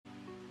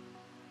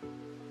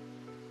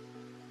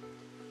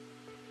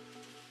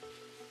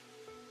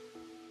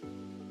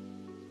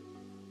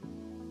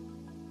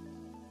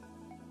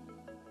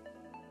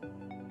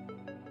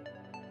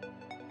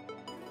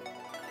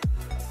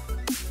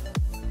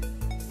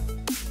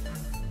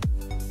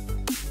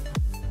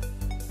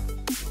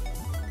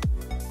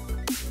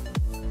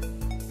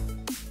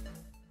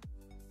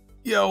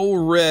Yo,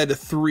 Red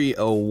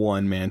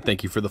 301, man.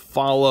 Thank you for the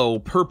follow.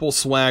 Purple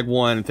Swag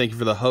 1, thank you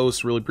for the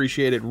host. Really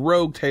appreciate it.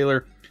 Rogue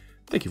Taylor,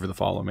 thank you for the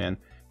follow, man.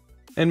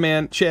 And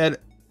man, Chad,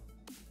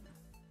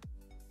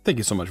 thank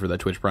you so much for that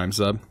Twitch Prime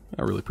sub.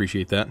 I really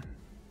appreciate that.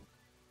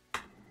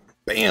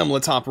 Bam!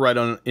 Let's hop right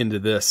on into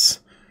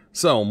this.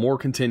 So, more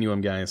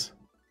Continuum, guys.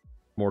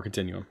 More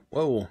Continuum.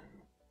 Whoa.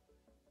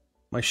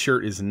 My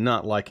shirt is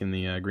not liking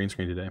the green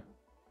screen today.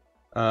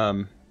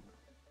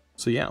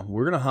 So yeah,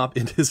 we're gonna hop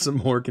into some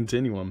more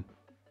Continuum.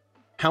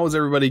 How is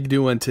everybody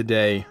doing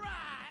today?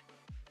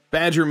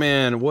 Badger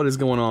Man, what is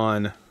going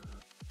on?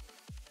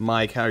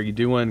 Mike, how are you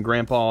doing?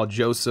 Grandpa,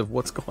 Joseph,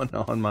 what's going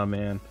on, my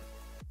man?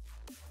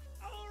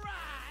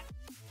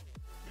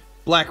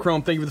 Black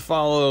Chrome, thank you for the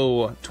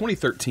follow.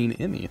 2013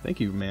 Emmy, thank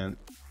you, man.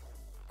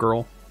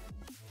 Girl,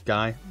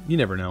 guy, you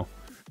never know.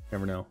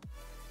 Never know.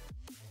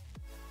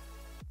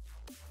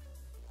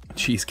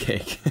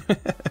 Cheesecake.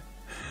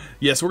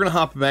 Yes, we're gonna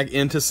hop back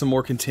into some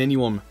more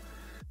Continuum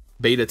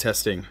beta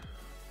testing.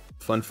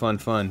 Fun, fun,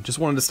 fun. Just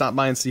wanted to stop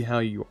by and see how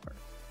you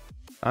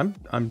are.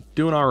 I'm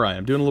doing all right.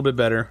 I'm doing a little bit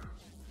better.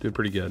 Doing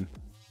pretty good.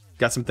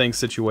 Got some things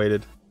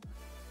situated.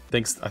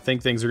 I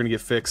think things are gonna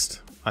get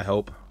fixed. I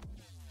hope.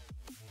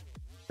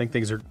 I think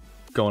things are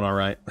going all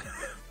right.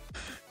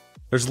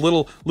 There's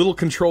little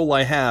control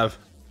I have,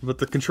 but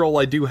the control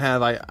I do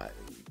have, I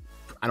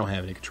don't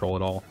have any control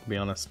at all, to be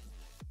honest.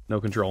 No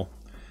control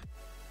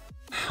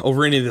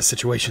over any of the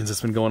situations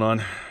that's been going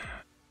on.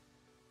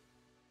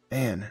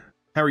 Man,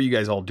 how are you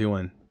guys all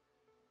doing?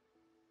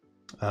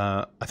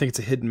 I think it's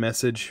a hidden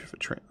message.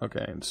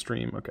 Okay,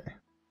 stream, okay.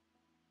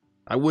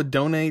 I would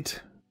donate.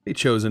 A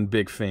chosen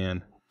big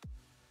fan.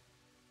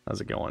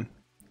 How's it going?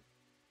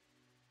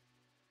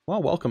 Well,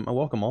 I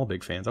welcome all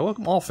big fans. I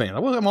welcome all fans. I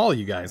welcome all of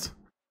you guys.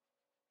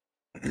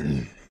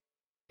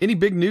 Any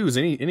big news?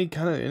 Any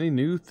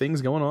new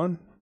things going on?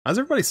 How's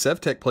everybody's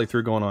SevTech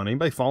playthrough going on?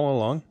 Anybody following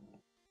along?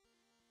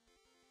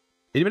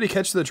 Anybody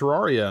catch the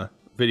Terraria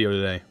video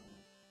today?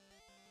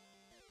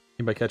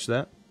 Anybody catch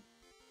that?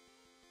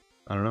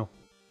 I don't know.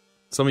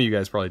 Some of you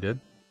guys probably did.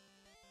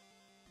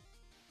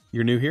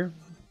 You're new here?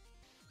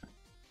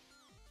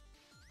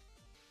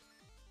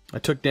 I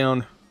took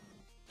down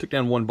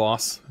one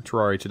boss in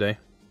Terraria today.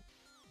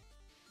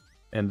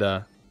 And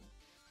a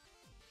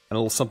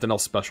little something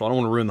else special. I don't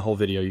want to ruin the whole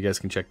video. You guys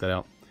can check that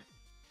out.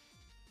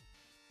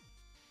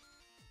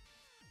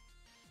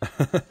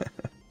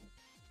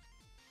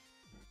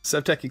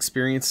 SevTech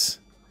experience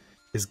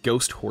is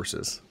ghost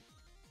horses.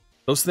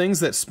 Those things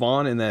that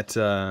spawn in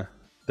that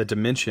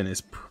dimension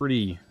is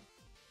pretty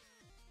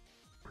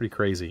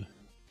crazy.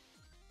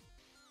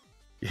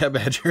 Yeah,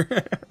 Badger.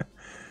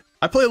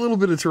 I play a little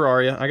bit of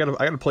Terraria. I got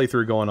a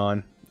playthrough going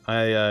on.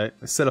 I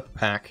set up a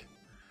pack.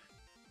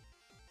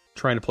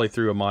 Trying to play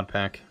through a mod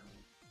pack.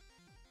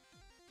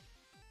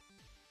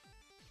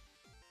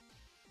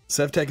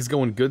 SevTech is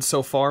going good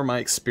so far. My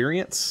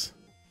experience?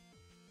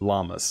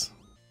 Llamas.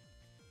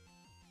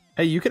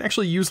 Hey, you can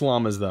actually use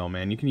llamas though,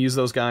 man. You can use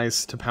those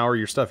guys to power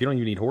your stuff. You don't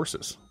even need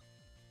horses.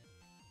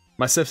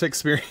 My SevTech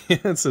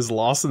experience is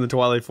Lost in the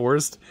Twilight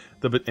Forest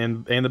and the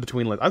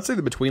Betweenlands. I'd say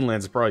the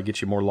Betweenlands would probably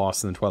get you more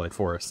lost than the Twilight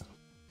Forest.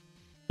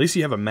 At least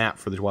you have a map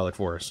for the Twilight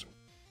Forest.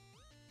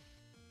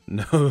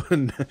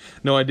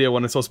 No idea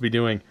what I'm supposed to be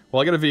doing.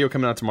 Well, I got a video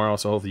coming out tomorrow,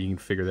 so hopefully you can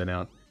figure that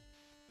out.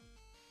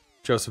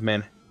 Joseph,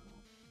 man.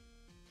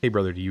 Hey,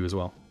 brother, to you as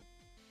well.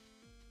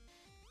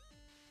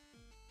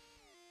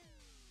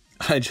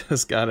 I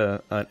just got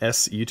an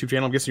S YouTube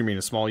channel. I'm guessing you mean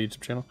a small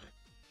YouTube channel.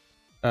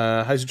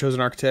 How's your chosen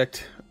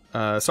architect?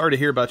 Sorry to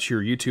hear about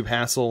your YouTube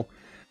hassle.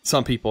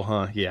 Some people,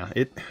 huh? Yeah,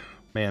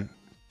 man,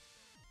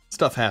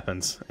 stuff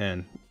happens,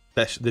 and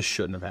this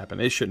shouldn't have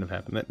happened. It shouldn't have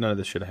happened. None of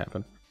this should have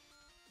happened.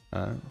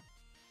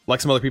 Like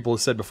some other people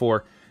have said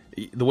before,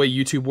 the way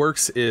YouTube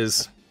works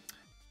is,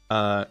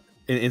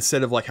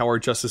 instead of like how our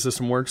justice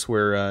system works,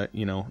 where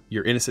you know,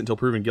 you're innocent until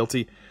proven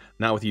guilty.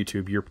 Not with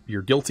YouTube.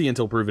 You're guilty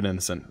until proven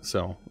innocent.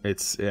 So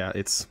it's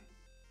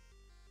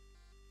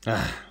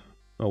oh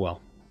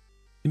well.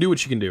 You can do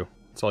what you can do.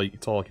 It's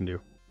all I can do.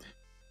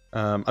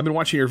 I've been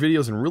watching your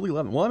videos and really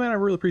loving. Well, man, I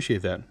really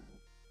appreciate that.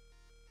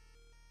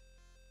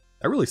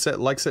 I really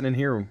like sitting in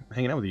here and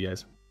hanging out with you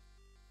guys.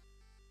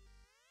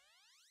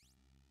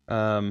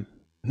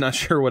 Not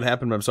sure what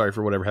happened, but I'm sorry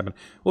for whatever happened.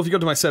 Well, if you go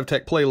to my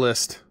SevTech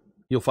playlist,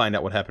 you'll find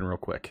out what happened real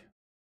quick.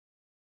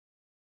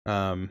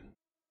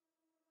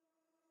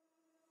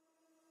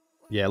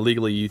 Yeah,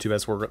 legally YouTube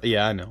has to work.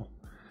 Yeah, I know.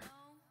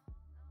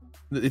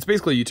 It's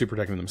basically YouTube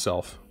protecting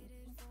themselves.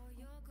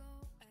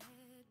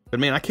 But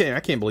man, I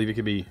can't believe it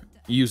could be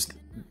used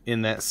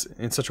in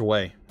such a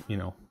way. You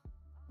know,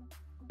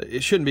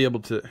 it shouldn't be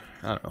able to.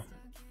 I don't know.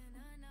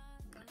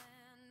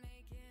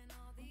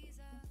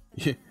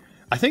 Yeah,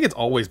 I think it's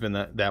always been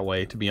that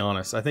way. To be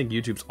honest, I think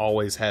YouTube's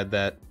always had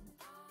that.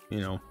 You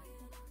know,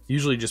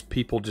 usually just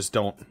people just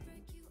don't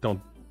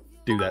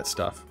do that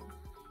stuff.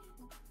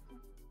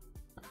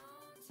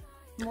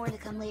 More to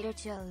come later,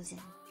 chosen.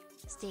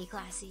 Stay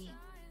classy.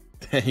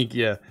 Thank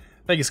you,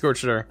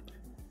 Scorched Star.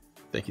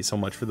 Thank you so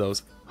much for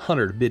those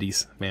 100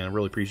 biddies, man. I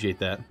really appreciate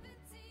that.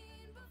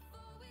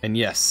 And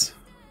yes,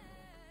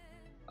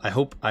 I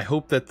hope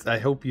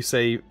you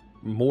say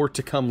more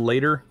to come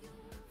later,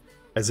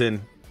 as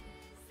in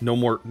no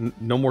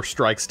more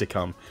strikes to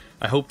come.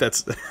 I hope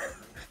that's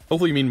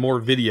hopefully you mean more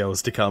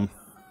videos to come.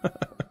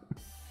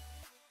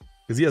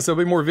 Because yes, there'll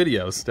be more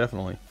videos,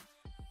 definitely.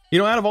 You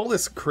know, out of all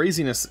this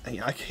craziness,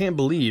 I can't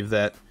believe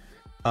that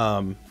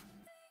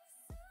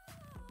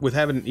with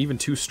having even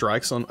 2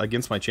 strikes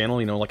against my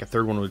channel, you know, like a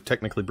third one would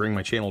technically bring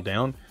my channel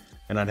down,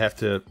 and I'd have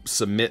to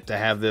submit to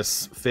have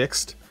this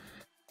fixed,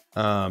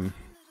 and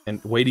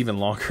wait even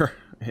longer.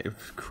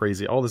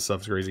 Crazy. All this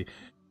stuff's crazy.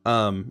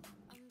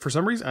 For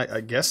some reason,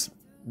 I guess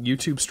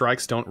YouTube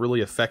strikes don't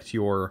really affect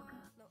your,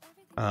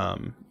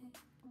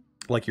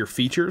 like your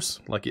features.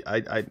 Like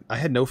I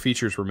had no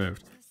features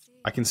removed.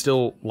 I can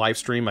still live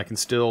stream. I can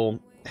still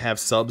have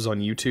subs on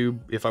YouTube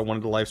if I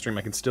wanted to live stream.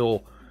 I can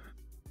still,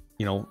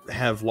 you know,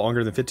 have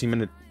longer than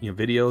 15-minute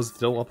videos.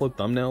 Still upload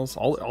thumbnails.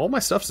 All my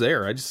stuff's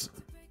there.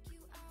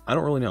 I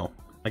don't really know.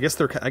 I guess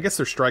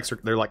their strikes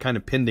they're like kind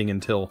of pending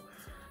until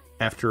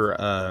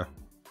after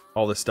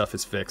all this stuff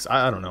is fixed.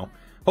 I don't know.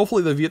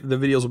 Hopefully the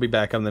videos will be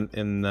back on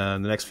in the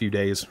next few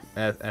days,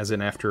 as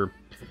in after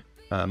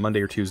Monday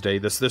or Tuesday.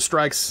 The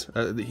strikes.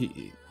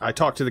 I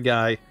talked to the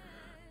guy.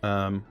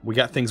 We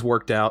got things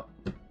worked out,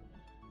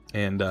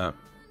 and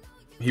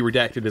he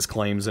redacted his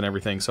claims and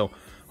everything. So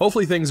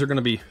hopefully things are going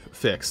to be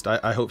fixed.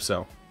 I hope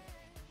so.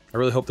 I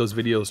really hope those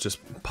videos just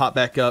pop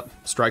back up.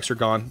 Strikes are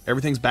gone.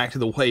 Everything's back to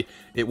the way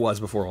it was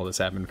before all this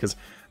happened, because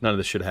none of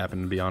this should have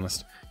happened, to be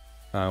honest.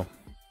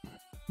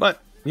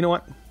 But you know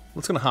what?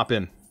 Let's gonna hop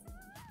in,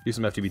 do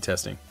some FTB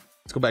testing.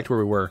 Let's go back to where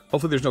we were.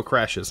 Hopefully there's no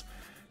crashes.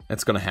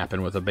 That's gonna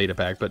happen with a beta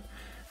pack, but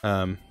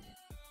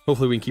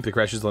hopefully we can keep the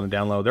crashes on the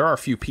down low. There are a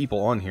few people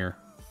on here,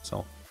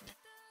 so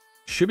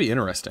should be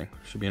interesting.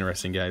 Should be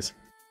interesting, guys.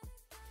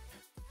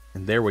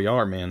 And there we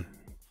are, man.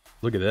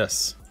 Look at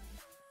this.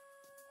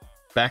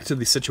 Back to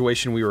the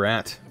situation we were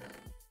at.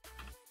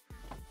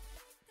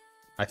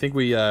 I think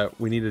we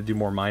need to do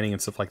more mining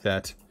and stuff like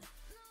that,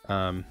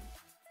 and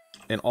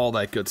all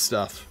that good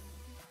stuff.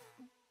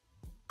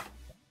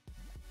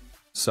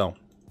 So,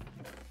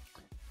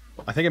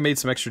 I think I made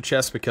some extra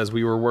chests because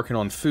we were working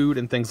on food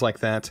and things like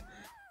that.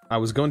 I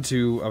was going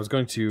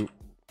to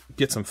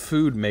get some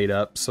food made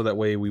up so that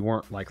way we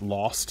weren't like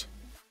lost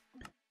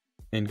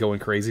and going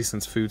crazy,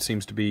 since food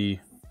seems to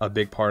be a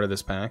big part of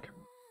this pack.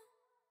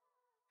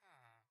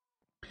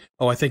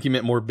 Oh, I think you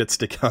meant more bits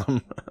to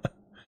come.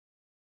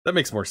 That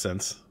makes more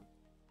sense.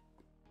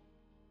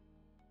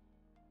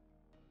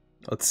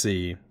 Let's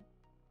see.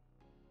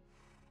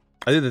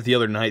 I did it the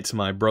other night to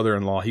my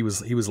brother-in-law. He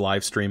was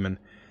live streaming,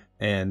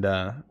 and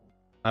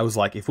I was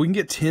like, if we can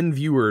get 10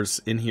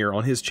 viewers in here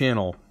on his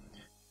channel,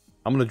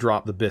 I'm gonna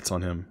drop the bits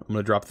on him. I'm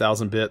gonna drop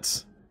 1,000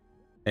 bits,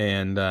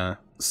 and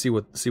see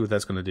what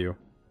that's gonna do.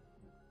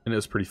 And it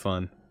was pretty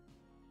fun.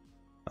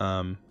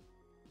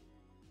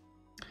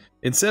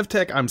 In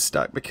SevTech, I'm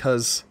stuck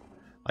because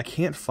I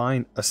can't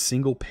find a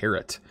single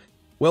parrot.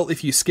 Well,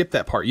 if you skip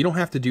that part, you don't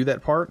have to do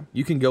that part.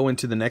 You can go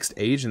into the next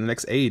age, and the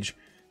next age,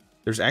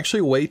 there's actually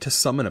a way to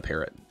summon a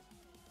parrot.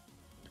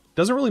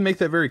 Doesn't really make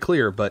that very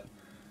clear, but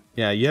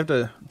yeah, you have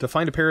to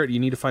find a parrot. You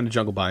need to find a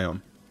jungle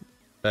biome.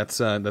 That's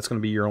going to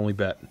be your only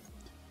bet.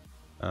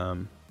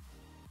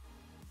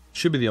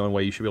 Should be the only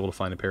way you should be able to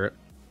find a parrot.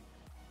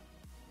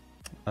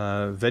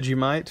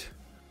 Vegemite.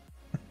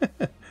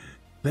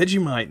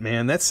 Vegemite,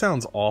 man, that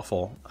sounds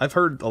awful. I've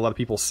heard a lot of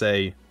people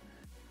say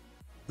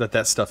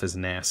that stuff is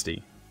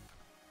nasty.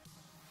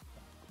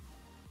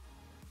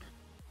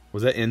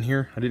 Was that in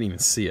here? I didn't even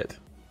see it.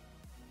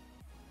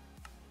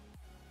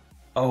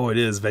 Oh, it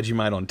is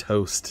Vegemite on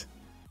toast.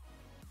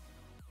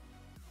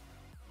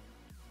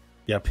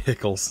 Yeah,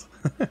 pickles.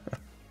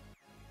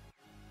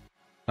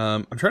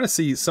 I'm trying to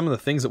see some of the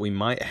things that we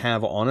might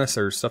have on us,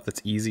 or stuff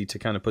that's easy to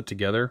kind of put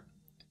together.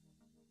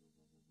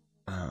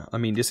 I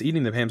mean, just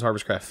eating the Pam's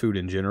Harvest Craft food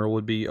in general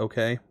would be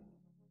okay. I'm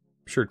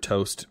sure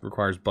toast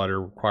requires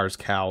butter, requires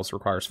cows,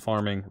 requires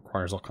farming,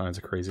 requires all kinds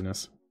of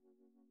craziness.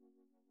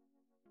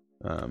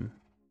 I'm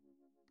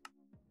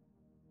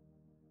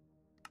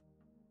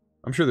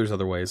sure there's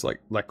other ways,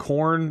 like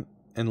corn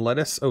and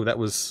lettuce. Oh, that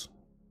was...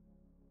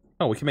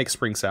 Oh, we can make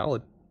spring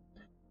salad.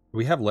 Do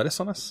we have lettuce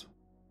on us?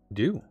 We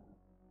do.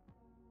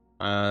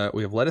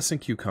 We have lettuce and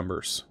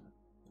cucumbers.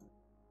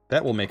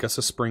 That will make us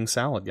a spring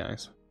salad,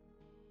 guys.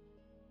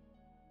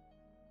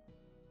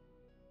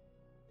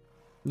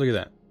 Look at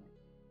that.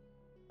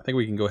 I think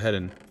we can go ahead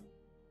and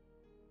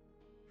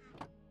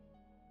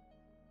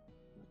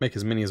make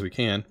as many as we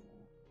can.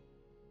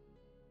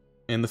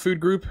 And the food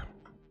group?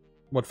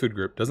 What food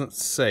group? Doesn't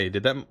say.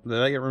 Did that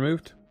get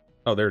removed?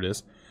 Oh, there it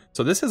is.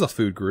 So this is a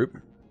food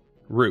group.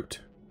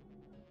 Root.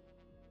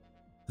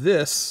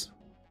 This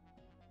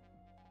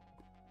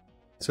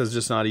says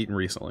just not eaten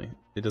recently.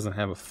 It doesn't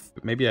have a...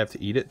 Maybe I have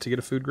to eat it to get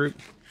a food group?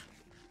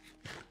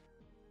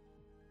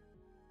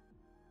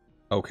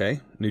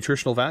 Okay.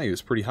 Nutritional value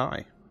is pretty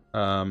high.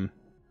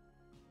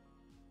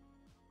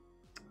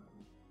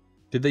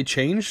 Did they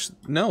change?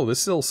 No, this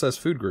still says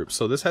food group.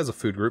 So this has a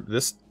food group.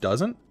 This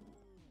doesn't?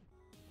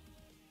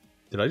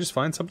 Did I just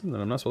find something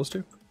that I'm not supposed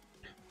to?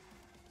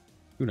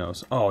 Who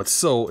knows? Oh,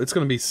 it's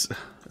gonna be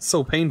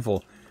so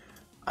painful.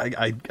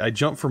 I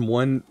jump from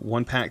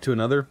one pack to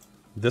another.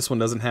 This one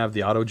doesn't have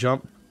the auto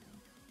jump.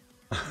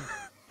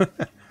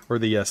 Or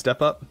the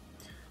step up.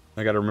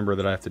 I gotta remember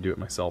that I have to do it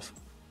myself.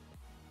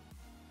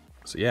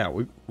 So yeah,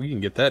 we can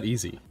get that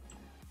easy.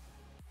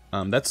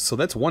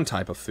 That's one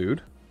type of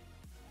food.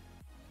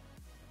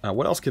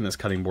 What else can this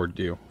cutting board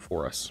do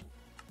for us?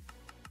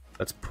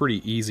 That's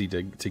pretty easy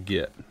to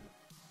get.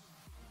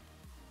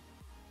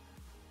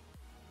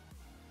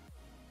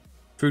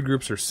 Food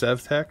groups are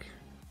SevTech.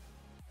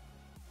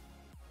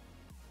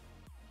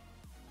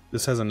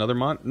 This has another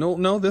mod.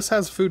 No, this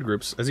has food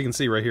groups, as you can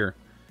see right here.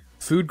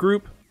 Food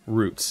group,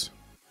 roots.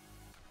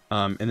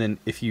 And then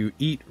if you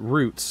eat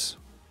roots,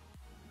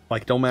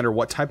 like no matter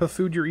what type of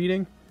food you're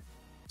eating.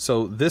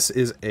 So this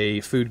is a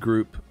food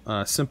group,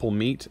 simple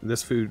meat.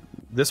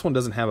 This one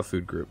doesn't have a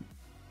food group.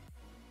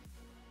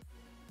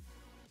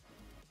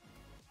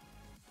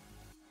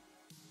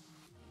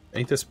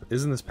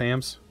 Isn't this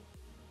Pam's?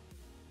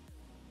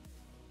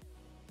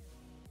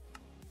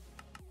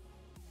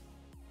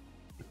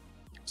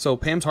 So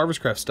Pam's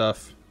Harvestcraft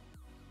stuff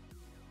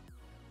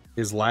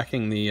is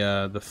lacking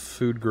the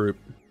food group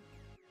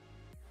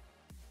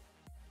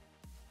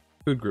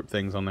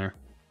things on there.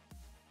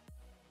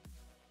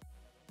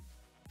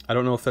 I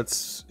don't know if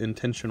that's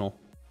intentional.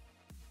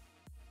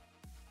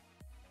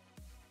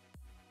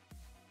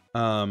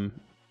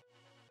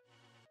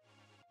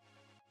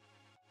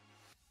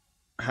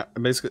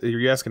 Basically,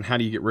 you're asking how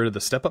do you get rid of the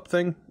step up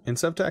thing in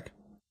SevTech?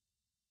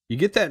 You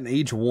get that in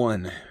Age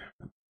 1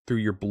 through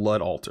your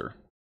blood altar.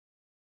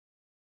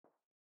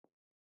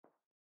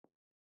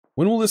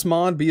 When will this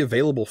mod be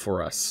available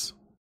for us?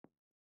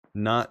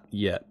 Not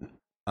yet.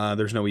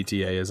 There's no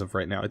ETA as of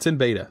right now. It's in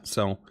beta,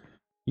 so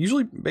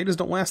usually betas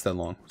don't last that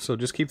long. So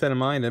just keep that in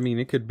mind. I mean,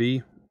 it could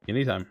be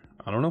anytime.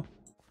 I don't know.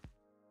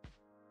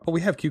 Oh,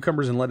 we have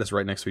cucumbers and lettuce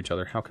right next to each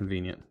other. How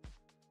convenient.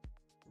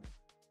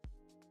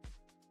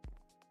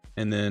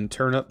 And then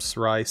turnips,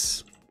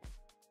 rice.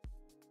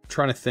 I'm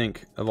trying to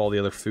think of all the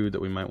other food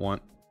that we might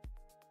want.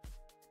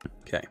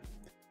 Okay.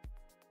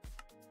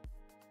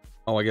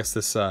 Oh, I guess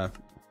this, oh,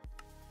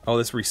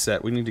 this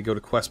reset. We need to go to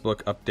quest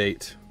book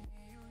update.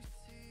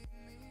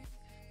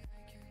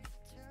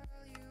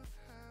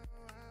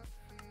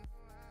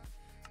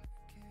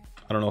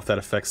 I don't know if that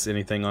affects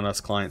anything on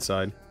us client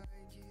side.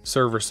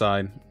 Server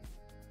side,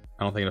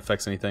 I don't think it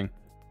affects anything.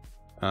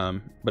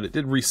 But it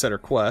did reset our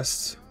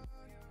quests.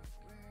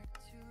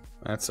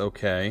 That's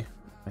okay,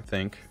 I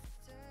think.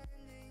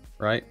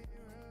 Right?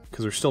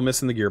 Because we're still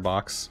missing the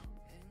gearbox.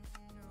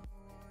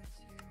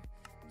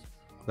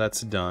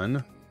 That's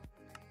done.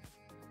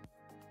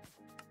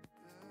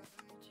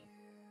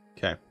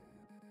 Okay.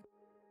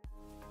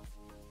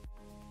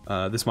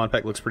 This mod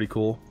pack looks pretty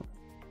cool.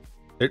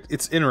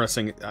 It's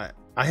interesting.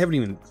 I haven't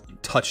even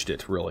touched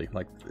it, really.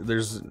 Like,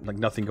 there's like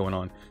nothing going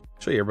on.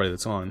 I'll show you everybody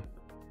that's on.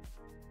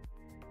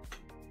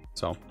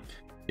 So,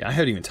 yeah, I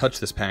haven't even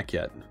touched this pack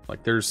yet.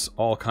 Like, there's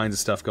all kinds of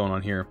stuff going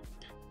on here.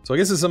 So I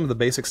guess this is some of the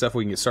basic stuff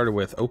we can get started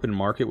with. Open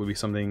market would be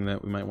something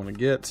that we might want to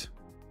get.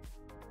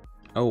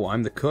 Oh,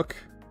 I'm the cook?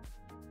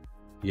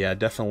 Yeah,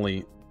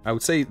 definitely. I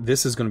would say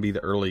this is going to be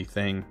the early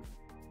thing.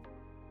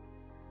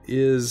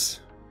 Is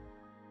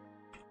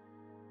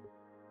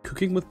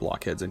cooking with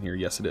blockheads in here?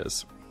 Yes, it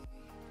is.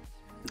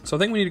 So I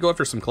think we need to go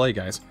after some clay,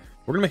 guys.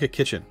 We're going to make a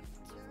kitchen.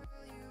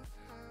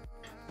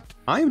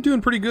 I am doing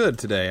pretty good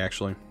today,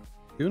 actually.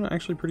 Doing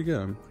actually pretty good.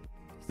 I'm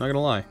not going to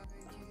lie.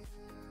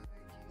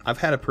 I've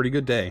had a pretty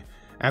good day.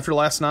 After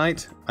last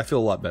night, I feel a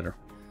lot better.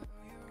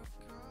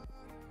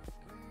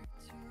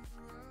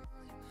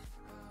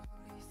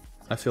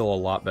 I feel a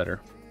lot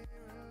better.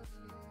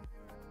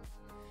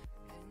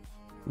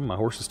 My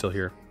horse is still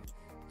here.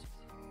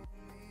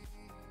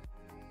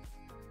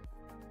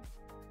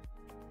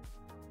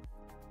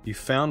 You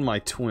found my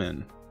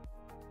twin.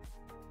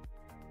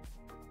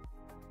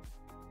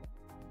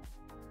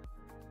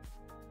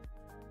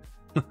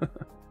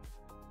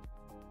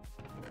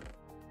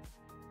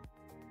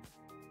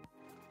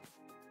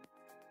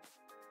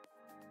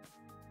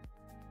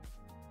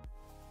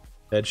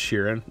 Ed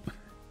Sheeran.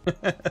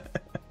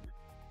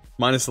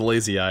 Minus the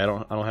lazy eye. I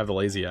don't have the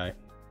lazy eye.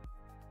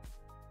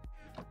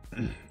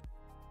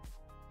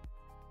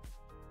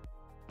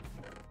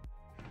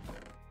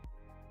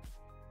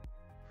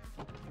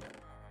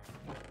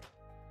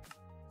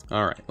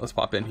 Alright, let's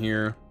pop in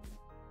here.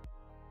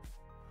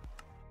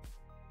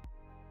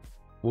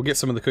 We'll get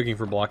some of the cooking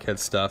for blockhead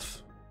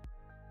stuff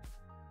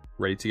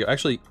ready to go.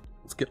 Actually,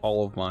 let's get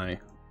all of my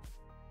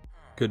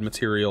good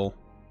material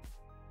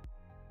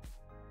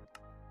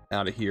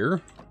out of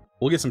here.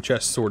 We'll get some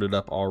chests sorted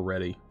up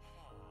already.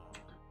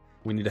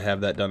 We need to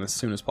have that done as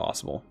soon as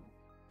possible.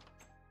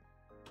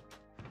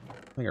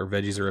 I think our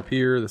veggies are up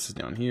here. This is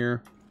down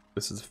here.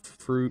 This is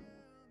fruit.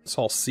 It's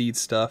all seed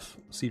stuff,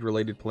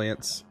 seed-related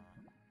plants.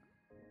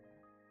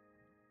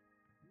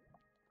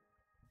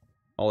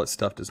 All that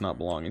stuff does not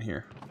belong in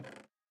here.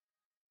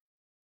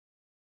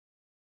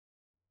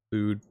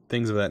 Food,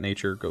 things of that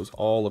nature goes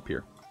all up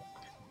here.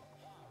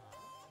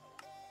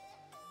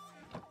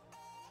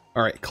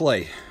 All right,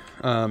 clay.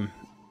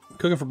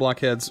 Cooking for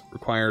blockheads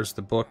requires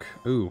the book.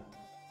 Ooh,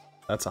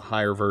 that's a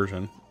higher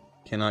version.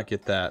 Cannot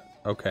get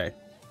that. Okay.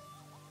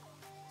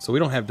 So we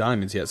don't have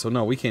diamonds yet, so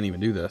no, we can't even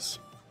do this.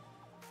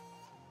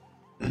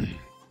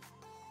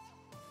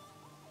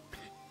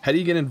 How do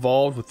you get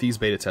involved with these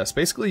beta tests?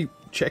 Basically,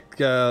 check,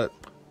 you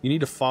need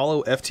to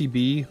follow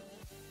FTB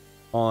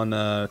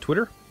on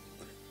Twitter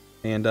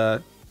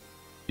and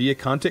be a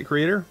content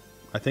creator.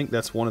 I think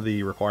that's one of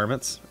the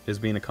requirements, is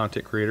being a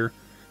content creator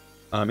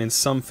in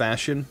some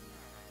fashion.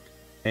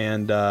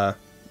 And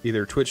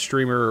either Twitch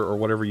streamer or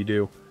whatever you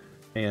do.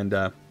 And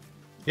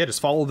yeah,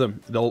 just follow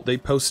them. They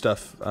post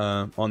stuff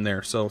on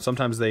there. So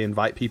sometimes they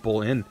invite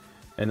people in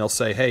and they'll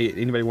say, hey,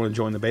 anybody want to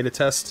join the beta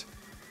test?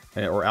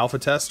 Or alpha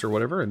test or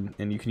whatever,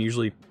 and you can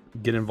usually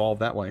get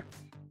involved that way.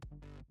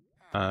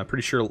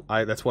 Pretty sure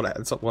that's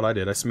what I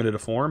did. I submitted a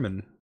form,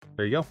 and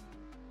there you go.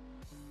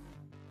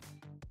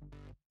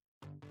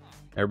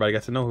 Everybody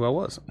got to know who I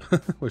was,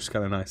 which is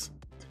kind of nice.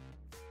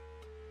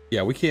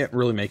 Yeah, we can't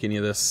really make any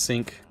of this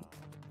sync.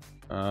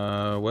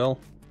 Well,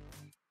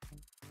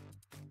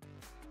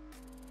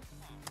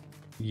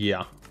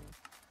 yeah.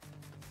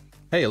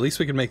 Hey, at least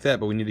we can make that,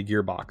 but we need a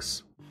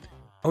gearbox.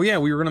 Oh yeah,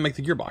 we were gonna make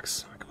the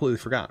gearbox. I completely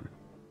forgot.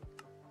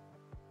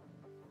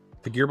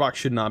 The gearbox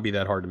should not be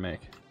that hard to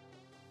make.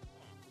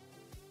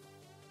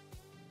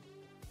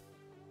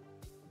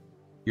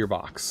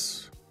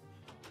 Gearbox.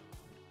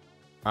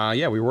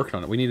 Yeah, we were working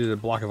on it. We needed a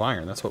block of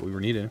iron. That's what we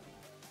were needing.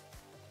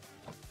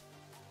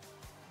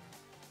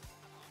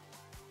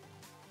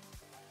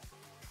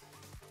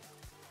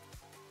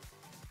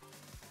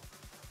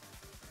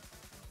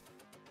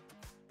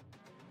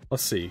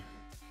 Let's see.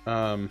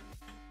 I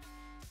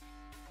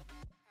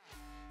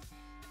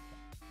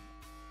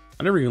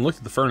never even looked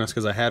at the furnace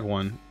because I had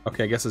one.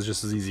 Okay, I guess it's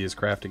just as easy as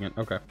crafting it.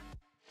 Okay.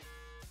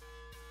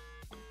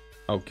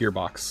 Oh,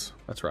 gearbox.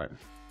 That's right.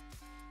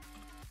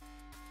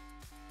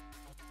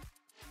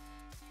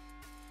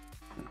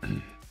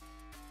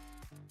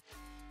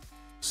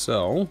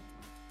 So,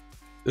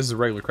 this is a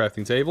regular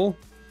crafting table.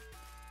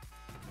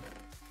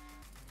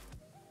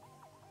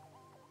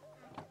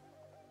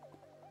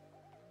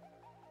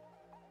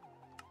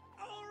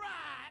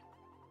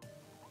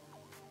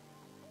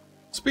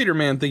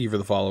 Speederman, thank you for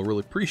the follow. Really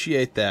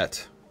appreciate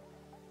that.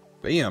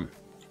 Bam.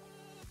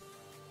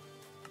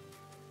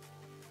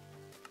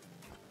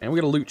 And we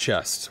got a loot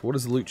chest. What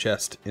does the loot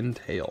chest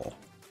entail?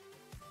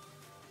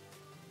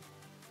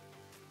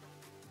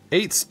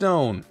 8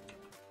 stone.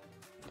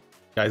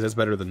 Guys, that's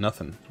better than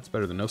nothing. That's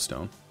better than no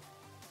stone.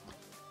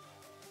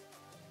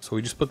 So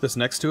we just put this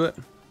next to it.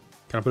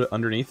 Can I put it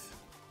underneath?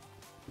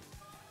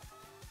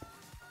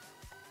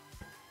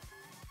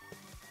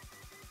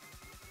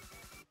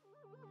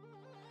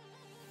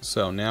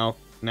 So now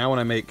when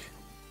I make...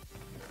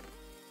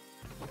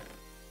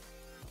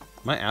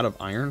 Am I out of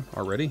iron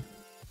already?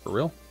 For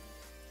real?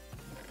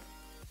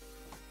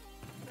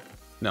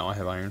 No, I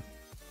have iron.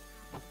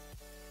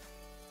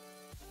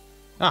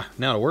 Ah,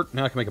 now it'll work.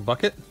 Now I can make a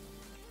bucket.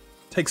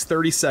 Takes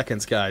 30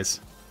 seconds,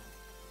 guys.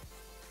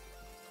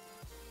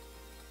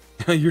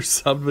 You're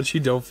subbed, but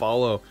you don't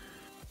follow.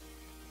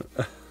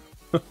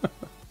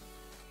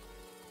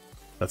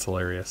 That's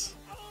hilarious.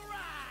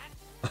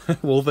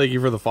 Well, thank you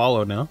for the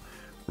follow now.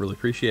 Really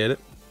appreciate it.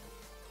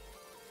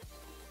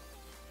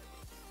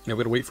 Yeah, we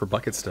gotta wait for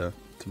buckets to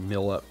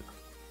mill up.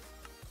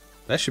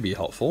 That should be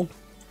helpful.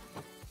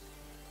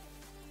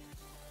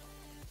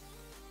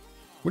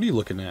 What are you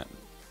looking at?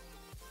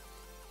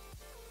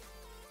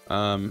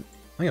 I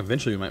think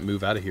eventually we might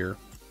move out of here.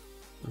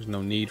 There's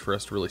no need for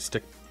us to really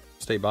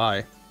stay by.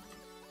 I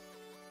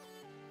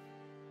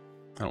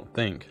don't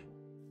think.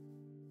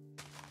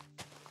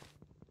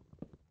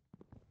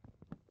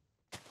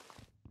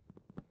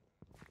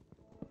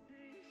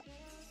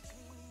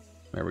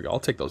 There we go. I'll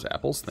take those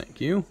apples. Thank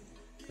you.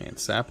 And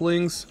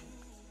saplings.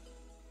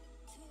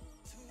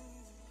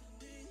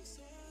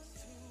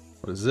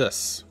 What is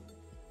this?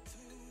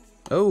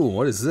 Oh,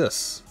 what is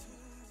this?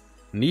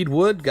 Need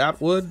wood,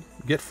 got wood,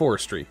 get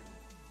forestry.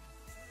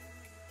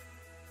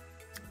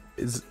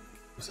 Is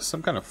this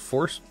some kind of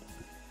forest?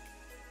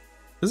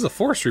 This is a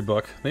forestry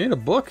book. They need a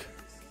book?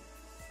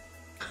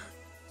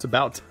 It's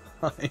about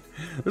time.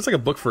 There's like a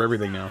book for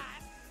everything now.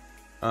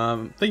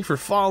 Thank you for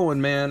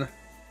following, man.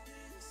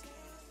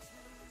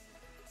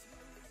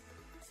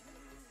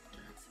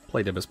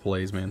 Play Debus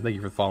Plays, man. Thank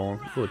you for following.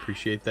 Really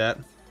appreciate that.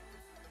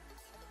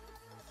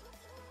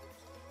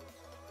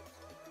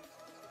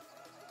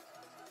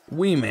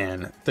 Wee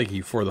Man, thank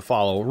you for the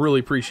follow. Really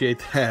appreciate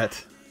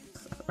that.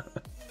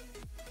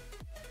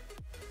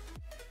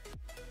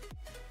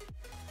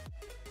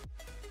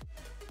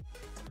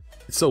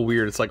 It's so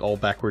weird. It's like all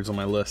backwards on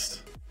my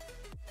list.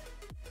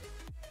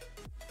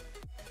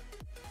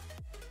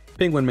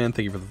 Penguin Man,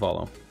 thank you for the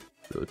follow.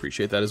 Really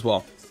appreciate that as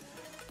well.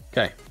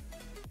 Okay.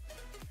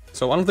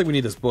 So I don't think we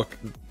need this book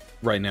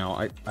right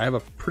now. I have a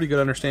pretty good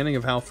understanding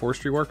of how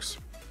forestry works.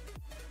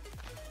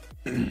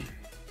 At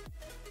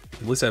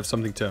least I have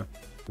something to...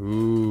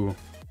 Ooh.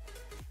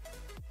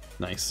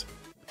 Nice.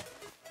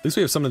 At least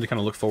we have something to kind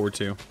of look forward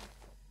to.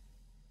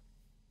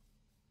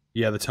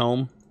 Yeah, the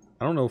tome.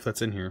 I don't know if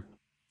that's in here.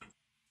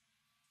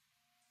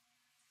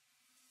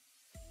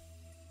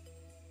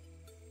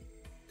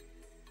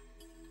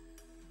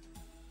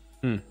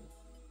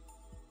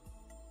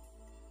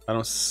 I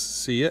don't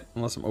see it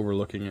unless I'm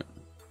overlooking it.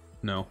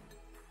 No.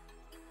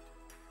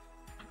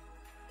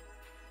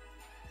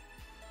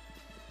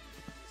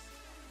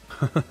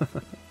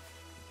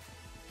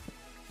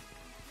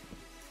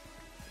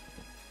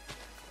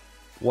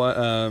 What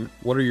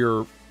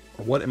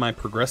am I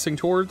progressing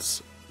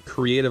towards?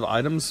 Creative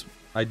items,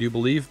 I do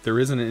believe. There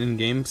isn't an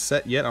in-game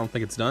set yet. I don't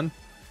think it's done.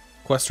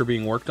 Quests are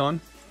being worked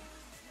on.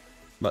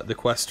 But the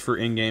quest for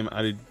in-game,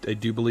 I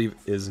do believe,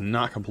 is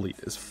not complete,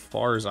 as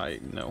far as I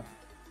know.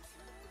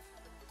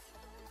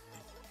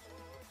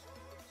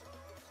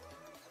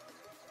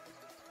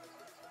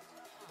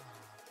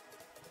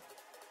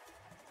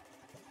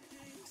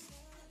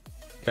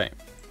 Okay.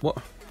 What?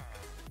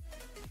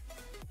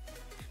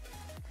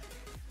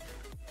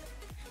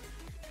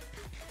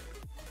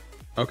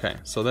 Okay,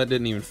 so that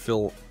didn't even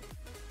fill.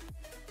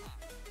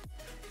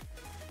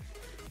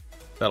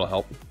 That'll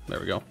help. There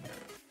we go.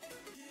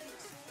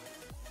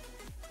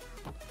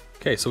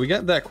 Okay, so we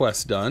got that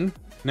quest done.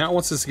 Now it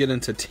wants us to get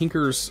into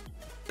Tinker's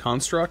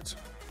construct.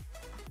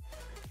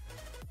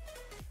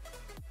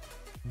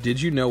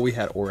 Did you know we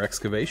had ore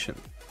excavation?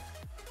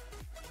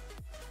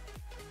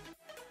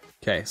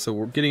 Okay, so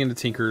we're getting into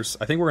Tinker's.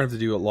 I think we're going to have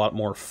to do a lot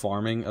more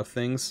farming of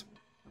things.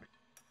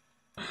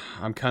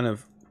 I'm kind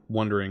of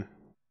wondering.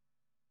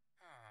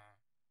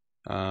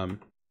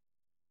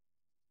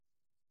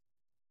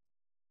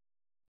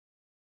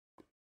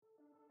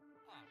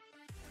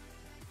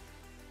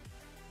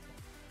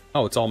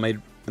 Oh, it's all made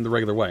in the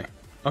regular way.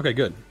 Okay,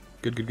 good.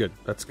 Good.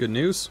 That's good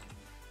news.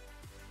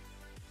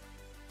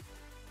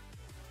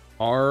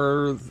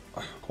 Hold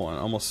on, I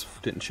almost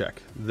didn't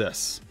check.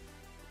 This.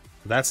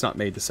 That's not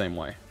made the same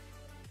way.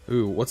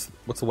 Ooh, what's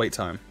the wait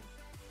time?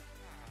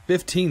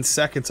 15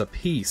 seconds a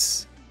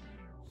piece.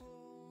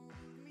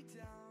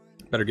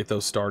 Better get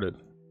those started.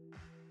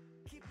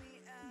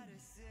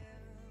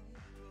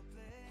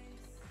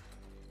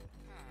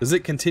 Does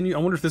it continue? I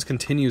wonder if this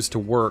continues to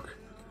work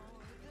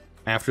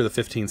after the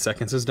 15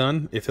 seconds is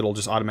done, if it'll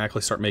just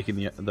automatically start making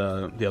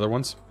the other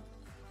ones.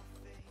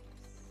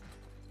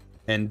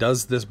 And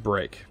does this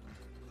break?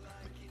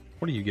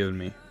 What are you giving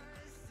me?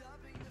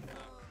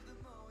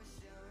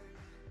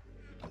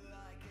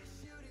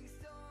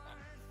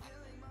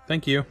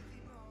 Thank you.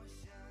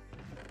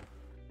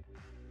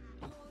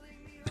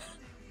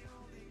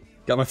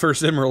 Got my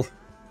first emerald.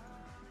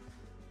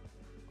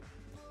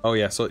 Oh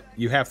yeah, so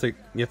you have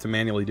to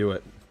manually do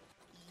it.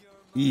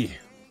 Eee.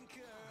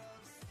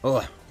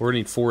 Ugh, we're gonna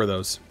need 4 of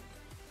those.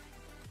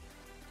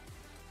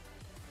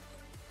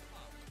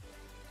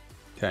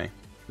 Okay,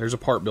 there's a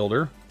part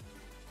builder.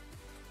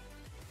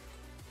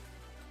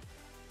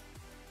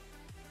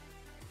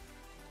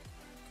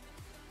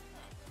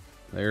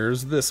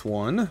 There's this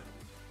one.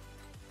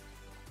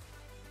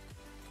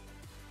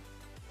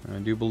 I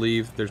do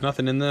believe there's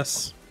nothing in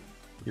this.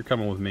 You're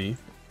coming with me.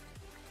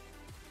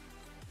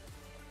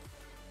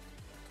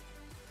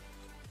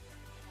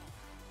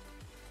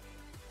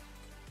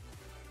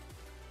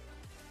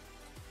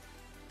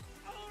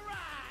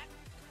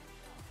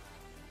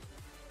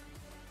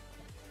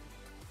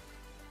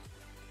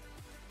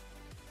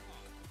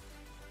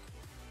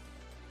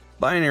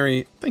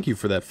 Binary, thank you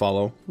for that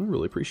follow. I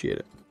really appreciate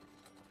it.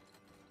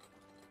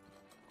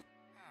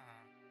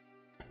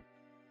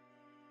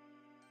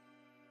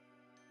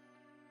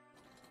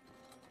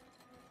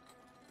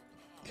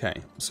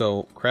 Okay,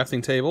 so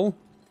crafting table.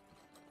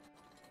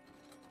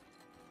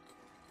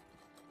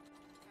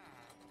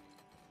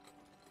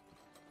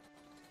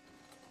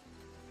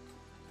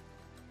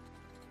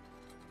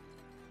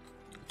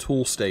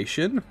 Tool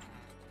station.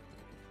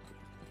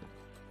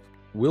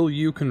 Will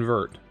you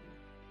convert?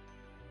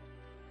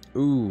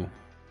 Ooh.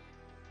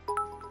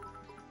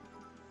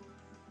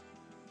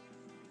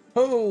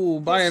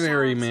 Oh,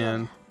 binary,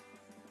 man.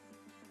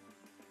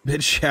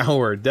 Bit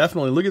shower,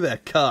 definitely. Look at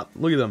that cup.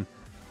 Look at them.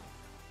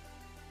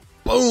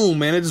 Boom,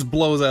 man, it just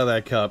blows out of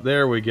that cup.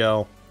 There we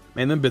go.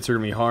 Man, them bits are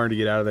gonna be hard to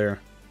get out of there.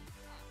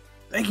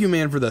 Thank you,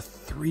 man, for the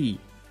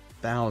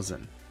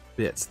 3,000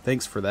 bits.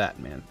 Thanks for that,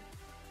 man.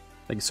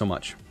 Thank you so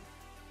much.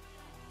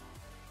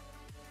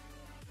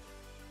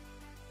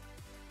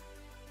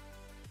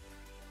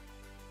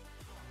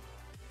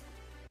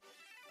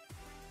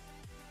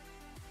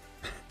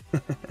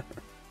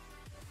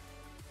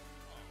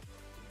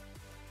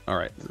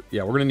 Alright,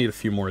 yeah, we're gonna need a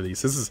few more of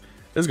these. This is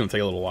gonna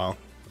take a little while,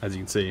 as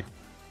you can see.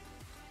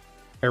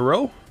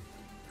 Hero?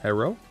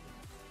 Hero?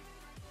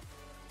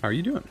 How are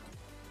you doing?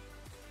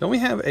 Don't we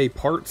have a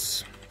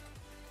parts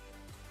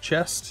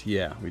chest?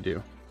 Yeah, we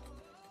do.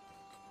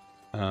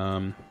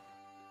 Can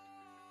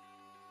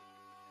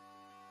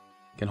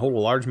hold a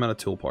large amount of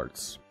tool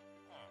parts.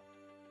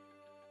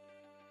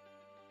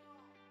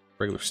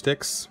 Regular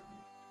sticks.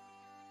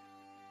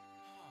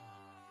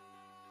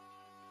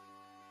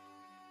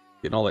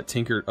 Getting all that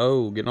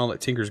getting all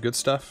that Tinker's good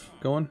stuff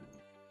going.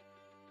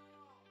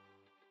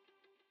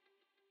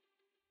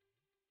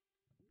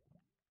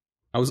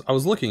 I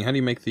was looking. How do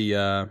you make the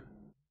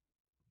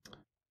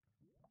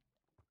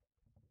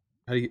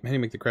how do you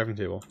make the crafting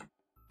table?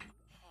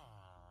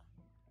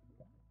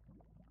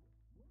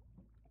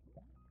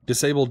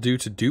 Disabled due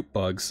to dupe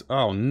bugs.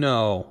 Oh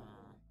no.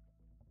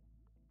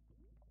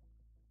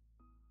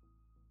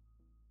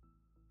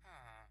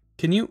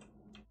 Can you?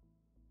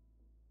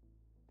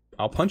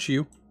 I'll punch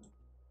you.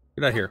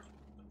 Get out of here.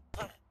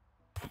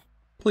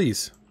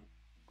 Please.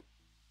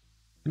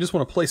 I just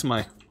want to place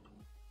my...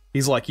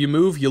 He's like, you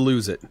move, you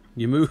lose it.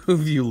 You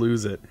move, you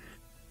lose it.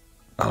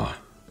 Oh,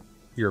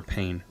 you're a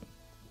pain.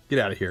 Get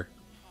out of here.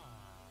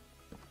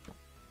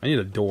 I need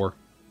a door.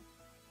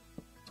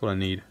 That's what I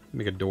need.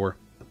 Make a door.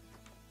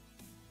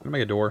 I'm gonna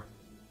make a door.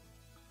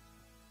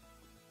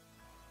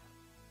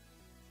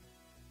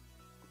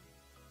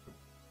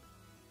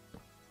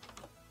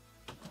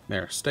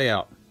 There, stay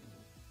out.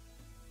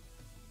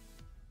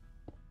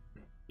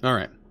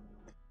 Alright.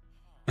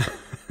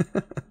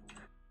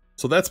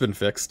 So that's been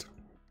fixed.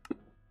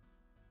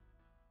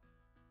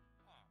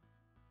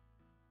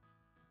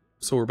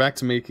 So we're back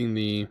to making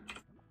the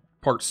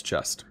parts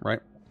chest, right?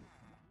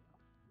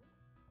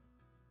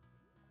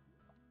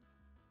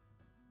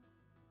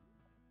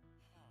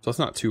 So it's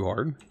not too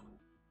hard.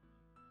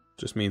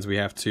 Just means we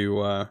have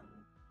to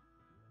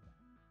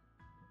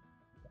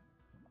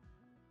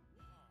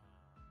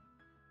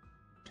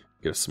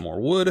get us some more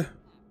wood.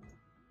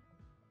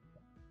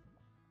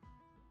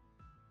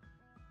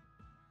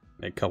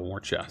 Make a couple more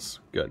chests.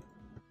 Good.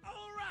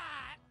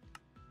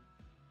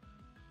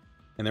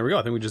 And there we go.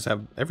 I think we just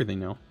have everything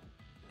now.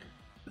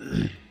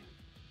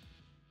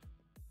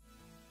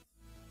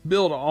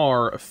 Build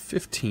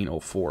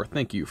R1504.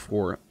 Thank you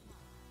for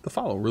the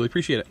follow. Really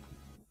appreciate it.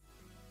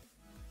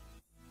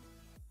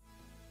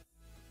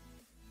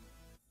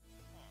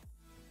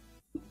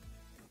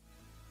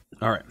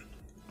 Alright.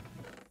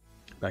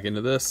 Back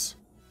into this.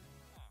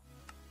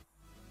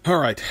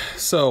 Alright,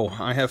 so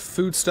I have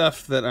food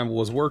stuff that I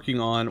was working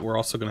on. We're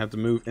also going to have to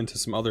move into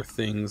some other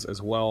things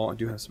as well. I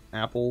do have some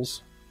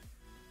apples.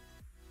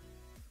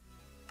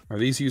 Are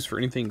these used for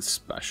anything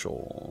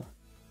special?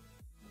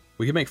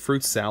 We can make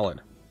fruit salad.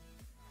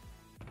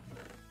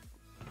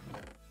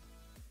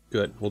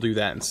 Good, we'll do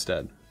that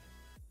instead.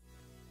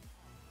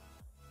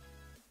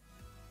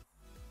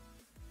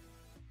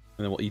 And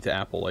then we'll eat the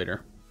apple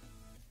later.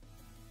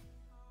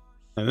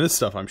 And this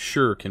stuff I'm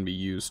sure can be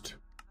used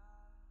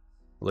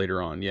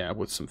later on, yeah,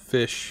 with some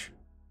fish.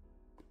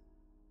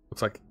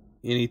 Looks like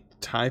any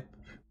type,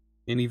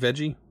 any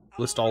veggie.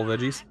 List all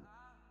veggies.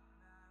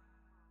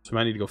 So I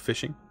might need to go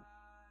fishing.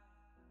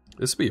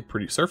 This would be a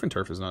pretty... Surf and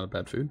turf is not a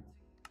bad food.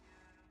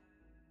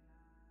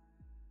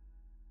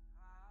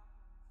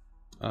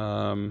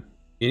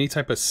 Any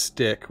type of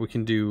stick we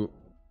can do.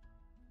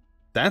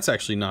 That's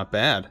actually not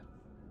bad.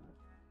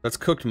 That's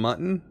cooked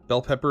mutton,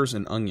 bell peppers,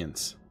 and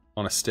onions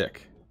on a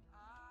stick.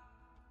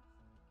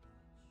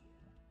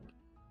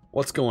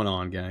 What's going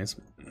on, guys?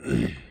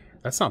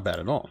 That's not bad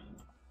at all.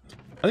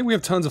 I think we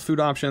have tons of food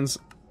options.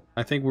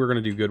 I think we're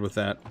gonna do good with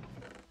that.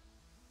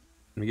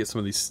 Let me get some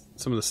of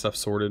the stuff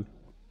sorted.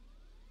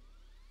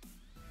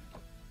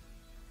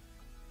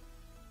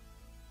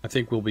 I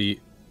think we'll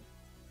be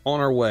on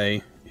our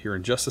way here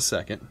in just a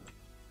second.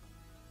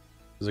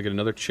 As I get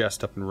another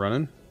chest up and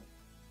running.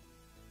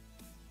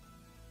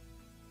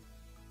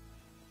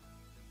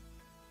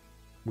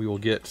 We will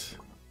get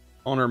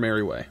on our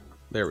merry way.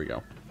 There we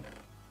go.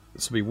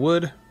 This will be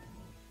wood.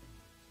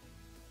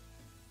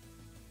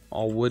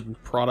 All wood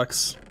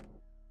products.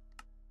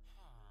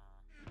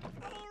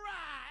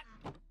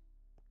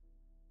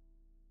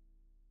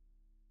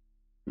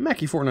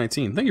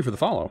 Mackie419, thank you for the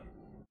follow.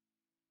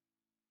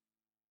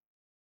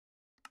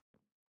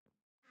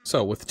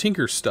 So with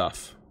Tinker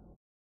stuff,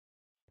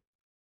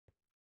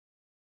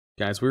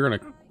 guys, we're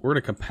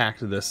gonna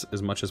compact this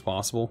as much as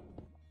possible.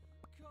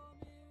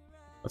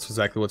 That's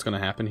exactly what's gonna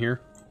happen here.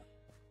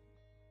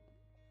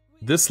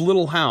 This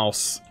little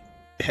house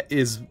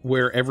is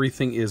where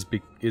everything is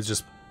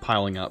just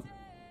piling up.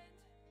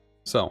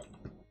 So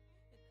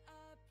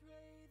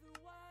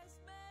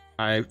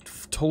I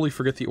totally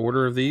forget the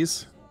order of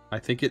these. I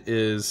think it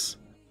is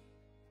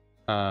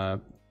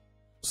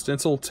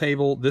stencil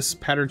table. This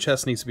pattern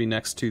chest needs to be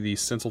next to the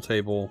stencil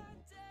table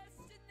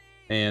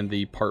and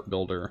the part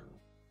builder.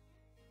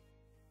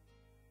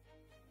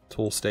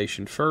 Tool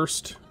station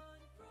first.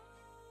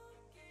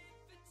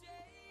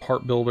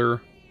 Part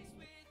builder.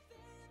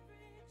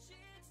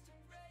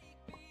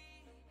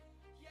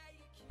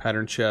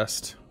 Pattern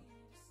chest.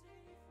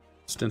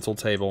 Stencil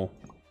table.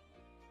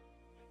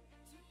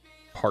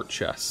 Part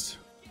chest.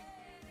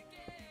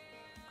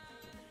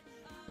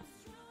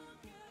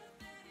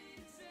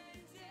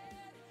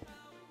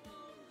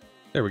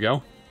 There we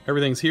go.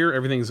 Everything's here.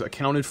 Everything's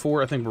accounted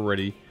for. I think we're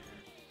ready.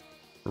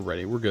 We're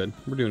ready. We're good.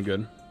 We're doing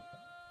good.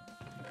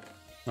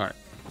 Alright.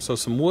 So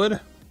some wood.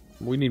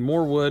 We need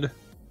more wood.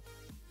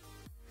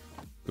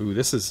 Ooh,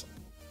 this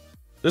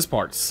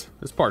part's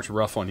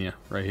rough on you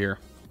right here.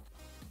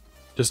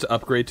 Just to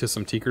upgrade to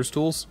some Tinker's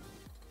tools.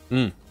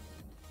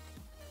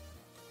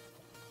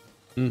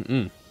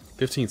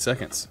 15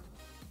 seconds.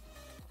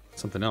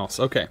 something else.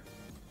 Okay.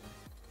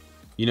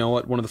 You know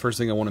what? One of the first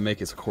things I want to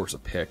make is, of course, a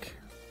pick.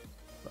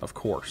 Of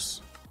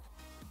course.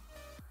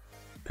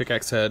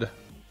 Pickaxe head.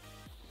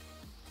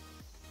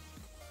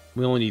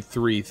 We only need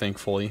 3,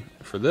 thankfully,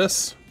 for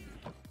this.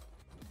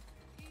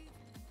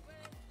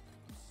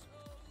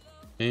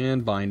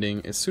 And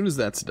binding as soon as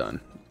that's done.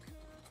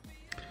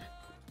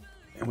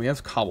 And we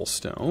have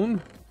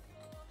cobblestone.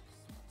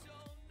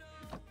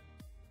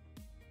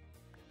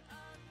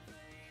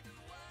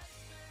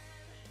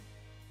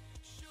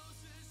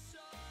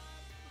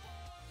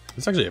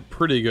 It's actually a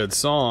pretty good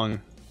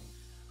song.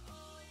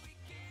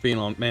 Being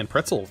on, man,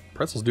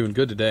 Pretzel's doing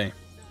good today.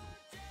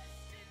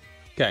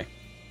 Okay.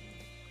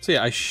 So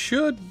yeah, I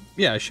should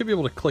be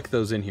able to click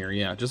those in here.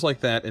 Yeah, just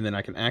like that, and then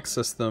I can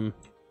access them.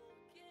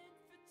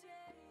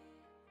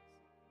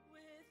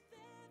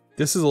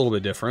 This is a little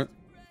bit different.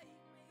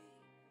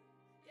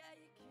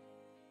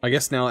 I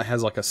guess now it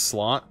has like a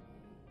slot.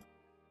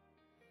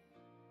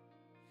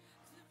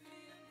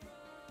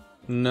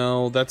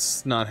 No,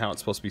 that's not how it's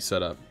supposed to be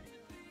set up.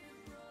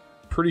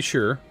 Pretty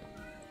sure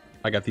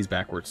I got these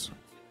backwards.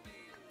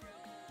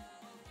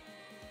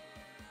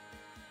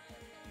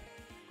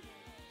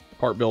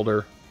 Part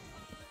builder.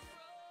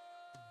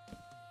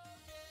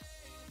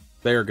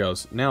 There it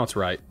goes. Now it's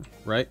right.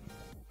 Right?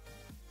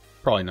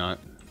 Probably not.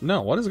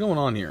 No, what is going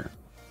on here?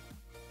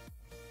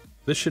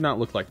 This should not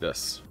look like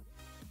this.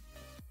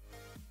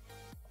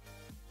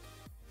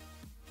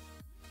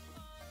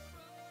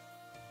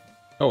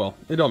 Oh well,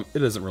 it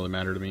doesn't really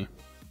matter to me.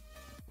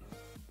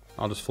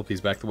 I'll just flip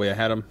these back the way I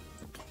had them.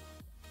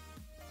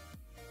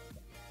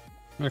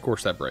 And of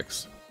course that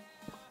breaks.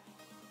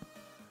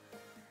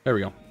 There we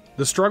go.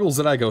 The struggles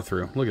that I go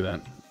through. Look at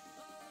that.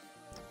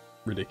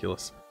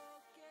 Ridiculous.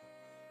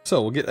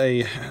 So we'll get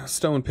a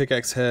stone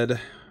pickaxe head.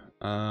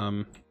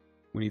 We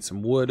need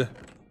some wood.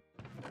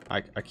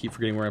 I keep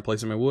forgetting where I'm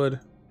placing my wood.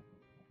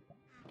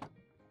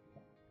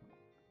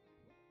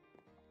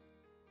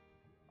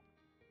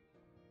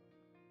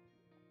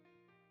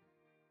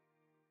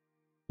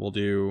 We'll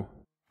do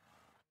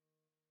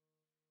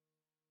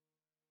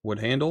wood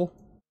handle,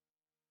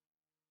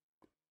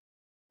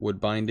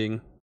 wood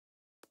binding.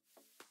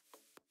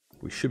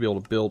 We should be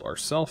able to build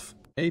ourselves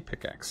a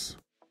pickaxe.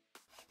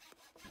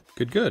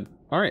 Good, good.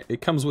 All right,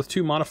 it comes with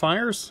 2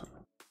 modifiers.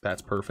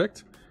 That's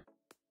perfect.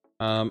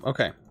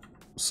 Okay,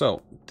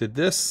 so did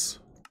this...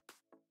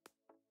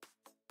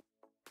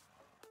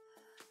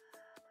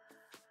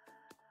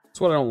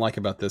 That's what I don't like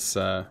about this,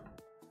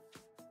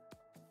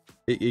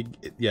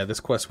 yeah, this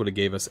quest would have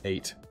gave us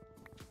 8.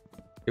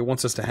 It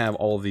wants us to have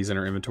all of these in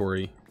our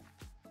inventory.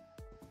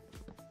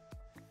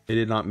 It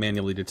did not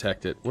manually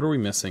detect it. What are we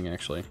missing,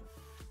 actually? I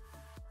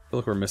feel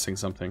like we're missing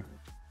something.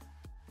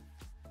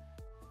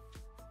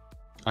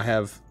 I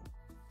have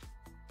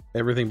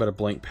everything but a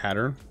blank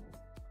pattern.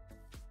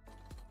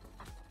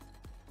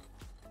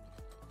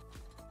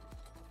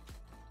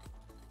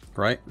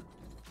 Right?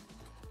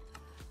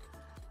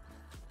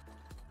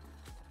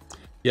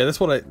 Yeah, that's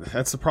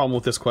the problem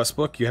with this quest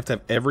book. You have to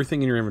have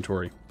everything in your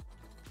inventory.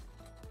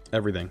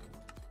 Everything.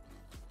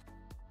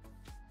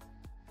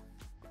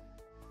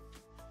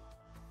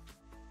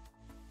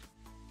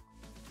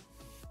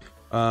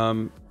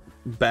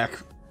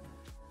 Back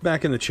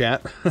in the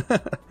chat.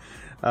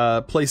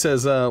 Play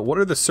says, what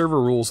are the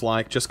server rules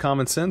like? Just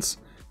common sense?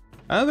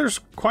 There's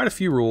quite a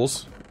few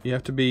rules. You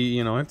have to be,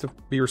 have to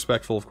be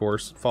respectful, of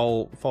course.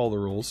 Follow the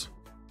rules.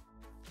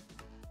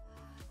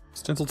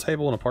 Stencil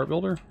table and a part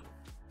builder?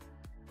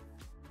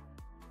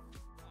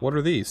 What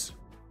are these?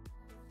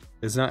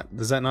 Does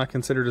that not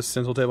considered a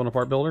stencil table and a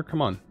part builder?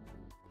 Come on.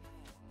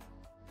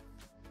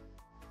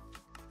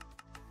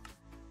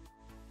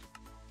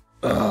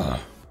 Ugh.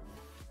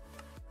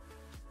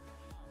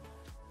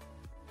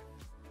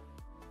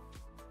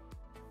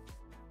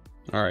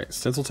 Alright,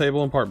 stencil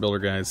table and part builder,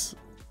 guys.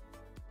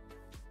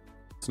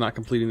 It's not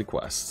completing the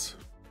quests.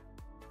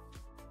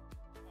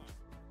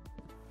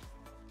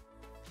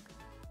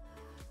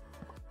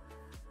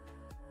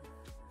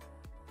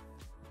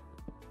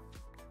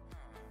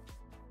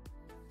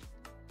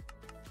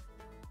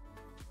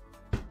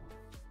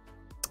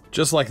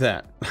 Just like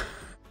that.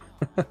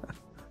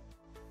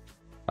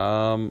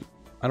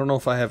 I don't know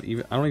if I don't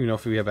even know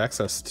if we have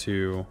access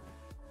to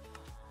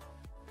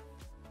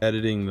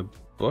editing the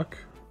book.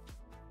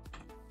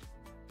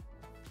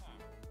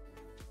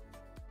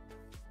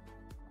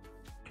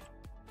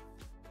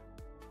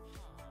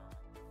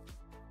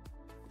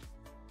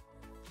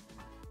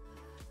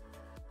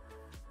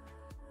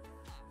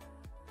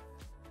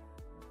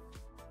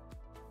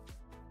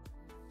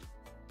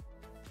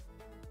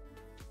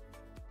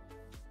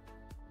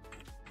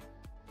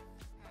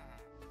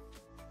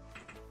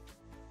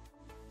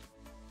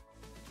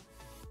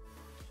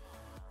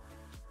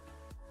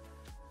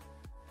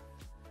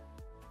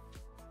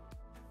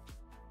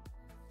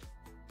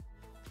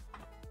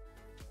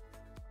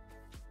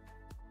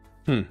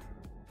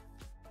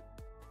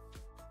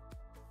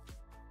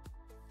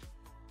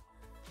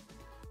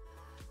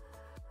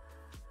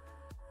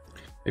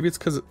 Maybe it's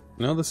because...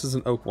 No, this is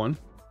an oak one.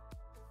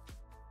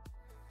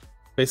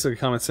 Basically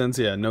common sense,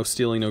 yeah, no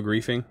stealing, no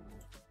griefing.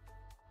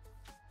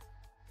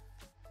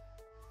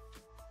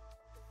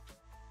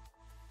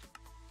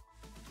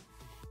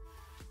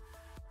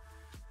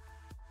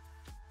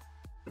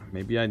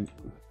 Maybe I...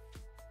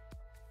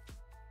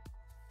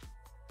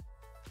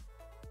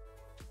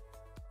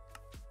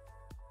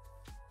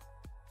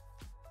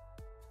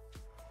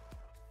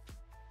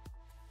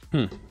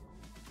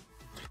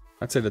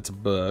 I'd say that's a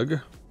bug.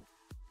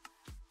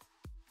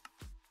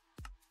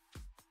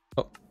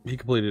 Oh, he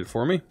completed it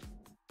for me.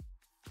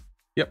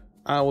 Yep,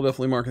 I will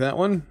definitely mark that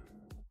one.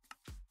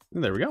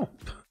 And there we go.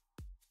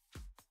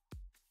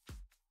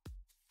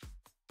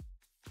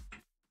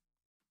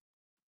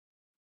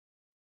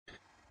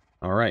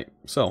 All right,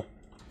 so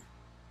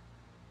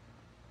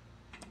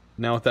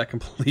now with that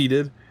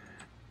completed,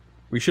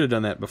 we should have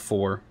done that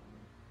before.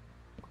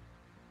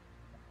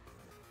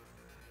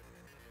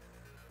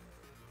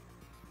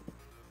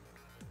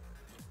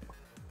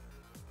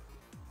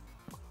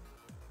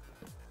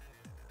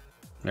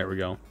 There we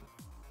go.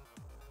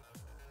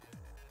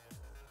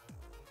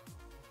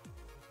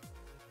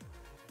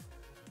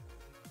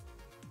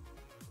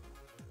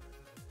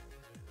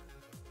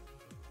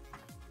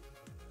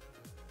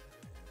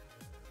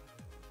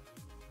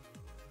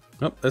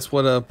 Nope, that's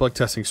what a bug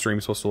testing stream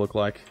is supposed to look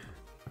like.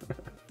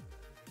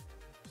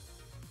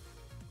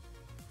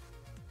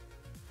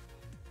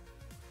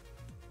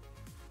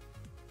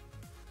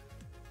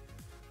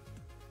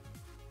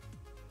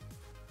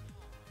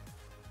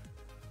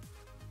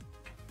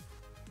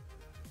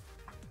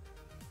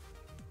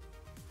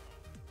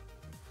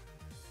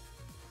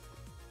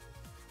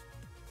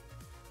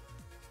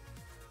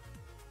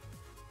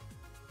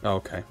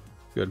 Okay,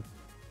 good.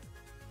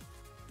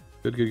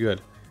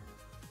 Good.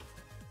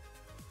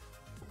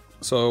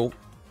 So,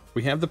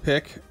 we have the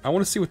pick. I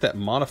want to see what that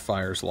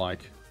modifier's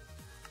like.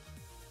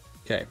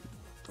 Okay,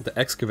 the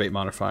excavate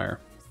modifier.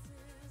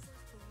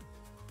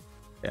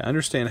 Yeah, I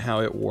understand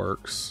how it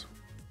works.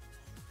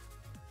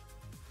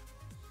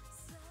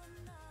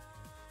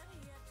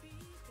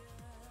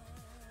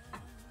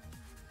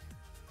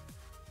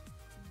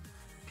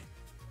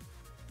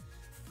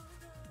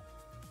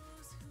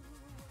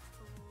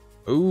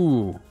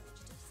 Ooh.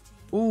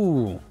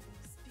 Ooh.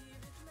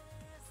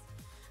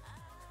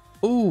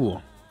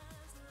 Ooh.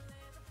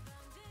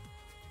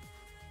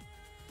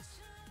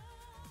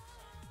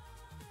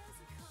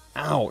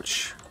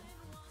 Ouch.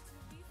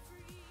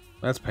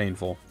 That's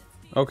painful.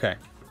 Okay.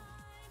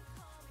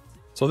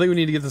 So I think we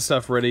need to get the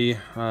stuff ready.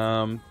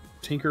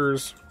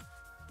 Tinkers.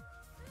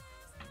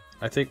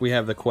 I think we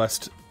have the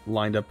quest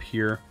lined up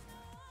here.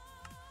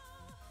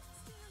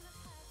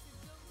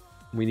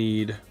 We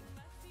need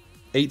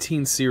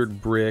 18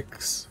 seared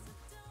bricks.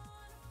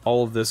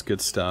 All of this good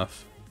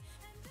stuff.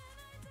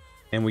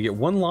 And we get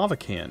 1 lava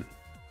can.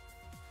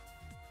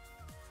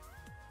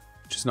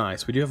 Which is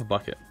nice. We do have a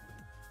bucket.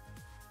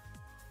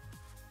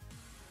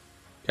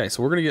 Okay,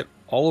 so we're gonna get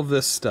all of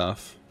this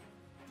stuff.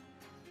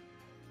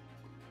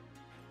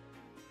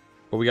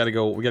 But we gotta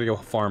go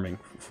farming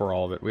for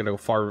all of it. We gotta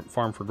go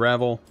farm for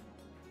gravel.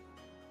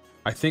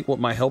 I think what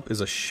might help is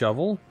a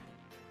shovel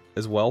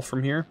as well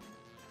from here.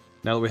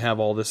 Now that we have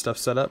all this stuff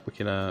set up, we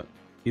can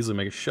easily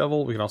make a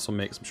shovel. We can also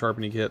make some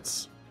sharpening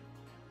kits.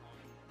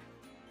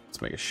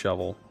 Let's make a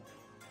shovel.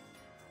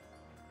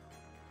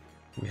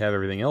 We have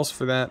everything else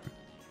for that.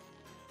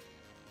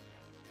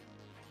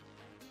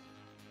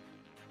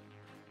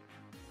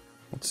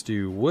 Let's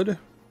do wood.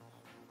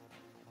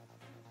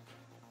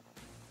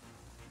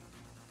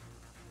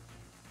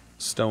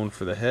 Stone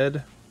for the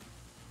head.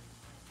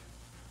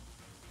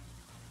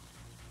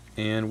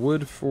 And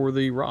wood for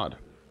the rod.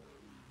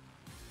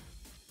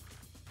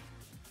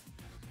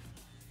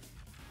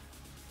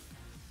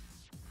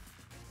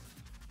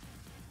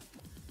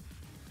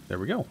 There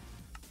we go.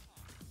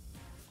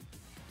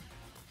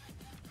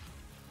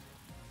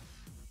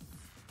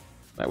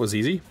 That was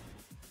easy.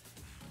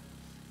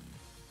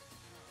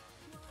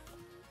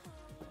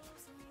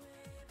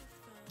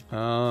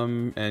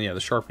 And yeah,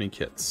 the sharpening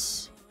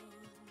kits.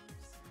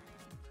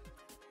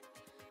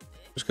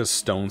 Just because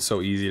stone's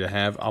so easy to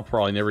have, I'll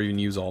probably never even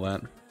use all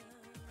that.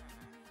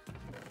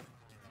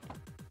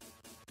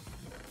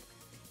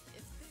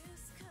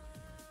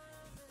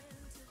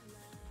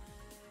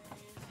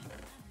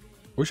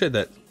 Wish I had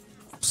that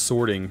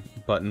sorting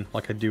button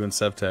like I do in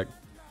SevTech.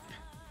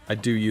 I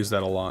do use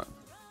that a lot.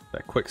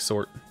 That quick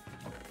sort.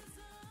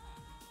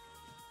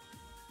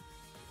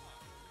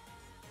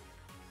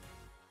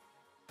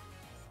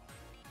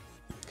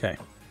 Okay.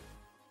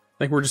 I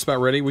think we're just about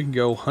ready. We can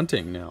go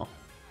hunting now.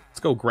 Let's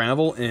go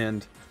gravel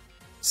and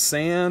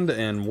sand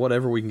and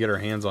whatever we can get our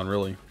hands on,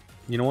 really.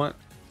 You know what?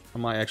 I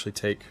might actually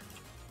take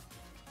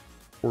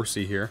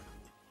Horsey here.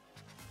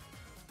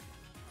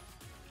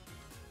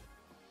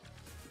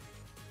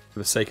 For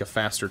the sake of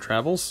faster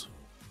travels.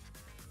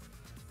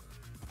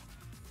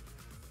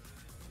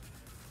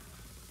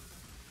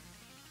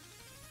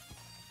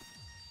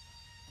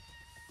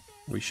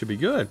 We should be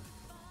good.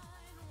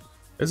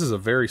 This is a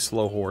very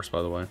slow horse,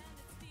 by the way.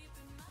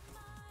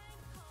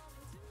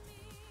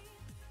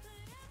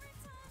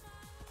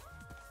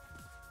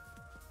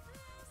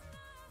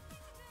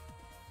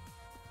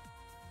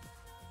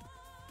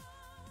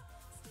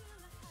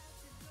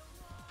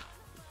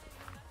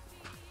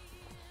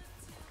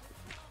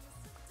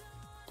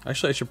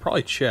 Actually, I should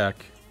probably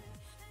check.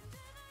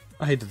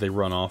 I hate that they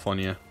run off on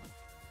you.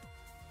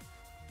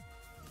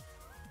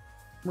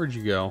 Where'd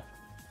you go?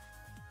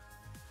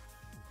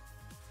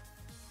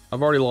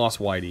 I've already lost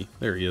Whitey.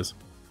 There he is.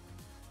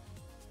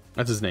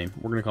 That's his name.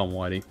 We're gonna call him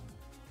Whitey.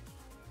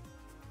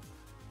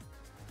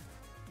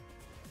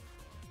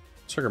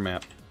 Check our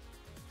map.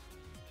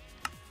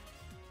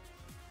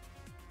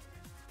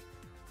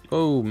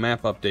 Oh,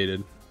 map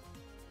updated.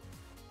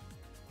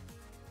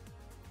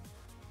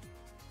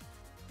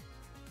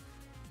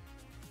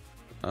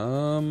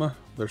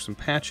 There's some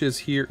patches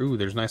here. Ooh,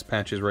 there's nice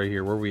patches right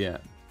here. Where are we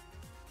at?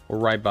 We're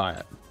right by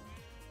it.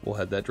 We'll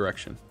head that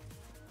direction.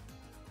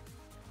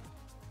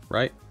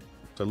 Right?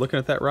 So looking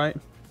at that right?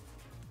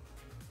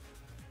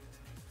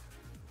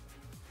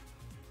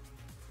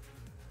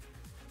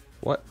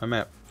 What? My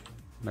map.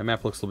 My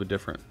map looks a little bit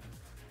different.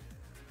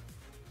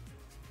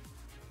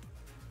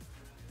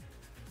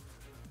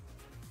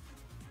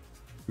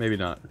 Maybe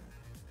not.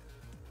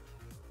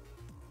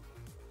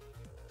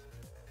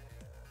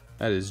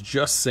 That is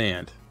just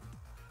sand.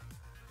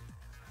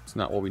 It's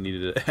not what we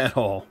needed at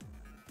all.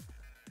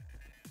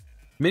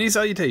 Many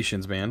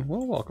salutations, man.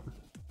 Well, welcome.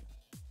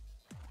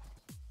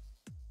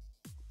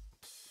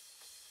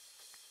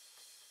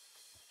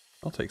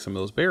 I'll take some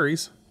of those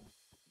berries.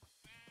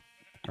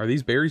 Are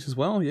these berries as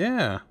well?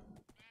 Yeah.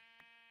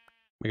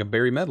 Make a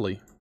berry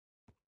medley.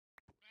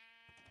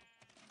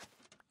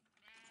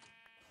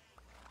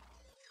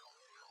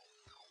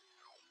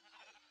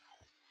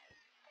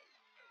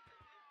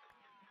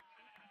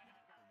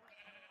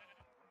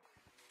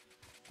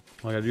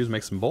 All I gotta do is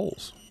make some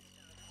bowls.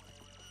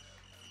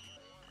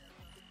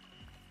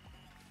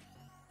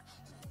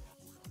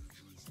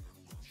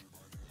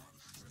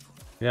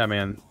 Yeah,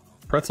 man.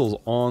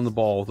 Pretzel's on the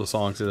ball with the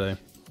song today.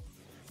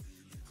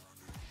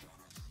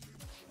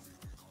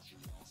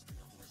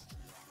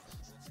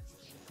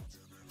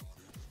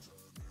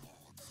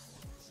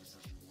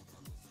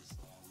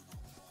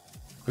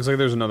 Looks like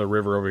there's another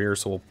river over here,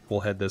 so we'll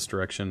head this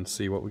direction and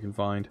see what we can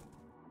find.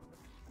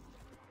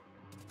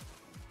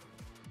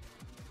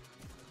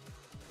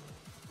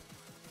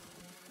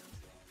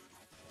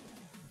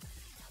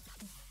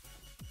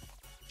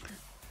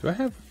 Do I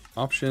have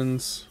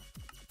options?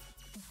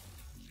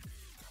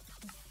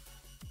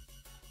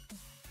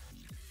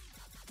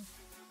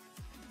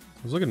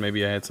 I was looking,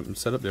 maybe I had something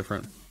set up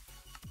different.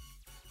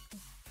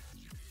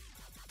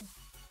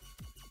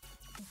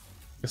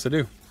 Yes, I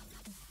do.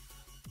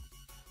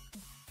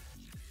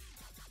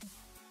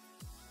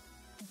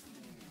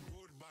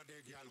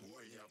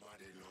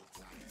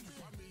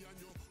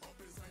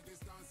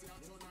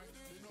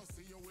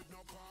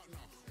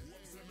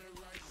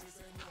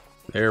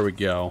 There we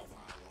go.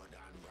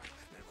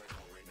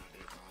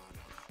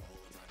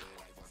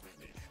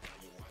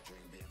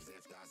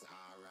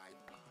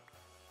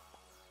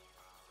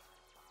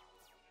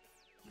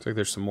 Looks like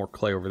there's some more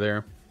clay over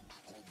there.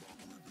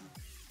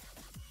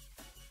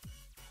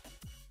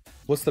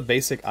 What's the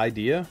basic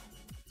idea?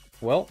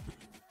 Well,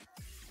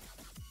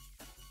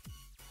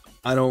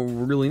 I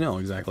don't really know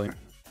exactly.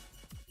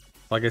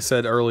 Like I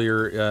said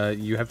earlier,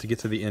 you have to get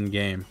to the end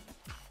game.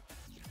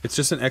 It's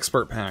just an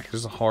expert pack. It's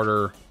just a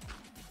harder...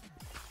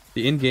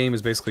 The end game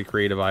is basically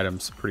creative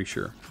items, pretty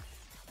sure.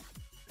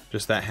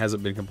 Just that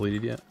hasn't been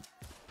completed yet.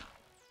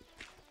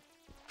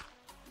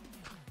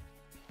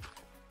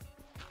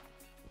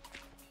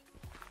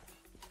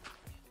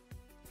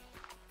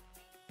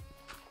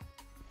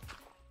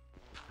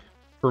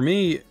 For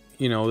me,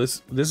 you know,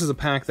 this is a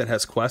pack that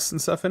has quests and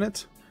stuff in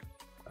it.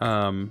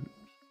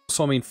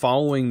 So I mean,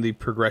 following the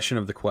progression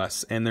of the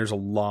quests, and there's a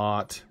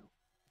lot...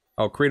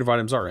 Oh, creative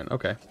items are in.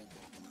 Okay.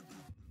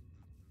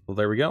 Well,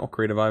 there we go.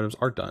 Creative items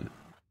are done.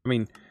 I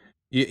mean,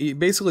 you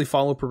basically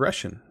follow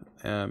progression.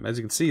 As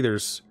you can see,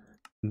 there's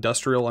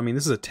industrial. I mean,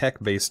 this is a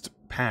tech-based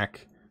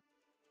pack.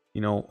 You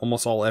know,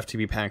 almost all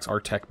FTB packs are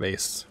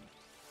tech-based.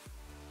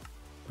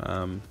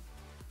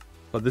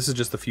 But this is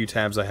just the few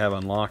tabs I have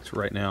unlocked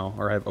right now,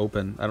 or I have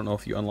open. I don't know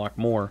if you unlock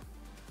more.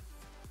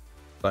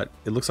 But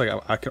it looks like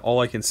all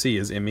I can see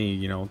is ME,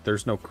 you know,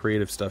 there's no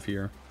creative stuff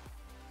here.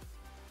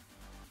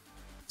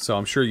 So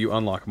I'm sure you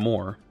unlock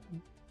more.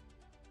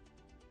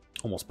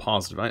 Almost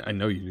positive. I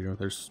know you do.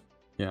 There's...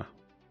 Yeah.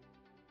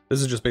 This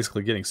is just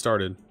basically getting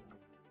started.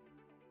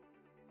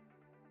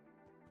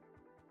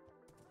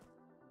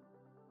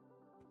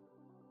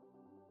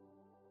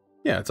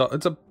 Yeah,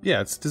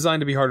 it's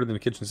designed to be harder than a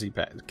kitchen sink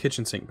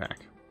pack.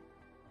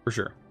 For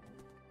sure.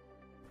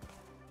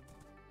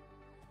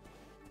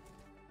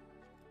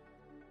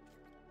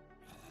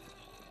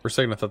 For a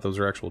second I thought those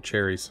were actual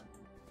cherries.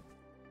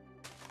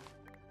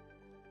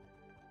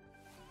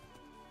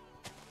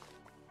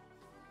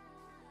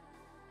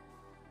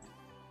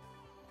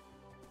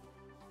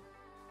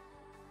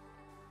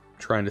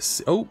 Trying to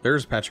see. Oh,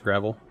 there's a patch of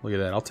gravel. Look at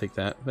that. I'll take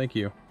that. Thank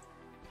you.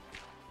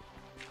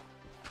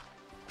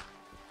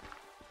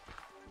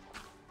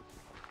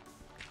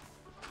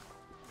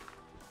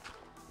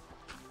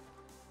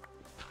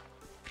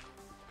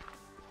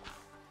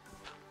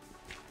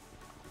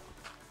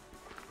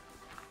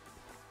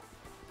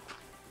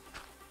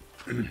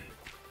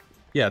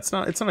 Yeah, it's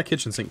not a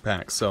kitchen sink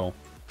pack, so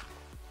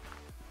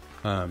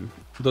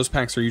those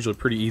packs are usually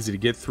pretty easy to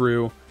get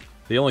through.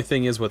 The only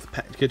thing is with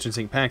kitchen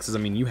sink packs is, I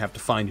mean, you have to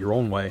find your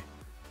own way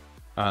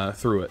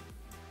through it.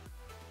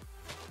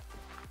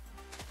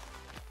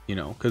 You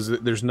know, because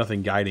there's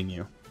nothing guiding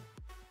you.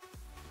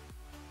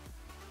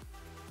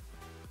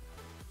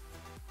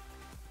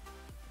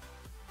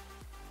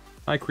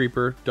 Hi,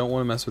 Creeper. Don't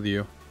want to mess with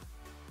you.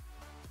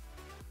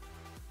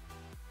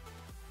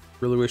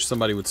 Really wish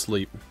somebody would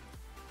sleep.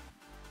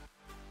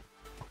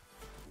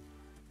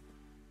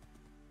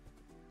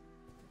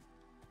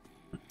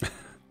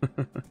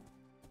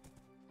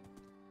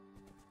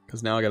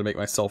 Because now I gotta make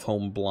myself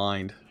home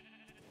blind.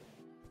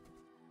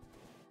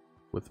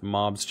 With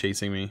mobs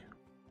chasing me.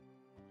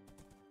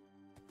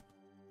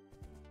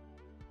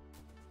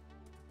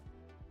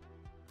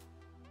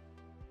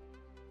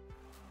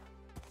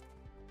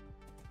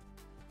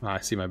 Ah, I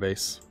see my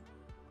base.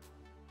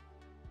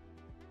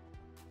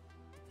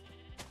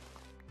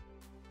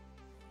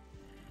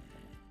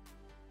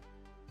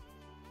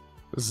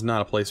 This is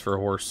not a place for a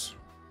horse.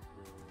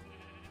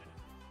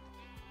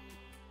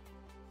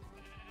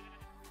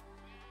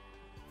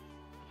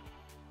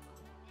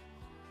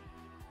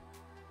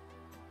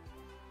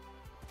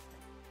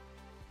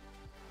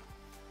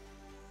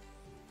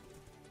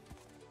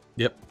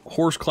 Yep,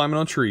 horse climbing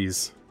on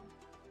trees.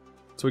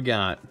 That's what we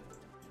got.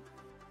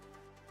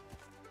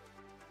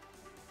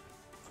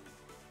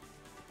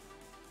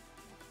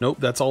 Nope,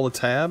 that's all the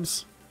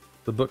tabs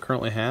the book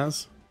currently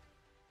has.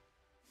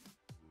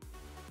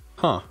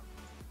 Huh.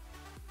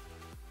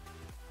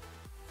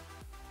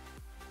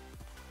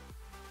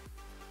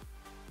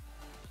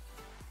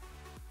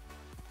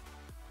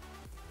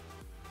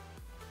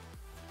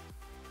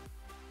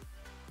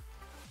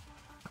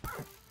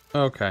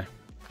 Okay.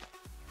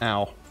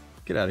 Ow.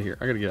 Get out of here.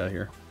 I gotta get out of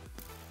here.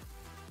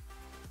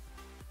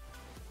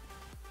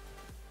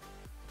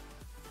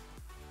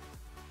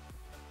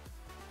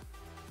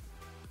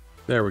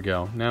 There we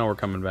go. Now we're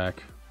coming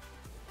back.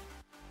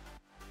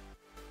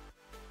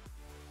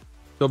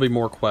 There'll be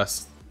more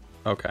quests.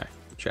 Okay.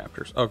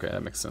 Chapters. Okay,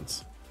 that makes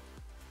sense.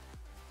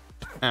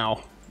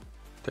 Ow.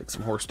 Take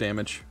some horse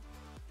damage.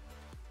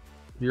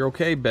 You're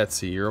okay,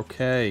 Betsy. You're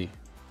okay.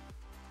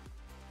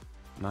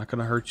 I'm not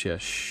gonna hurt you.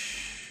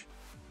 Shh.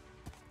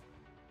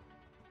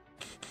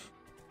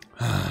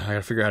 I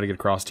gotta figure out how to get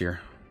across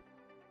here.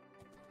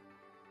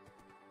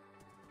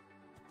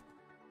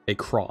 A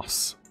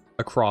cross.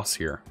 A cross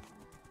here.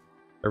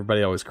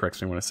 Everybody always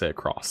corrects me when I say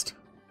across.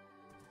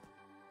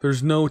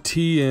 There's no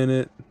T in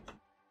it.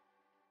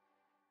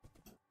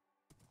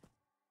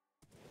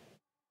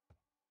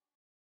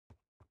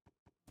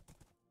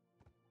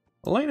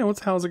 Elena,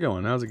 how's it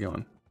going? How's it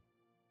going?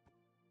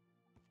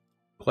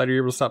 Glad you're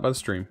able to stop by the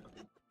stream.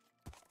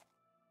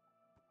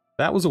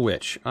 That was a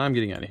witch. I'm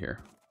getting out of here.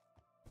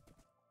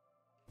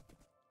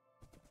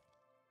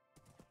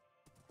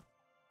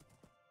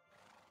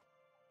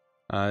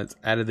 It's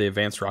added the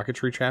advanced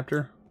rocketry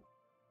chapter.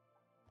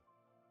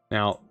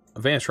 Now,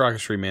 advanced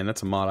rocketry, man,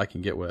 that's a mod I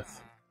can get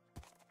with.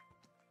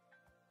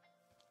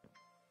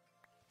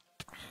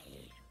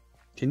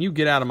 Can you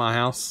get out of my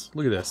house?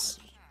 Look at this.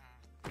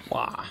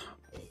 Wow.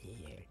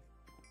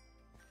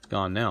 It's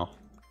gone now.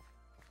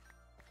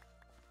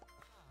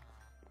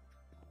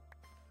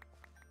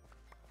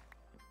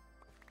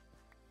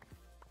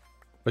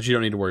 But you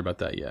don't need to worry about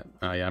that yet.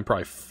 Yeah, I'm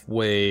probably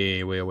way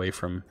away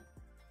from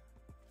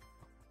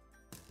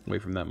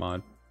that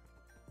mod.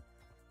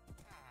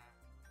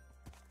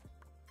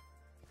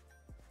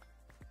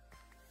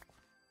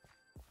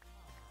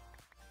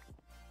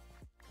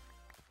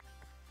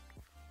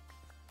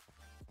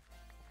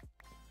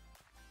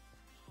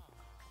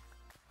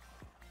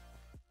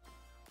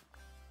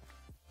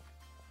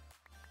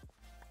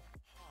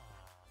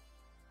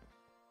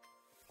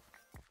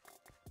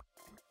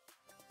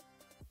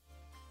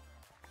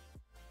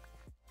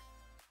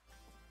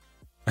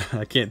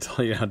 I can't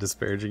tell you how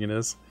disparaging it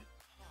is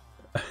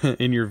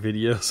in your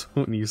videos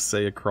when you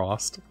say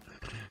across.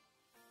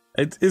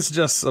 It's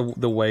just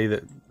the way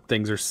that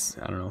things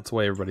are. I don't know. It's the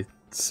way everybody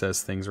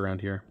says things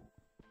around here.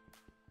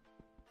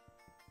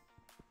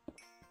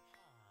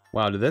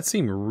 Wow, did that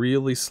seem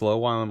really slow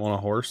while I'm on a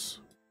horse?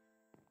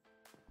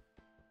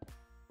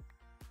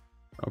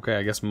 Okay,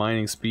 I guess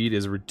mining speed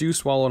is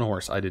reduced while on a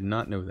horse. I did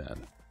not know that.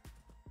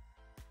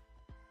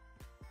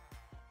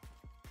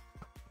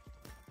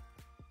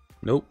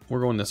 Nope, we're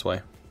going this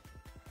way.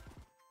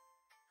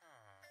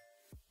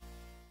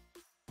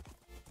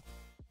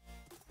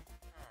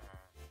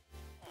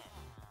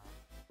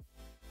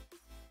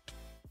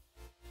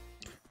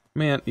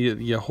 Man,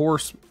 your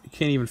horse, you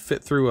can't even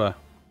fit through a...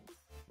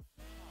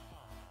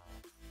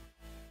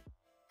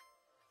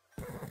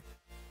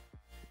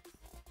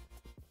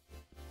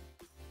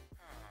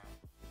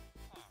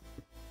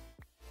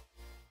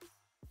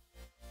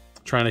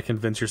 Trying to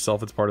convince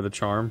yourself it's part of the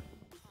charm.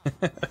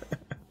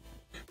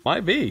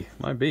 Might be.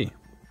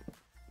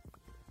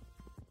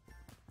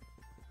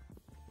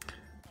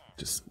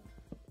 Just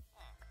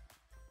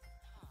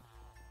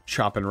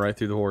chopping right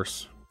through the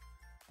horse.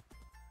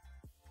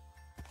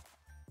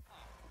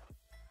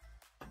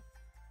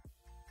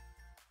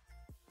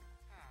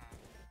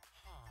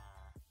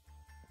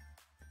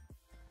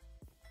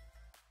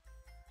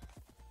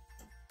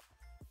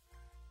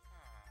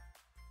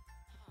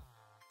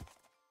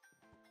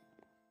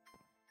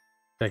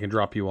 I can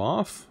drop you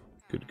off.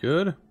 Good,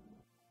 good.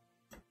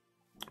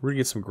 We're gonna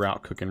get some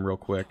grout cooking real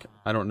quick.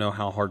 I don't know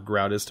how hard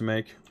grout is to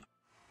make.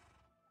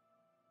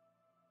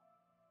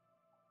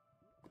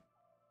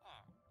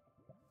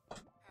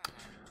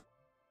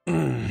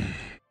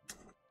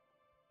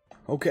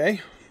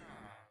 Okay.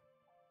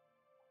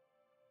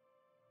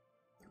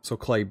 So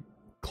clay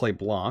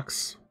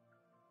blocks.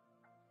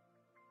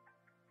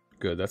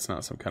 Good, that's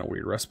not some kind of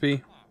weird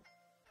recipe.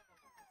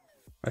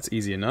 That's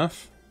easy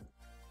enough.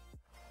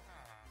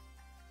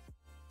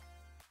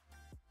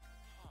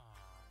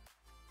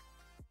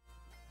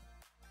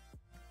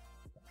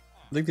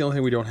 I think the only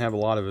thing we don't have a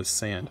lot of is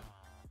sand.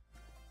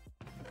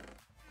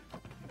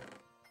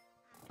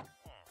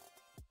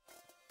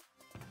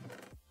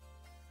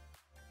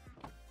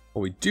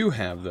 What we do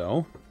have,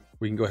 though,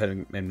 we can go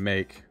ahead and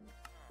make.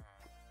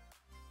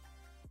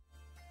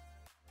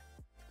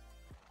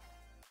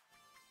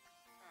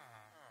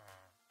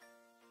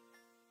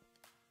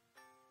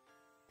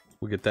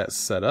 We'll get that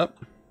set up.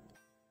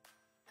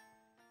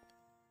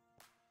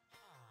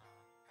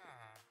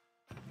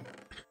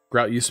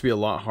 Grout used to be a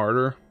lot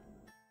harder.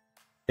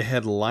 It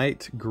had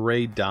light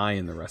gray dye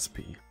in the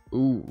recipe.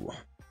 Ooh.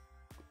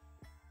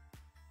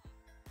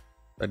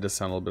 That does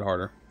sound a little bit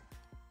harder.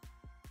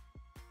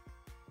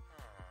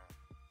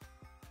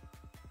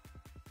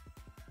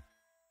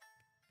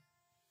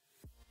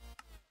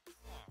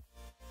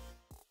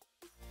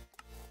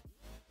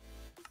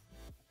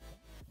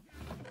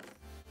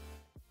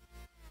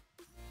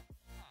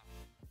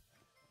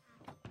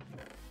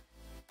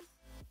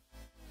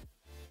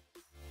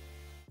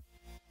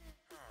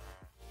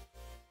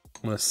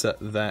 I'm going to set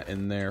that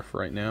in there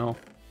for right now.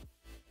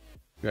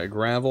 We got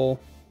gravel.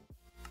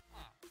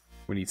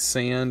 We need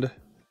sand.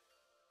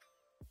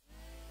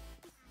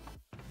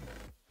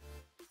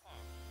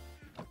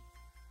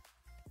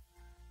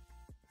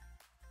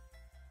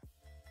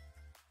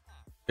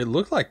 It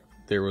looked like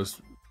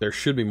there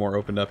should be more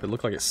opened up. It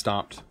looked like it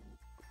stopped.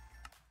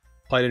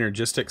 Applied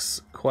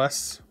Energistics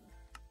quests.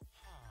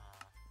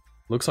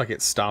 Looks like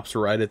it stops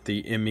right at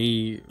the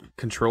ME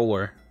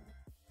controller.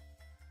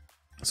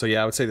 So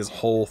yeah, I would say this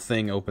whole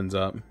thing opens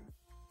up.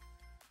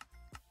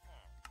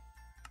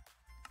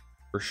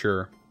 For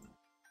sure.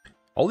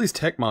 All these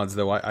tech mods,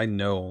 though, I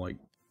know, like,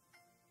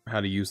 how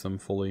to use them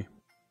fully.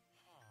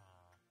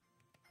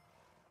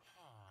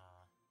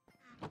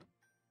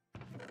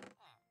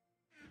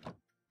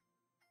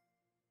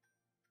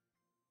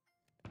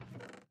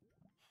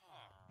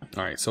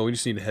 Alright, so we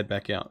just need to head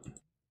back out.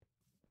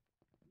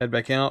 Head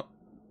back out,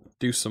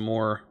 do some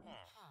more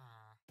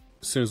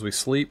as soon as we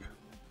sleep.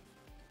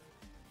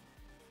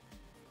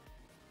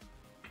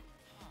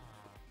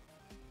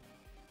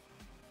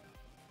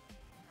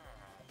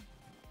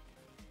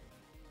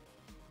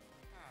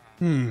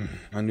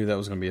 I knew that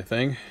was going to be a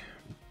thing.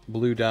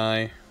 Blue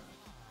dye. You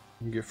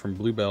can get from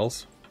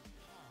Bluebells.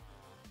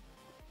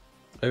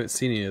 I haven't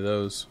seen any of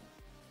those.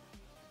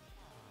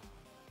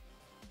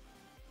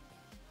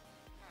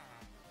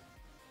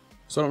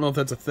 So I don't know if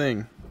that's a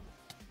thing.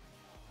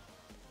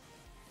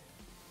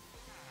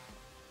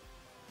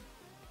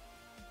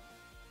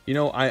 You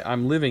know,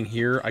 I'm living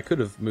here. I could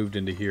have moved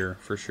into here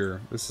for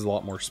sure. This is a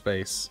lot more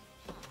space.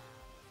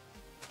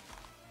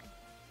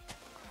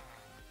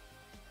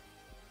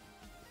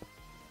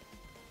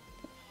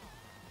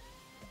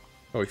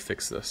 Oh, we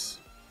fix this.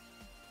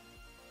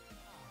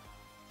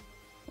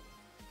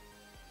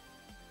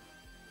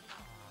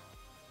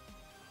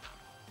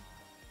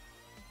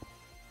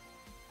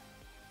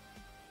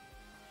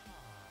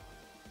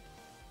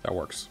 That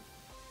works.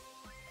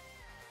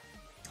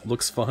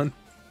 Looks fun.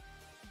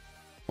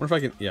 Wonder if I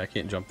can... Yeah, I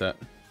can't jump that.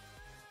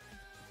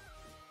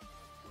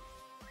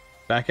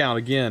 Back out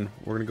again.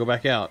 We're gonna go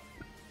back out.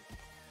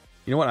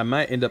 You know what? I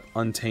might end up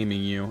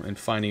untaming you and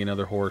finding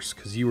another horse,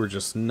 because you were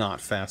just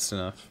not fast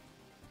enough.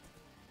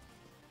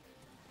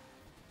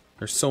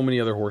 There's so many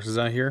other horses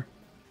out here.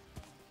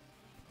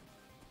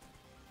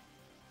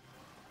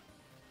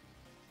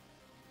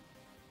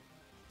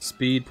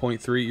 Speed,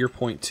 0.3. You're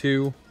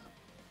 0.2.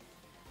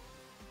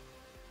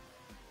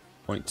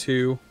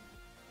 0.2.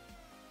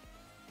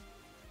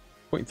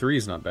 0.3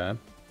 is not bad.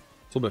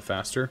 It's a little bit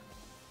faster.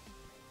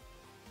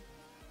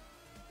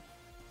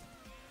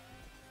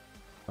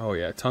 Oh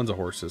yeah, tons of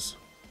horses.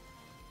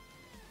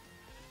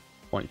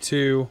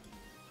 0.2.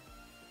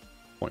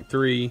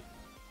 0.3.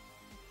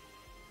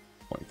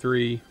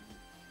 0.3.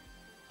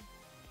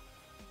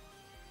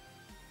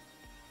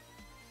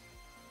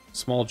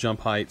 Small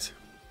jump height.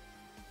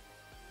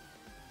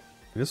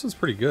 This one's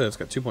pretty good. It's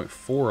got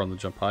 2.4 on the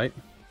jump height.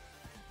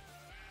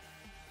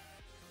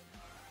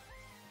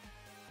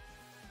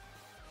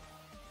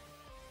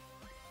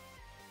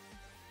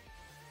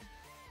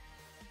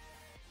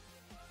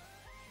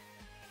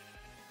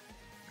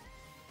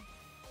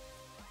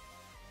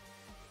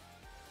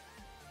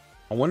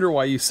 I wonder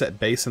why you set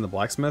base in the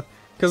blacksmith.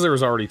 Because there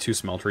was already 2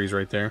 smelteries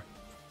right there.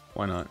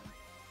 Why not?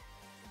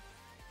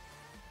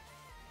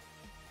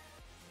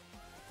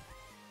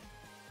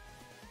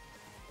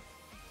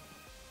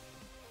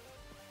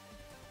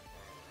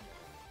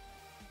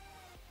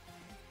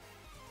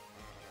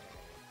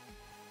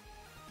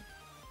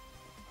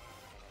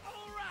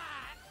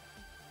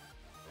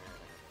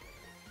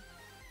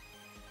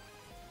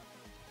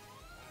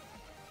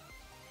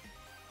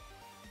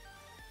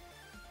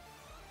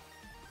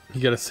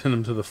 You gotta send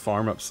him to the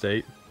farm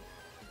upstate.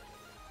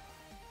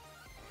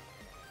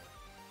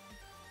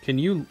 Can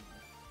you...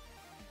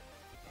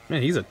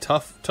 Man, he's a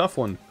tough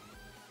one.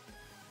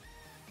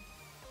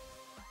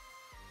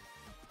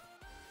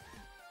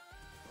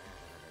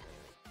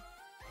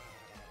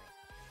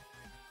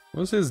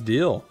 What's his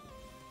deal?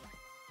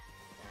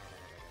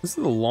 This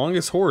is the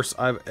longest horse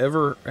I've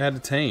ever had to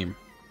tame.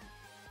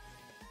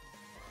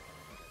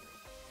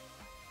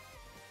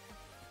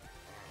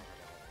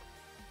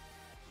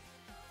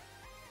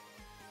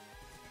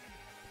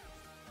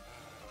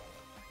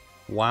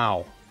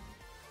 Wow.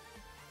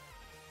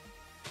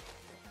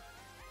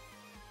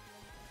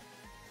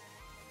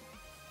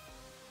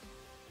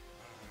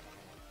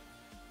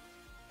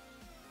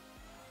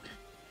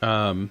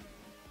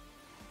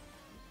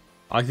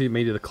 I think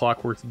maybe the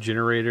clockwork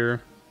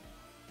generator.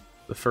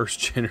 The first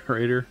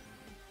generator.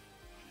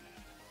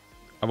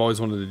 I've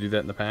always wanted to do that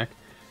in the pack.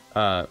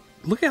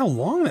 Look at how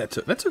long that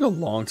took. That took a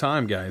long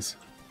time, guys.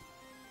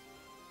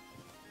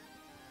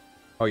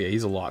 Oh yeah,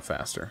 he's a lot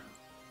faster.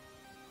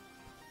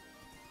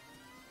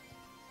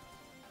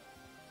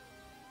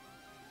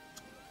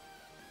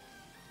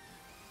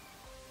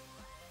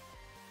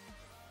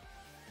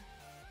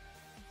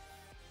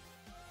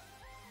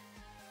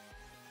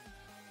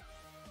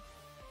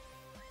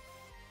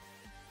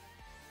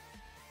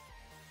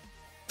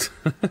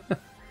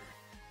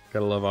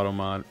 Gotta love auto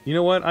mod. You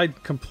know what? I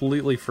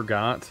completely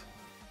forgot.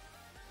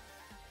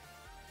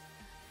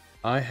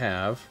 I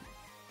have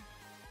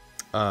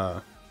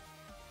I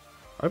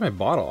have my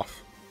bot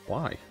off.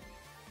 Why?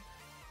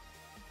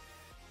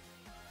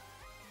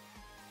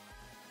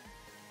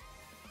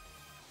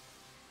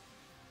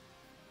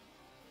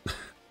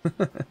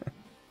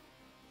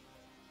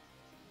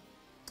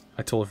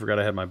 I totally forgot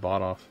I had my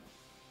bot off.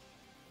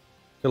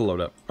 It'll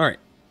load up. Alright,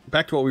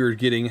 back to what we were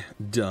getting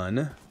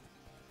done.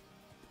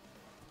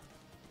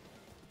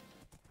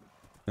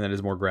 And that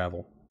is more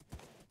gravel.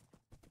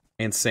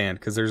 And sand,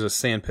 because there's a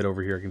sand pit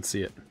over here, I can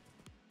see it.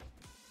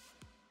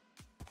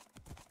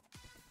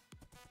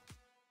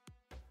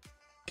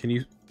 Can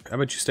you... How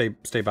about you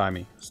stay by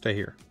me? Stay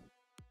here.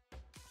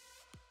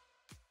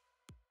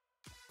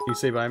 Can you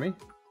stay by me?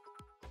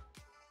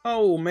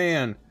 Oh,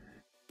 man.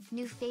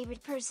 New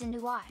favorite person to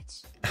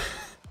watch.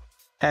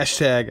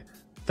 Hashtag,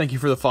 thank you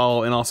for the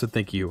follow, and also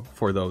thank you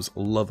for those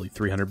lovely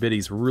 300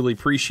 biddies. Really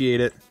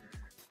appreciate it.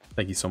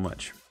 Thank you so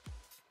much.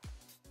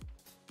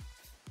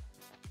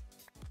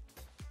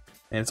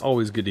 And it's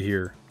always good to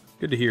hear.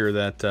 Good to hear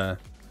that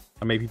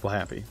I made people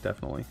happy,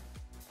 definitely.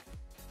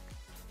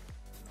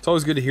 It's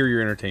always good to hear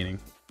you're entertaining.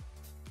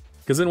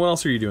 Because then what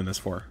else are you doing this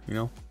for, you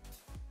know?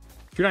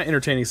 If you're not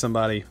entertaining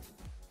somebody,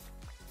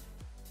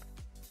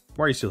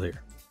 why are you still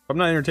here? If I'm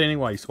not entertaining,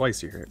 why are you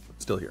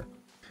still here?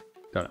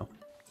 Don't know.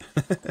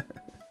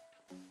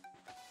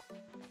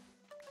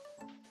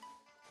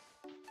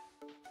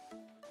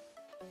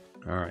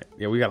 Alright,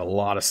 yeah, we got a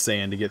lot of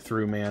sand to get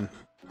through, man.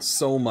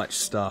 So much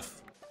stuff.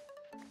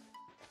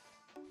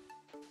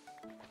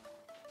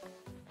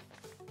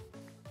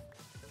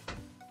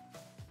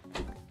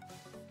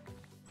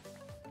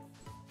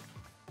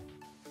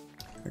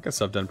 I got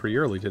stuff done pretty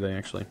early today,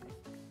 actually.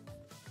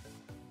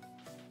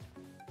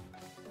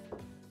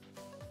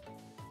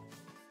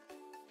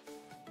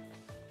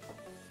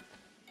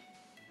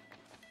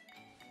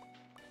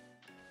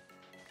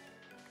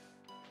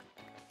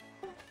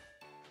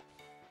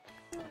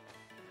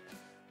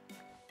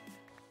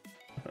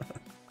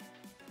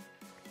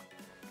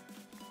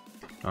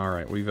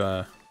 Alright, we've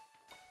got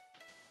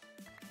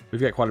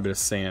quite a bit of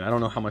sand. I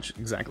don't know how much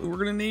exactly we're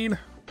gonna need.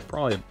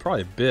 Probably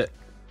a bit.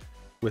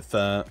 With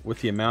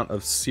the amount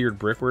of seared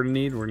brick we're gonna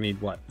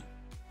need what?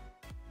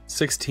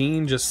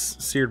 16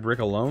 just seared brick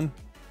alone?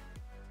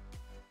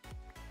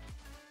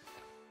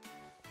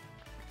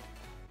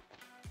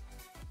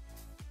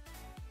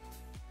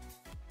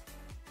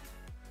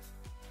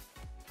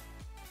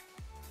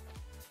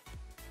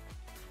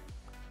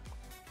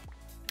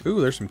 Ooh,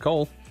 there's some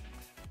coal.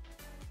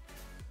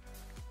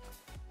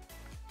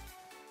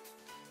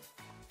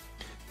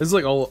 This is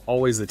like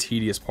always the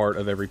tedious part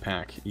of every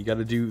pack. You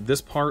gotta do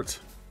this part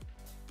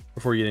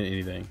before you get into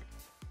anything.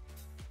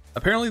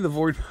 Apparently the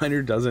void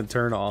miner doesn't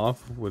turn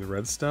off with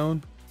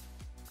redstone.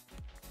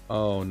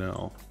 Oh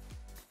no.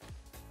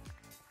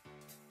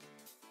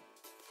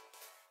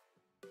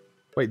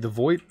 Wait, the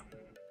void...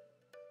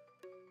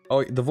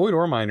 Oh, the void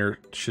ore miner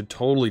should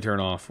totally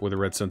turn off with a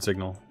redstone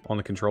signal on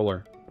the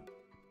controller.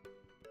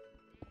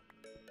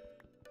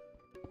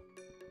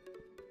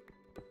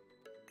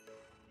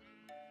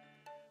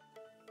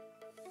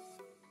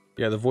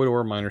 Yeah, the void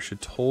ore miner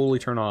should totally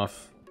turn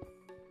off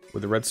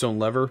with the redstone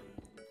lever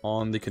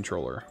on the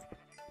controller.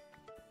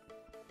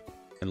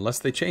 Unless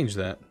they change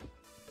that.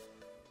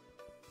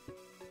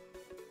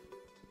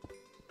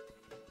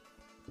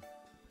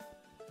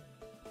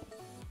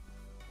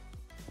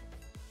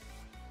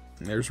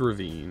 There's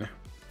ravine.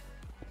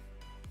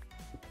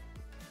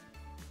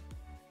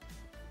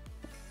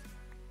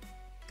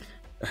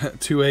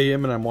 At 2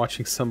 a.m. and I'm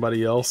watching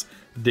somebody else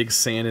dig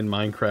sand in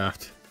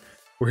Minecraft.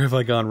 Where have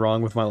I gone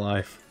wrong with my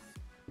life?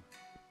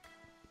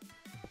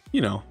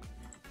 you know,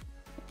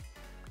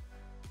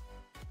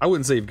 I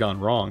wouldn't say you've gone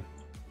wrong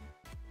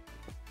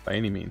by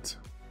any means.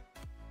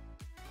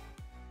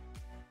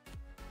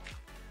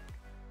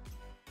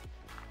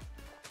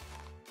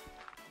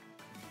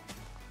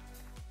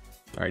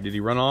 All right, did he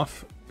run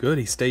off? Good,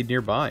 he stayed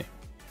nearby.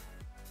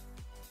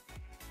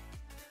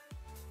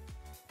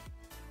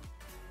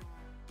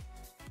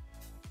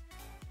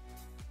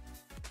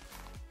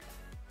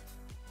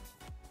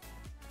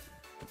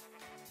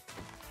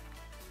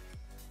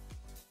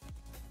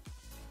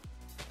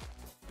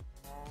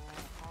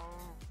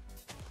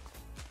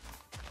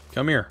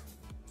 Come here.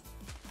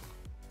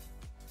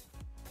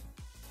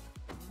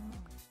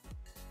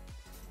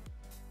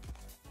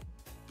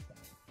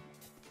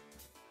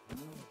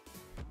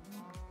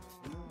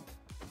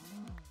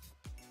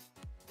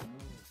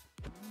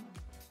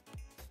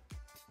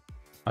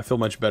 I feel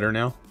much better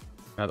now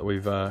that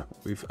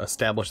we've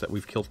established that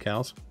we've killed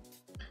cows.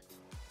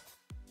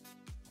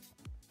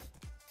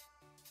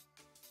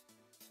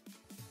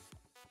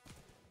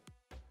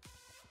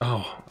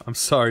 Oh, I'm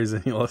sorry,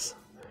 Xenulus.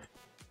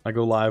 I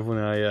go live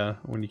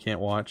when you can't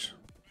watch.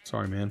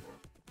 Sorry, man.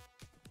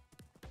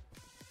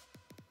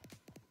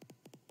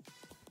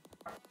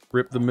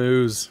 Rip the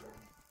moose.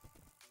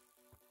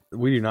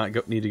 We do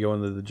not need to go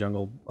into the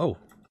jungle. Oh,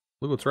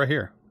 look what's right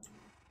here.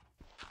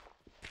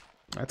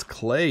 That's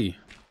clay.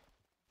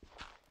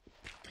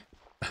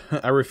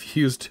 I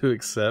refuse to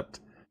accept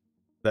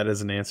that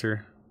as an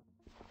answer.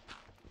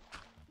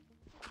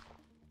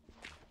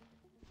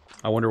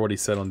 I wonder what he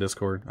said on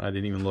Discord. I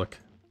didn't even look.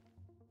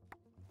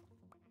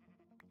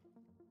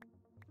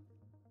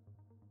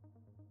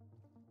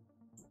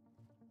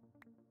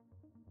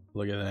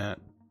 Look at that.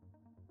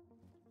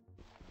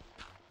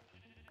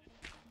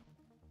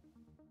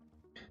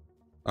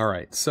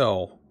 Alright,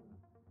 so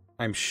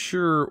I'm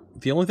sure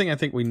the only thing I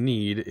think we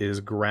need is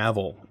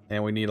gravel,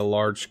 and we need a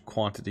large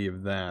quantity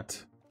of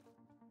that.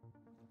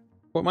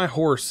 But my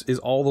horse is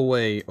all the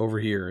way over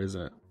here,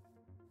 isn't it?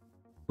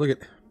 Look at...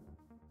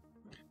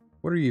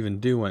 What are you even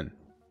doing?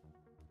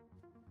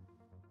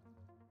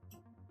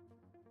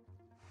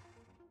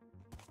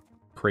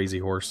 Crazy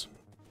horse.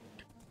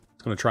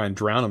 He's gonna try and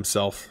drown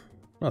himself.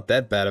 Not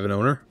that bad of an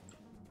owner.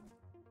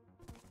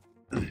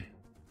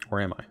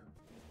 Where am I?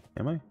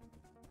 Am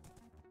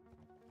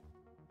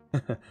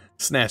I?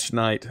 Snatch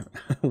Knight.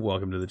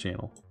 Welcome to the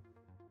channel.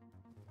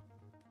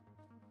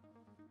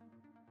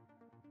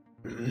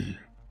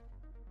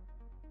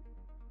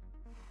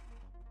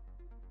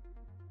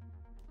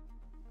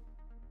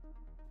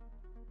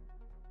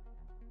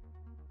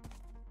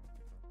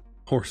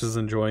 Horse is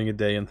enjoying a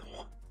day in the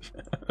water.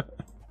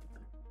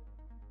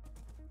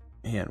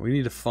 Man, we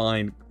need to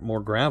find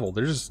more gravel.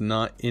 There's just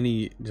not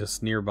any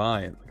just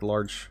nearby. Like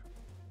large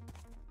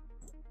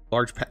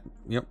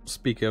yep,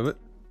 speak of it.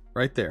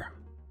 Right there.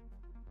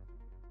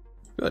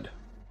 Good.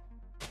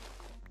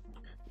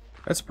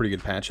 That's a pretty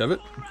good patch of it.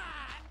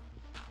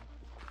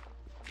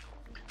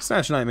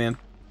 Snatch Knight, man.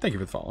 Thank you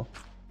for the follow.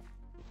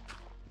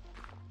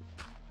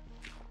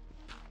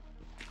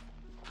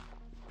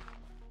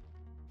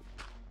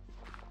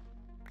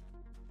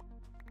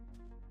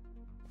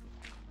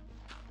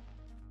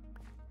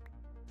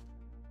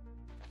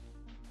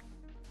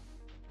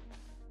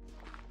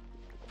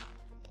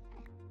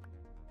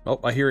 Oh,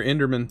 I hear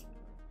Enderman.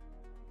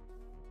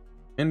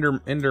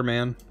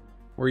 Enderman.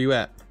 Where you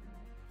at?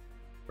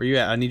 Where you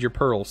at? I need your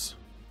pearls.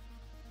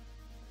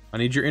 I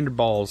need your ender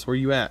balls. Where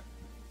you at?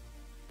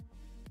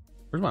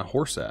 Where's my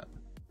horse at?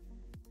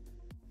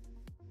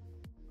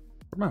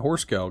 Where'd my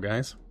horse go,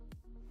 guys?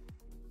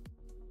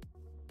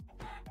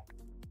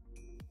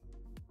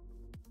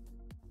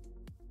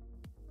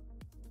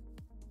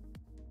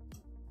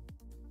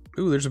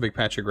 Ooh, there's a big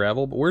patch of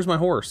gravel, but where's my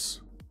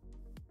horse?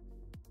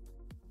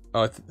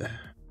 Oh,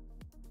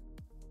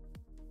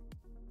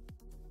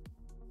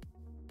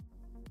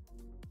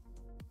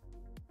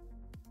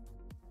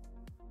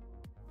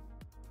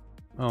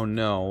 oh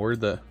no,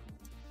 where'd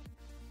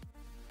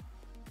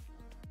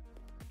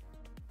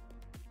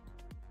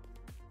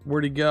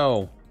he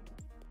go?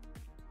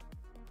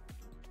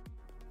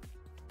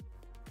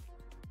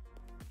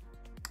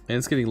 And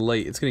it's getting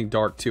late. It's getting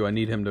dark too. I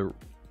need him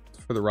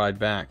for the ride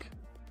back.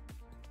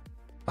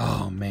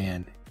 Oh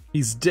man,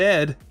 he's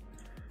dead.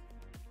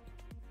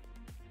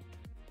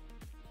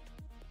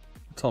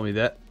 Tell me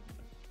that.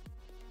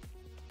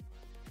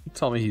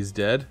 Tell me he's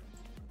dead.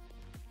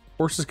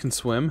 Horses can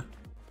swim.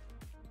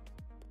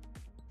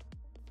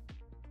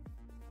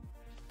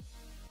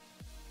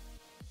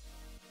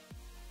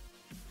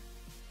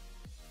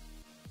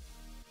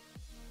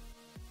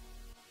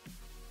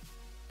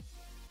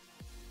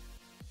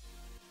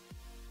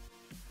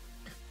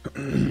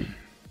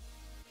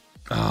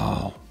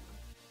 Oh.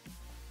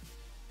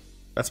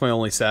 That's my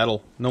only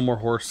saddle. No more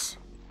horse.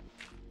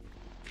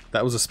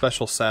 That was a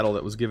special saddle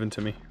that was given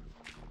to me.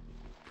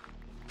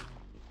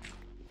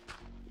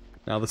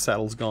 Now the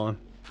saddle's gone.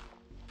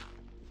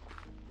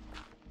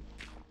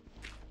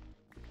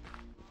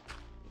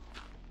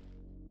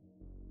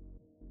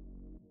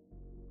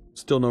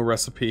 Still no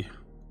recipe.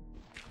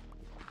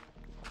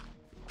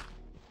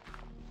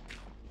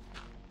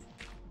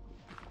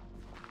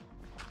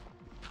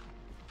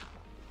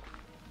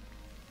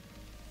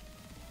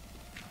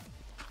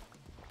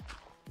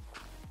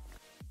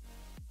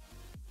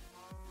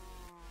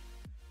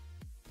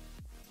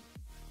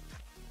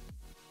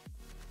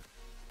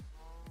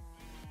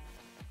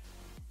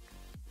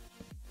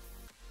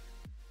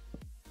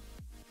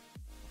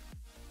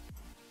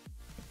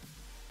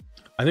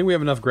 I think we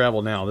have enough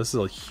gravel now. This is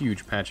a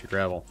huge patch of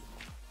gravel.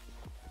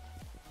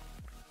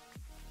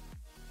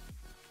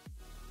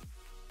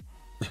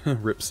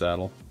 Rip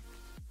saddle.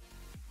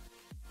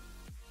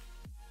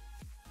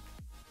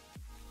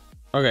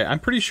 Okay, I'm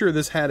pretty sure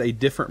this had a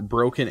different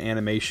broken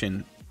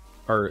animation,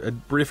 or a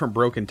different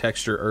broken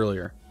texture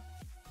earlier.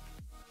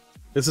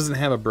 This doesn't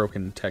have a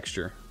broken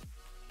texture.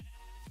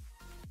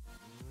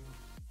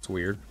 It's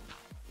weird.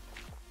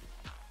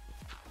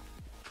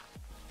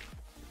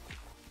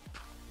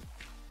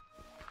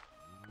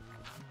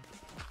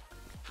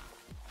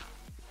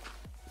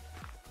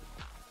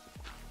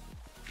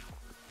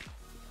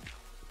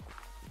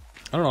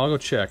 I don't know, I'll go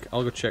check.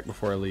 I'll go check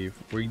before I leave.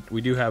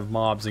 We do have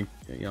mobs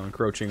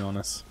encroaching on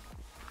us.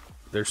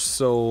 There's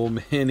so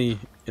many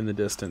in the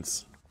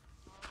distance.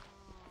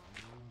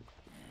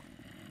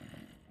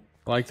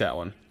 I like that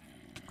one.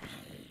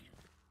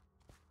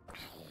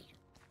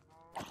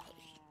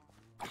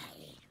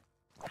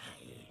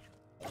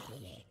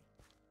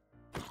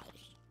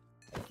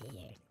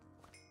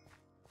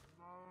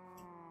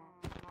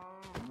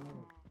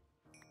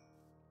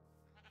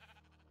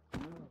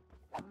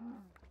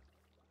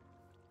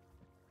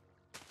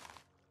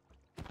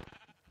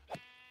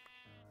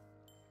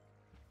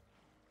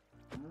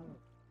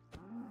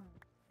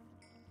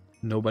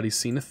 Nobody's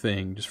seen a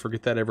thing. Just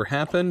forget that ever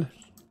happened.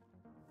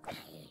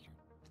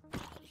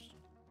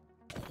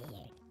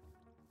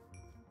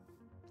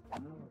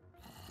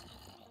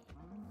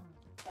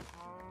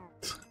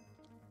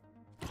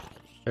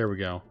 There we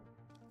go.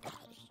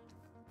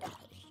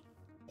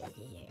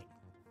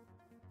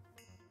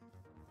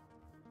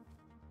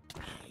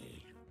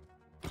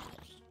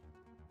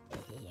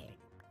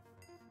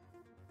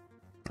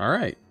 All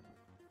right.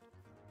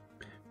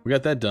 We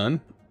got that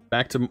done.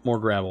 Back to more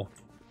gravel.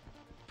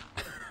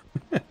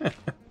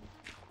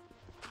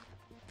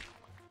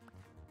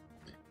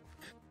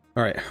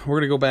 Alright, we're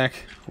gonna go back.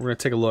 We're gonna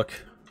take a look.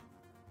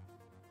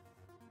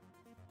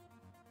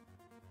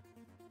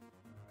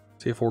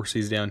 See if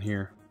Horsey's down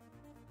here.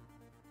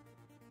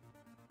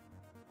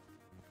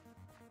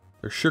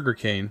 There's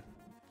sugarcane.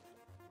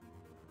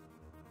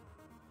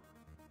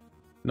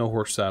 No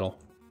horse saddle.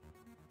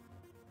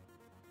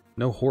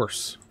 No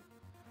horse.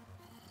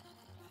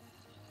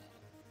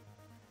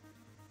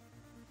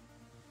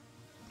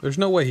 There's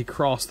no way he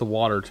crossed the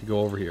water to go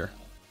over here.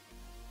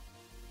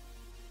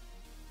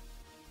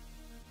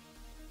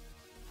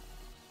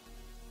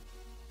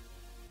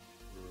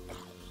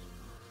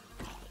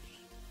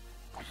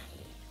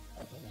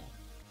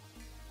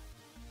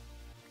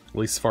 At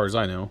least as far as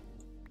I know.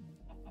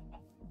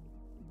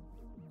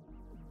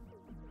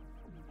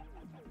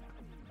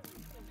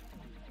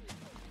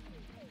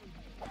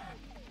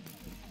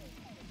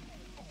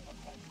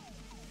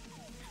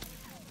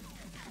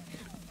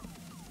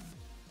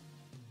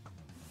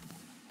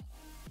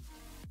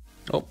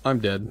 Oh, I'm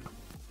dead.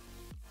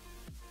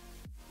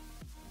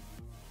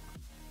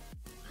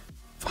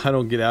 If I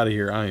don't get out of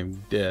here, I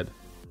am dead.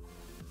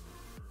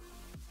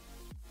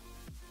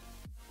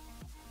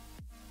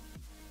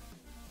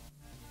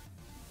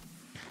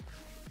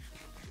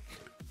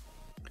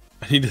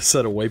 I need to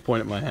set a waypoint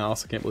at my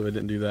house. I can't believe I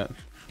didn't do that.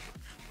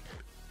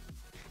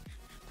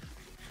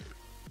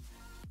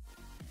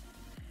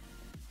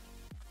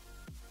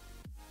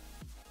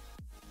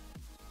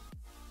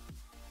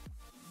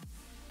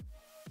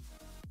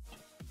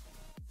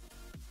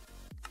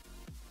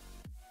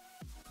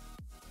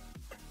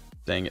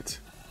 Dang it.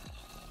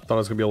 Thought I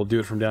was going to be able to do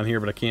it from down here,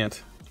 but I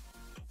can't.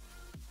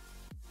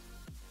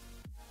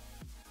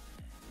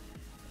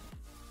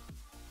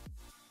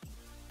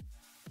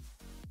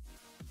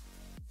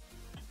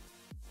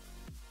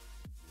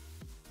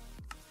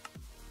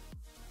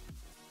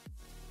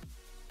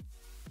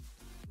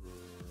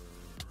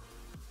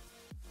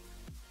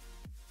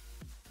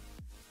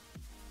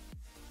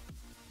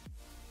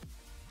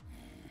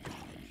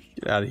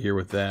 Get out of here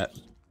with that.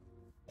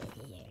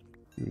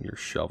 Give me your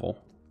shovel.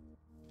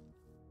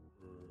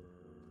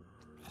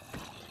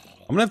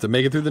 I'm gonna have to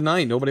make it through the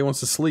night. Nobody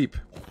wants to sleep.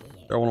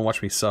 They don't want to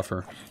watch me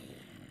suffer.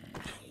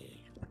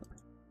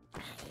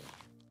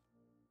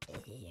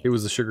 It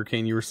was the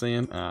sugarcane you were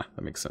saying? Ah,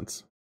 that makes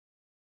sense.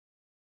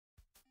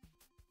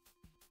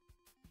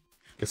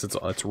 Guess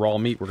it's raw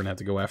meat we're gonna have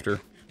to go after.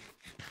 At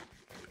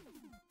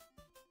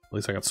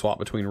least I can swap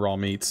between raw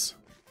meats.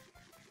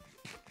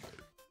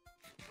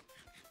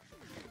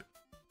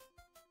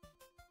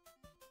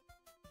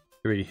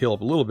 Maybe we can heal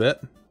up a little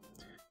bit.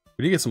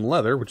 We did get some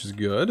leather, which is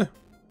good.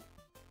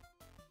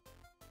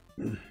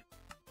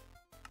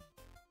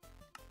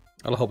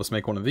 That'll help us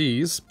make one of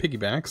these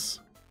piggybacks.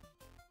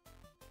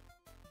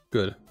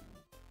 Good.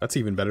 That's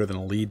even better than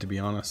a lead, to be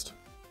honest.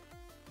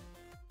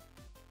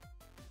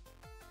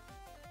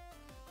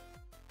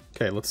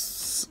 Okay,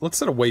 let's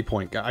set a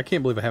waypoint. I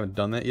can't believe I haven't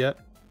done that yet.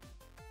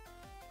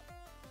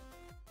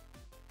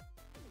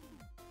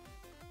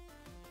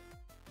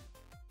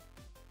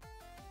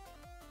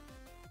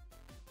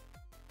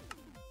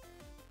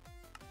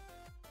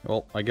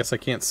 Well, I guess I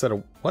can't set a...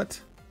 What?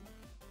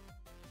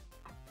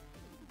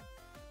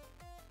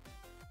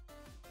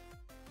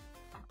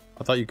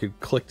 thought you could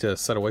click to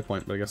set a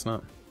waypoint, but I guess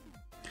not.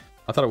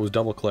 I thought it was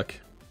double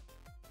click.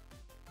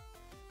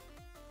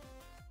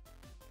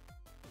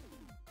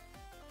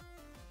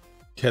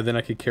 Yeah, then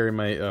I could carry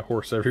my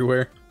horse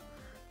everywhere.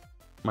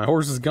 My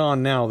horse is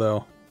gone now,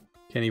 though.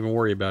 Can't even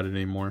worry about it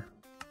anymore.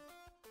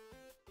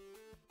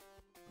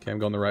 Okay, I'm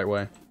going the right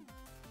way.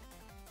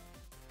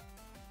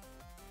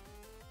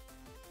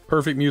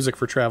 Perfect music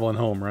for traveling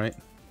home, right?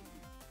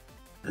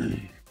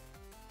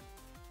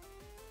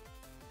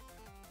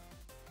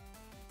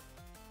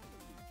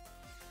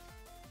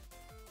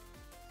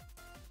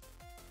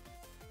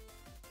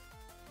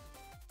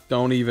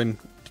 Don't even...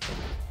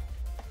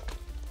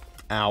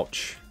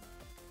 Ouch.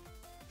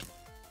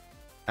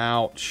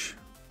 Ouch.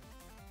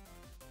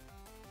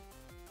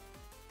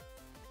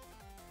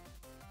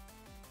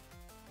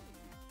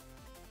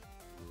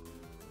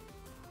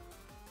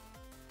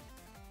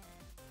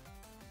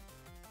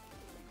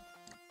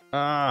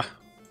 Ah.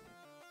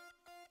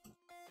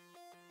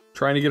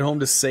 Trying to get home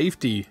to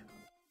safety.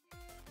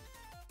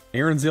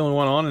 Aaron's the only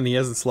one on and he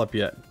hasn't slept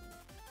yet.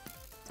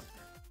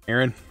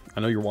 Aaron, I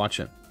know you're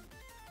watching.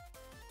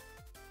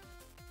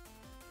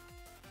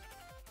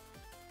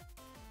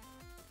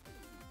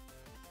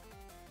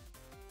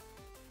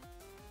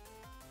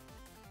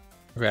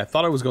 Okay, I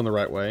thought I was going the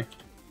right way.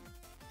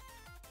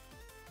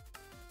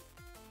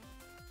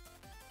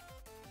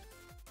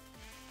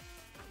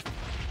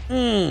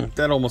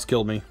 That almost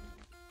killed me.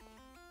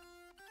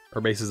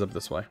 Our base is up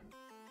this way.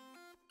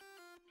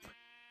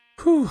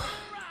 Whew.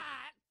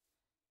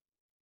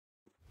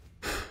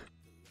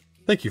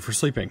 Thank you for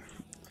sleeping.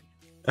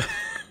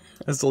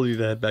 I told you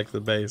to head back to the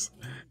base.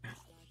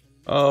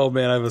 Oh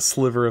man, I have a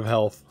sliver of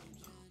health.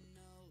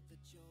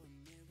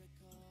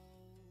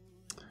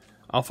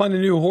 I'll find a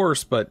new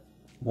horse, but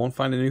won't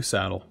find a new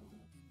saddle.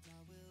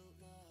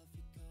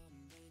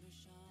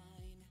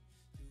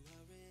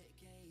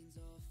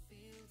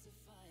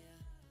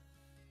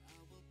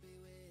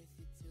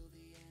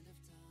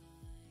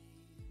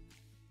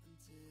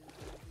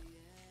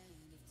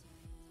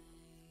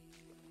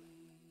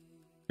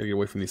 Gotta get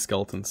away from these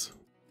skeletons.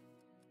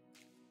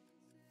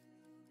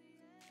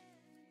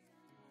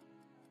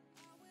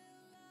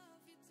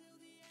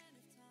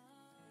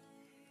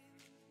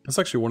 That's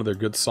actually one of their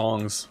good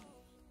songs.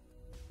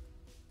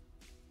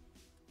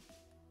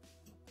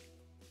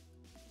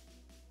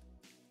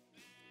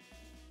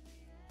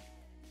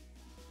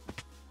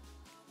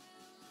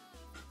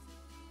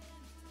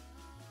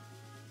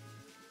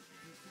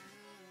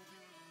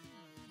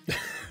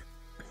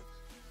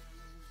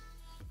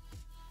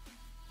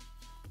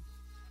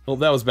 Well,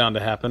 that was bound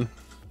to happen.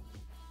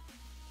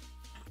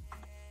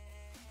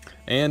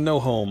 And no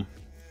home.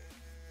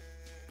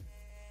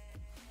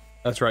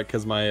 That's right,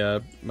 because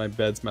my my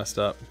bed's messed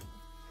up.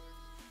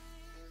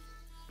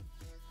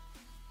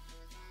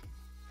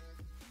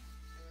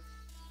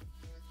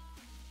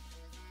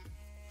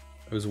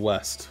 It was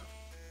west.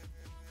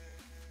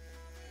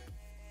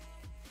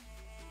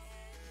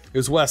 It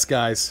was west,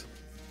 guys.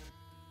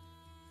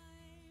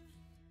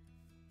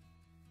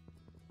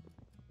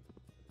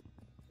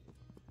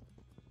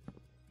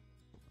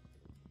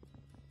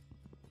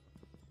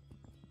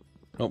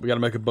 Oh, we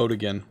gotta make a boat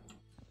again.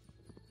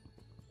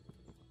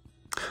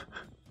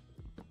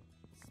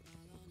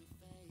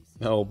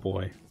 Oh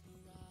boy.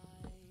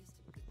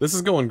 This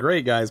is going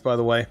great, guys, by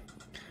the way.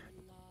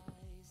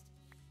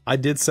 I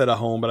did set a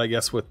home, but I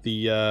guess with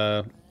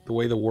the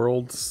way the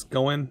world's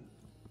going,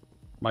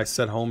 my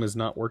set home is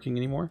not working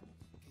anymore.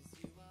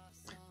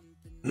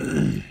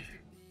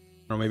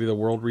 Or maybe the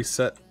world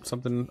reset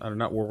something. I don't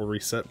know, not world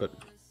reset, but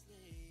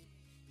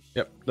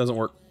yep, doesn't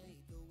work.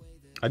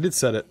 I did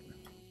set it.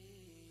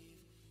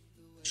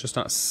 It's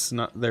just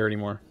not there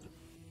anymore.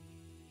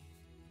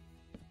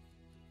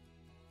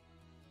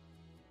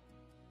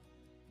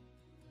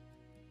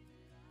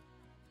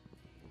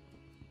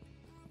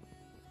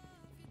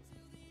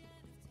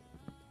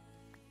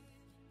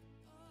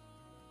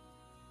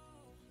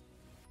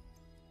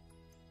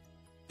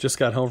 Just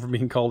got home from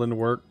being called into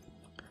work.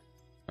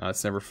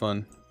 It's never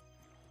fun.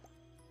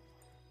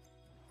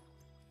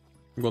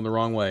 I'm going the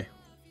wrong way.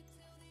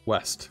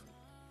 West.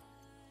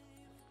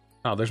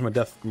 Oh, there's my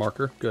death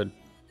marker. Good.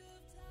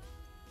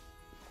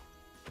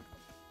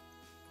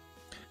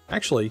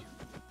 Actually,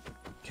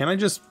 can I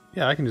just...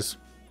 Yeah, I can just...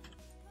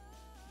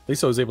 At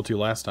least I was able to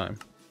last time.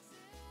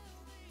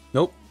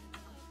 Nope.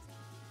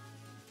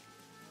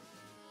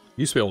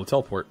 Used to be able to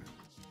teleport.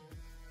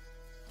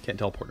 Can't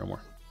teleport no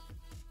more.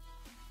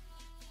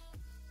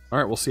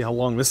 Alright, we'll see how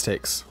long this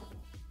takes.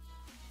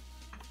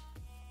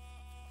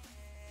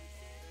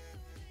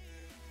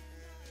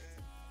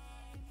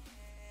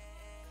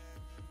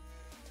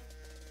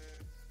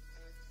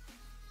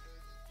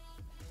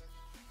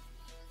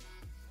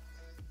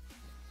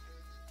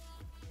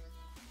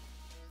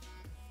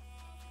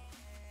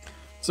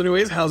 So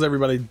anyways, how's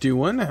everybody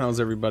doing? How's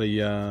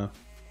everybody, is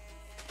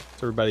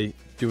everybody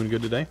doing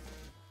good today?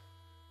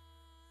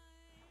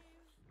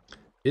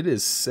 It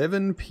is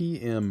 7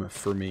 p.m.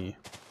 for me.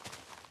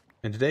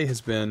 And today has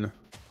been,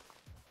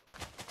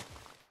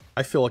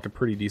 I feel like, a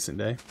pretty decent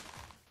day.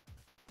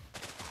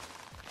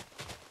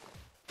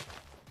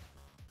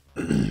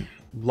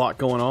 lot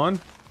going on.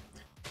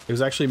 It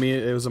was actually me.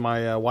 It was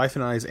my wife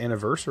and I's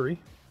anniversary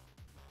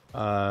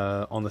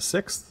on the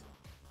 6th,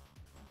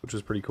 which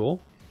was pretty cool.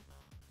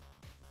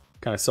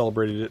 Kind of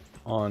celebrated it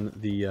on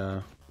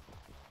the,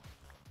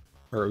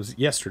 or it was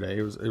yesterday.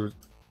 It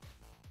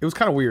was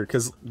kind of weird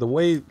because the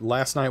way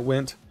last night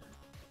went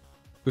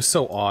was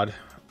so odd.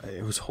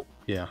 It was,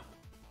 yeah.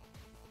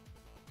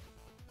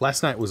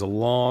 Last night was a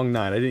long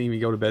night. I didn't even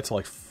go to bed till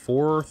like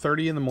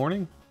 4:30 in the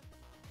morning.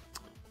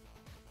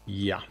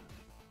 Yeah.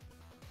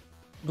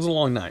 It was a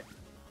long night.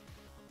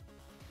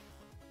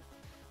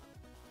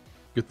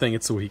 Good thing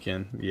it's the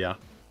weekend. Yeah.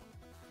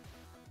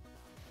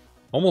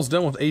 Almost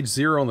done with Age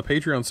 0 on the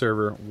Patreon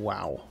server.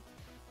 Wow.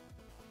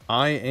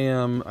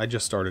 I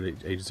just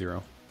started Age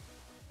 0.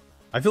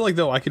 I feel like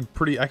though I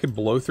could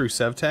blow through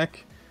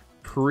SevTech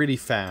pretty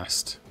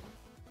fast.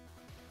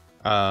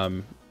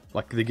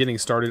 Like the getting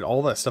started,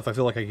 all that stuff I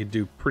feel like I could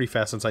do pretty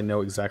fast since I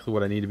know exactly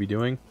what I need to be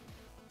doing.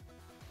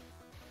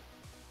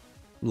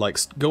 Like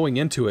going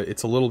into it,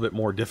 it's a little bit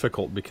more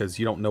difficult because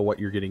you don't know what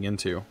you're getting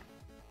into.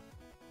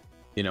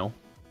 You know?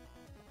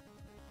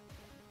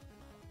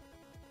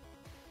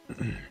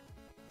 I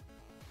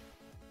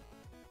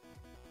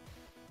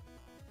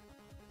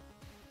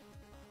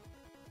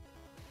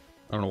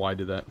don't know why I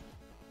did that.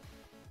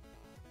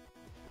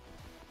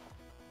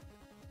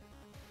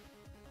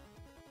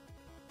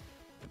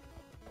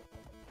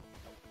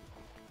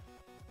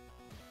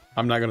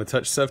 I'm not going to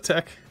touch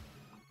SevTech.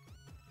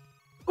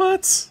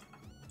 What?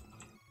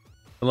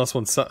 Unless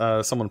when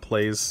someone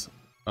plays.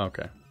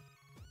 Okay.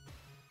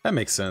 That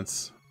makes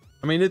sense.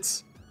 I mean,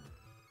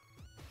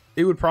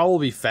 it would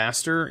probably be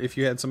faster if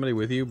you had somebody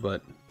with you,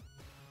 but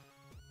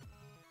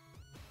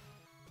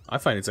I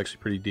find it's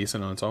actually pretty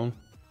decent on its own.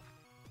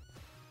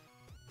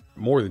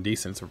 More than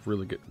decent, it's a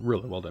really good,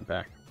 really well done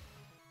pack.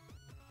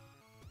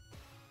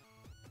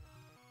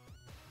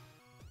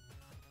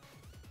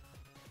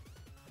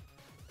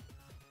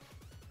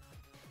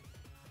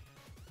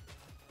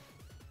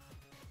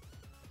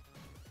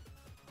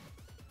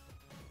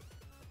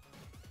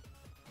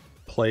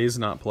 Plays,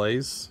 not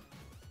plays.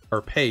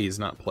 Or pays,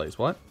 not plays.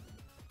 What?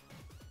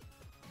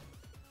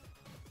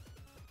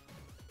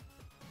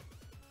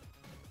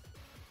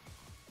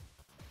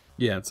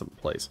 Yeah, it's some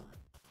plays.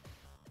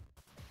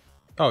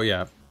 Oh,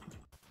 yeah.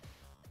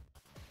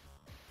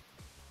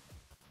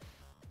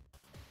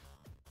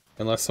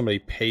 Unless somebody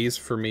pays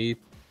for me.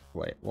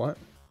 Wait, what?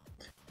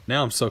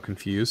 Now I'm so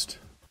confused.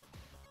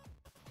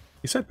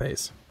 You said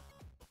pays.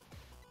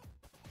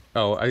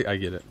 Oh, I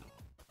get it.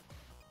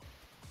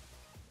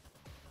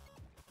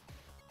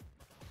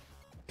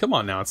 Come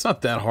on now, it's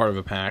not that hard of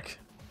a pack.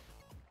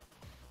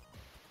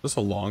 Just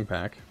a long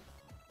pack.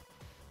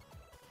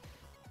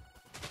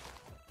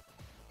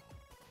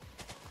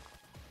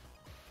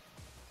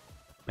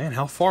 Man,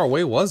 how far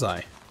away was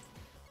I?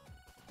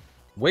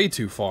 Way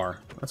too far.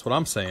 That's what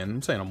I'm saying.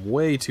 I'm saying I'm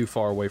way too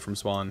far away from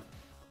spawn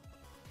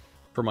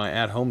for my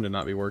at-home to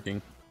not be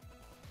working.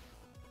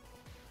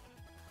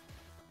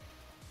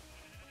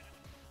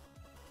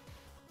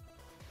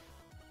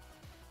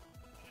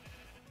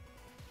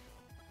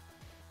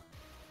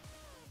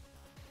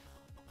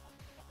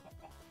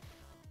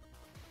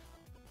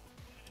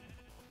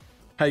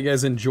 How you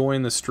guys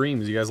enjoying the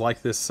streams? You guys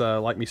like this,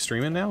 like me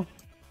streaming now?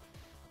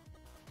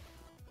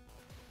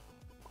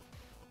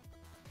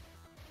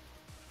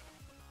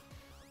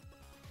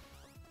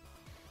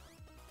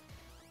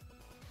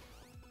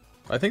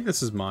 I think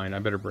this is mine. I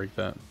better break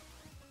that.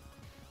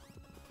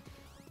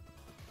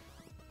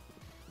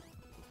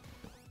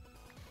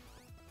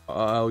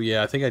 Oh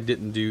yeah, I think I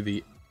didn't do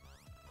the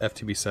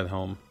FTB set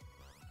home.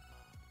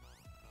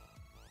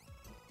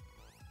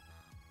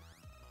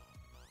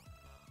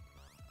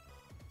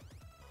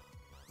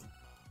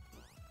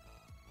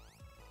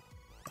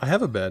 I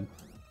have a bed.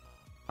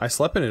 I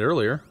slept in it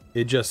earlier.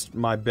 It just,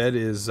 my bed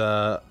is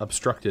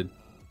obstructed.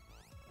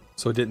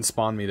 So it didn't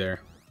spawn me there.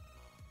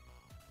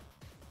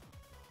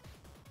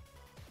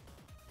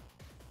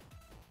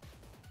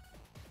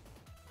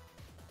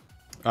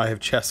 I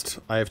have chest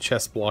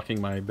blocking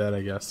my bed,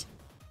 I guess.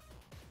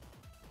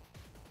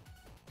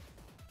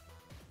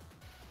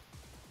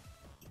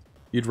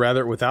 You'd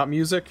rather it without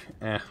music?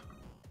 Eh. A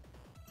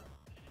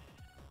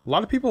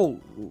lot of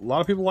people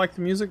like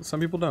the music, some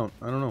people don't.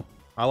 I don't know.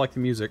 I like the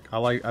music.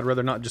 I'd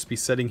rather not just be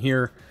sitting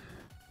here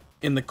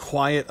in the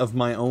quiet of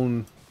my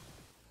own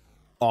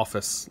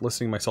office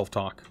listening to myself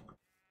talk.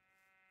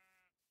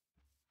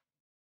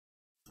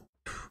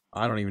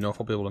 I don't even know if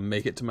I'll be able to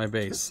make it to my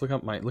base. Look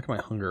at my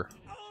hunger.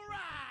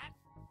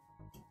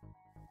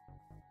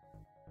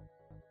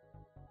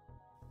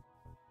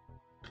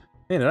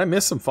 Man, did I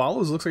miss some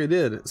follows? Looks like I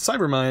did.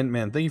 Cybermind,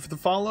 man, thank you for the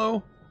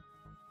follow.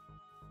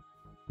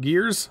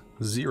 Gears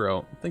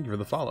 0, thank you for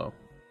the follow.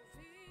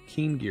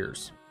 Keen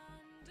Gears.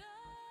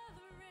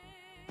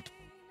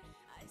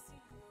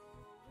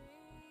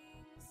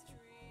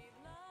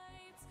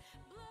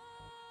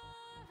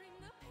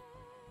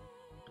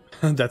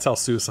 That's how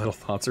suicidal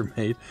thoughts are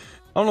made.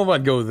 I don't know if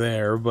I'd go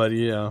there, but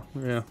yeah,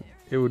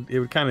 it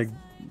would kind of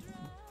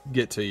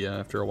get to you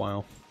after a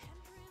while.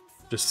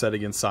 Just set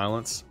against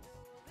silence.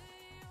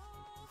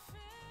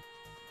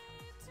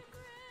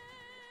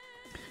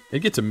 It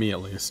gets to me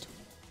at least.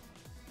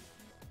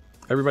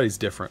 Everybody's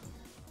different.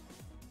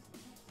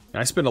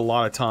 I spend a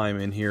lot of time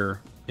in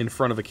here, in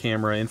front of a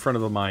camera, in front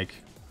of a mic,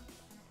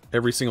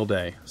 every single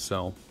day,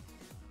 so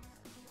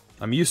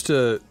I'm used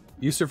to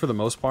it for the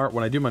most part.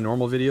 When I do my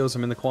normal videos,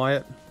 I'm in the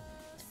quiet.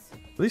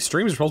 But these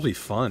streams are supposed to be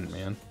fun,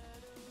 man.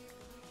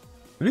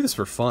 I do this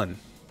for fun.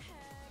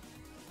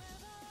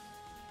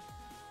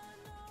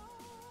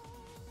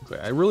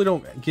 I really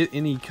don't get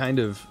any kind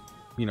of,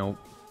 you know,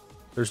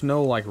 there's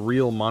no like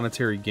real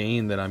monetary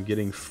gain that I'm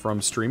getting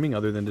from streaming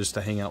other than just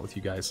to hang out with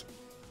you guys.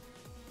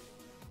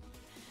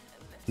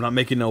 I'm not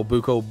making no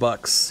buco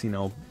bucks, you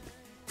know,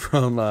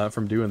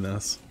 from doing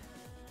this.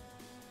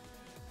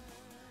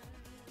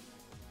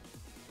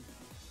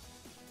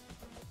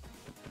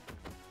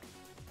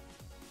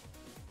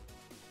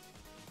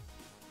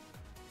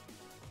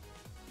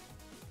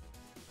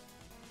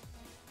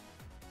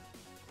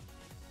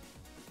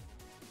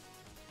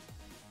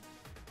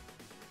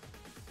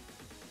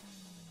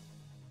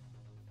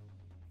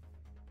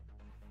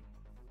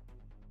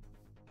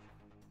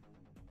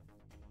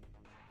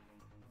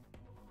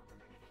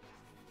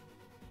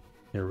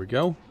 There we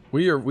go.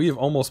 We have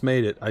almost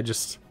made it.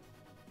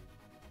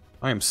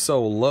 I am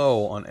so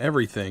low on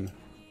everything.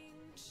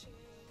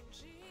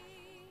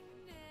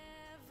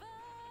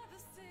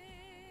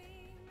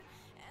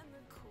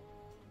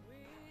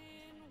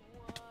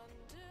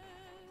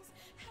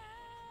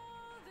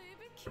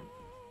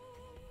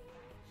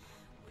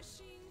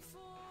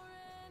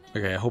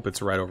 Okay, I hope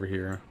it's right over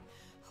here.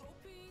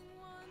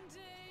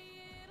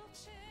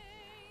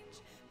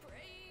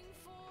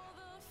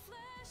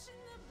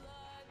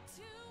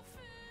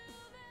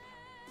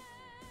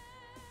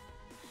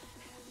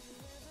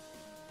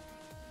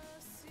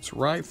 It's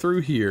right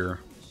through here.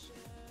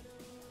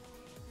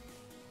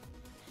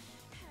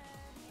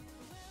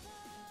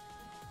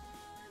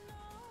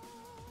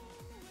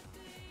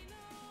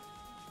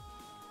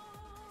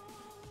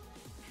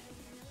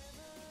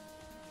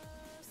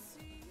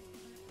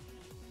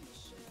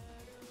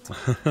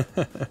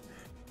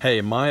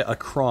 Hey, my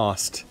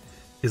acrost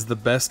is the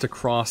best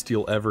acrost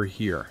you'll ever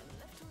hear.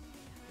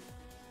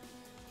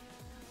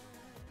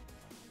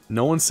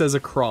 No one says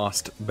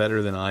acrost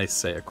better than I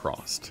say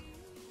acrost.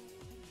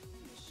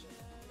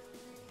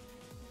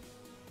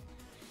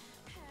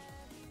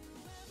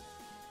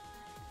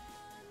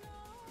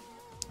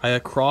 I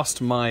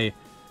acrossed my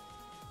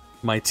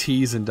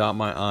T's and dot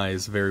my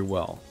I's very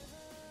well.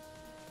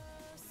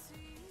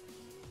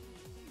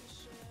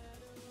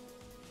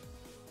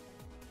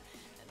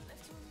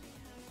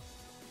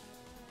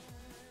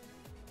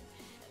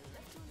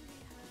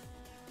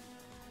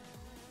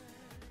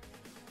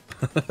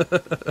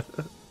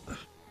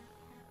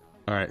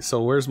 All right,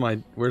 so where's my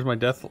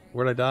death?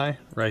 Where'd I die?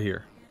 Right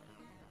here.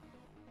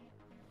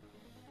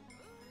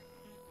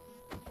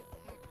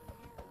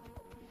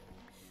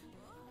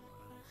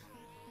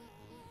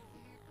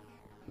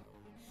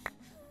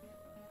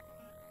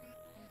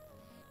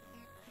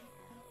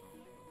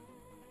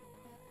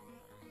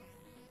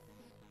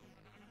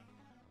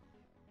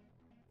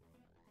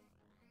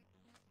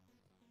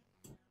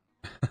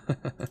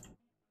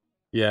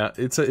 Yeah,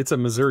 it's a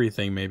Missouri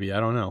thing, maybe. I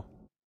don't know.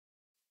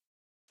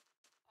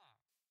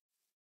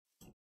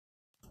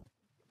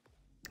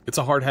 It's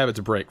a hard habit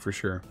to break, for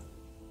sure.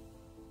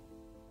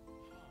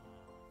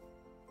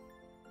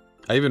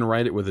 I even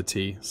write it with a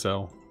T,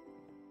 so...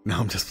 No,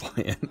 I'm just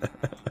playing.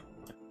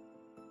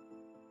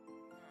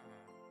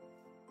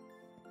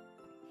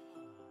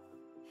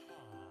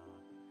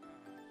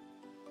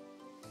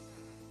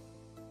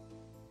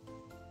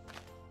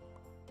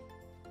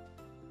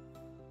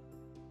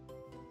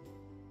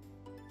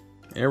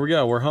 There we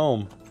go, we're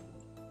home.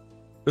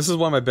 This is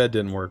why my bed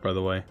didn't work, by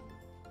the way.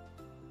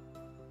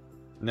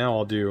 Now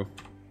I'll do...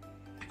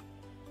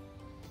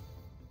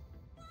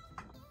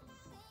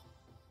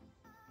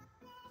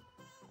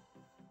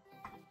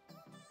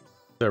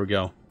 There we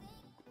go.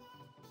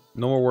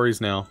 No more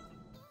worries now.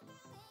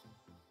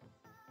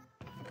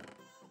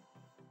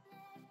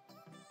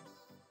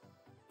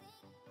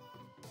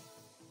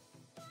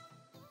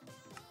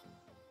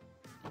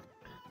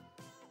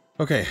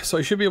 Okay, so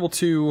I should be able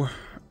to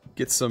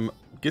get some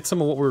of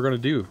what we were going to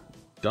do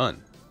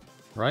done,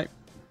 right?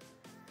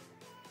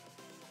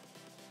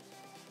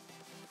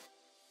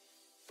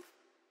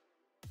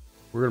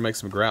 We're going to make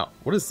some grout.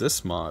 What is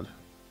this mod?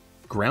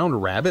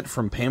 Ground rabbit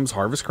from Pam's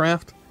Harvest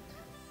Craft?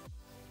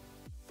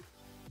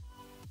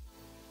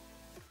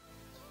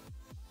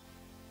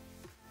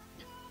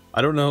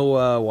 I don't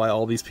know why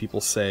all these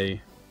people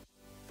say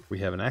we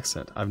have an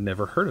accent. I've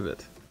never heard of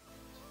it.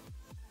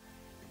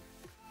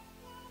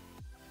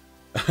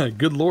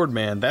 Good lord,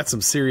 man, that's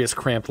some serious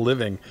cramped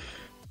living.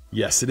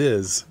 Yes, it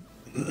is.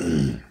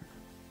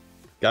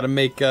 Gotta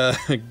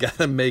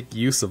make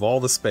use of all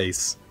the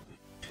space.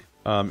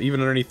 Even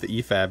underneath the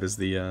EFAB is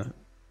the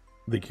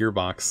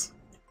gearbox.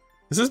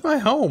 This is my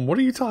home. What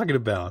are you talking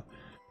about?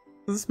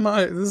 This is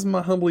my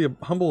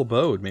humble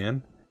abode,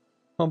 man.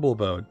 Humble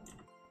abode.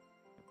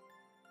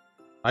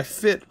 I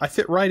fit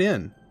right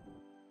in.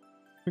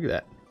 Look at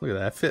that. Look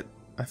at that.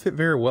 I fit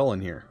very well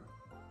in here.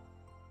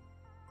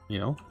 You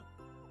know?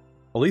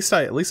 At least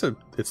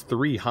it's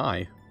 3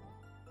 high.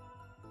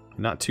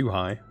 Not too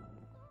high.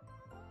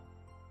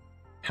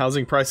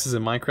 Housing prices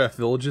in Minecraft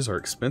villages are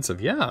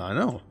expensive. Yeah, I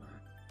know.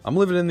 I'm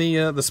living in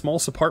the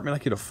smallest apartment I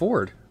could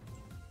afford.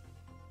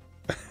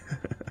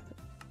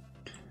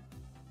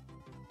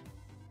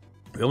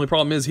 The only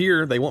problem is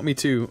here they want me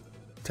to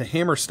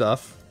hammer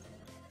stuff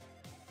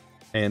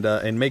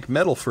and make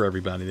metal for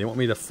everybody. They want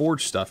me to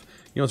forge stuff.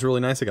 You know, it's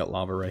really nice. I got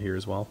lava right here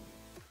as well.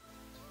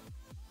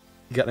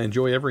 You gotta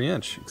enjoy every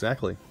inch.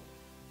 Exactly.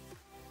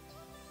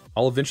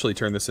 I'll eventually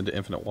turn this into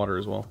infinite water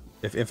as well.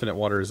 If infinite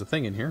water is a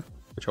thing in here,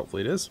 which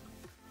hopefully it is.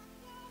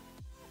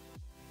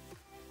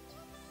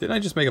 Didn't I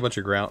just make a bunch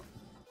of grout?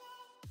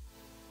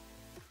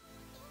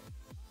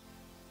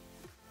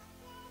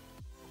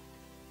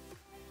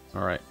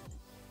 Alright.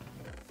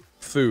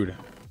 Food.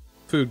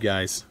 Food,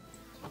 guys.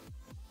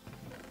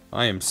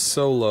 I am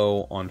so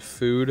low on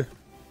food.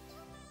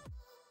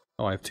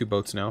 Oh, I have 2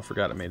 boats now.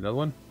 Forgot I made another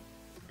one.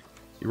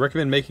 You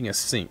recommend making a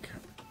sink.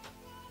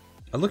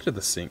 I looked at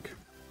the sink.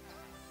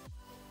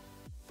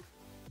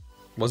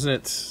 Wasn't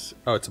it...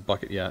 Oh, it's a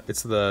bucket, yeah.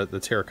 It's the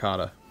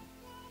terracotta.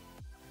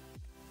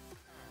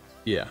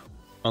 Yeah.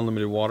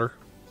 Unlimited water.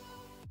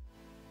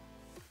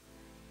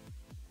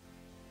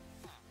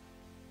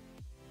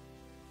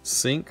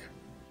 Sink.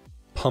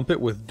 Pump it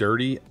with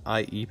dirty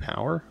IE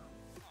power.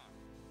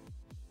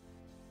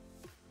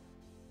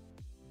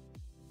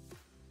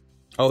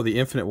 Oh, the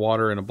infinite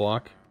water in a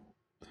block.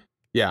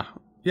 Yeah.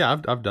 Yeah,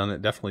 I've done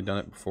it. Definitely done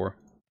it before.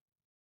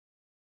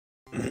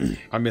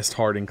 I missed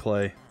hardened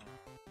clay.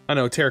 I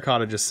know,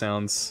 terracotta just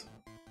sounds...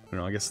 I don't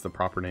know, I guess it's the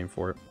proper name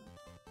for it.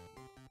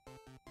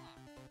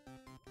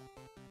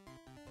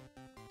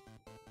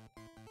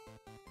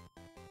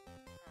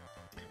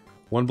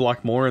 One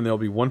block more and there'll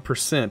be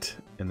 1%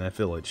 in that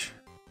village.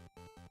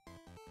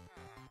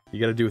 You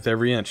gotta do with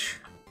every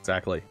inch.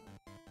 Exactly.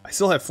 I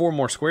still have 4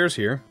 more squares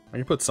here. I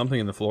can put something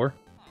in the floor.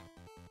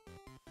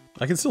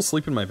 I can still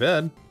sleep in my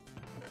bed.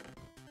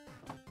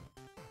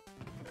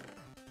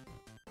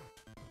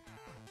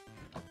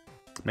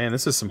 Man,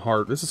 this is some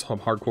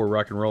hardcore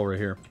rock and roll right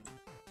here.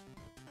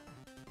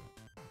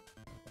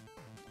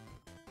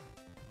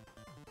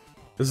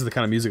 This is the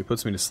kind of music that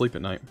puts me to sleep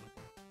at night.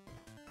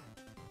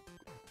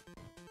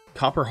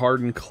 Copper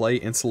hardened clay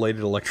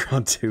insulated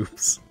electron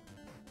tubes.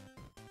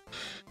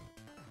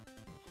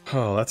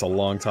 Oh, that's a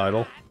long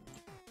title.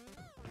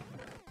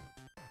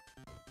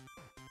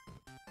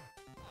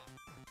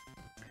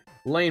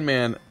 Lane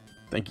Man,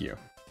 thank you.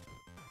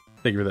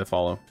 Thank you for that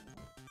follow.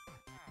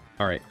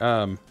 Alright,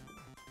 I'm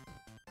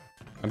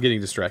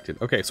getting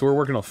distracted. Okay, so we're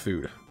working on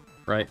food,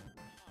 right?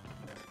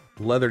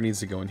 Leather needs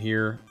to go in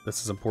here.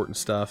 This is important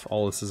stuff.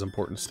 All this is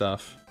important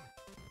stuff.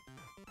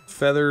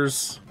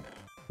 Feathers,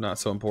 not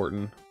so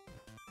important.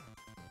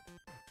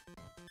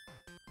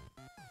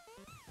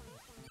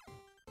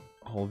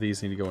 All of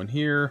these need to go in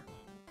here.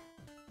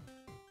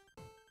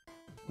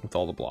 With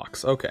all the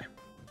blocks. Okay.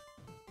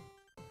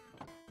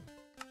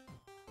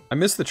 I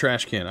miss the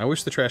trash can. I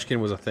wish the trash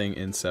can was a thing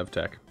in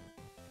SevTech.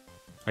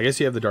 I guess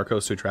you have the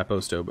Darkosto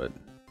Traposto, but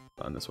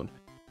on this one.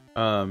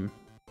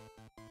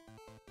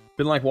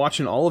 Been like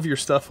watching all of your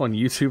stuff on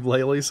YouTube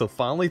lately, so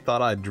finally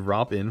thought I'd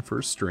drop in for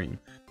a stream.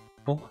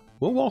 Well,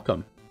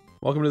 welcome.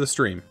 Welcome to the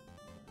stream.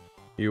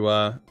 You,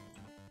 oh,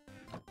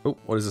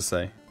 what does this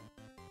say?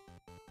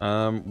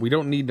 We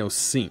don't need no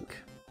sink.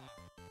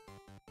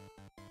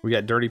 We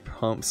got dirty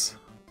pumps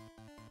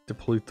to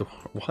pollute the...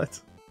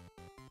 What?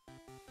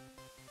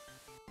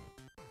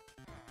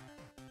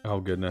 Oh,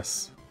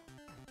 goodness.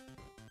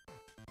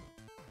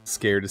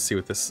 Scared to see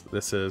what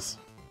this is.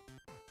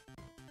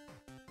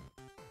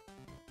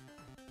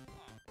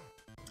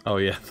 Oh,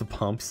 yeah, the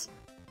pumps.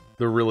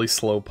 The really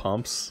slow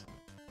pumps.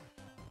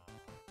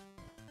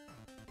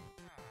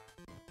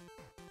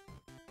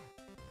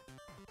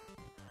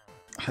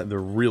 The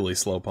really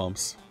slow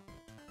pumps.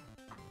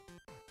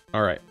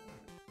 Alright.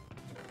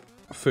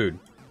 Food.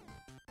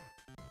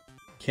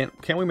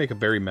 Can't we make a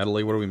berry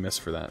medley? What do we miss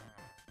for that?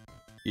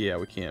 Yeah,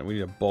 we can. We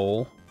need a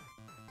bowl.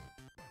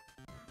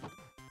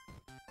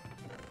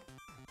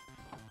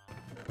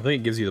 I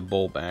think it gives you the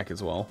bowl back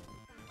as well.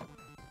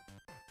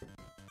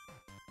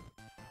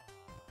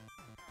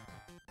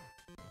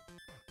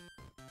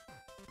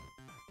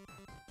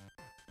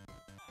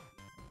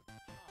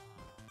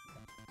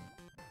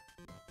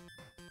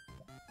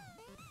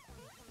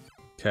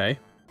 Okay.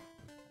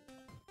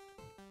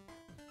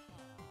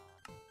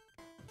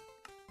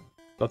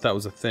 Thought that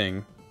was a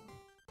thing.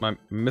 I'm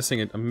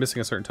missing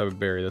a certain type of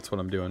berry. That's what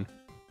I'm doing.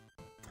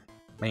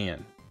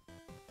 Man.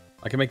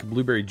 I can make a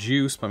blueberry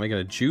juice by making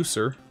a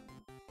juicer.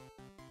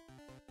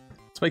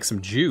 Let's make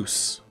some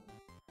juice.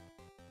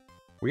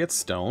 We got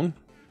stone.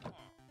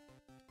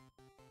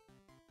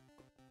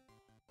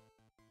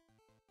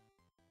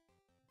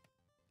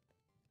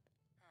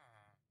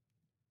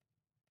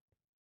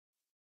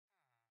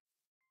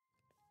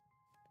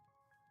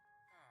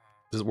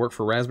 Does it work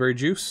for raspberry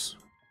juice?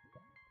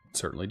 It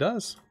certainly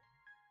does.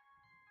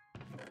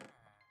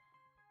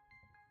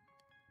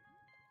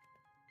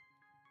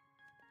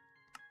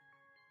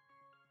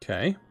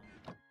 Okay.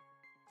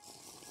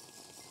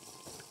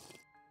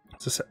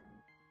 What's this?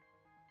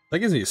 That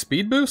gives me a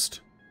speed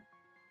boost?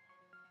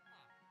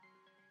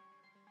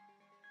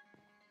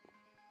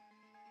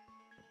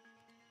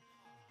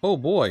 Oh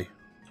boy.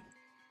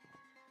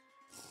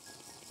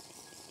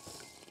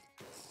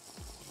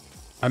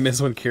 I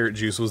miss when carrot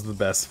juice was the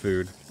best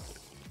food.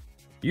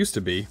 Used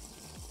to be.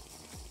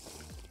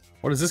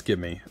 What does this give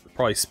me?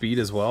 Probably speed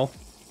as well.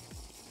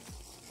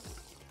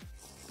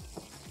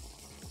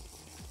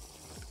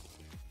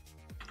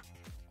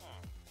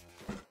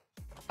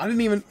 I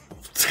didn't even...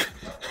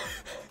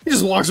 He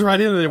just walks right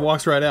in and then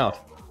walks right out.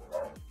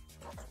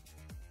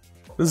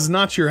 This is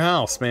not your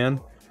house, man.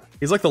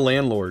 He's like the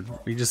landlord.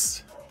 He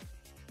just...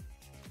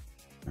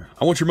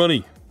 I want your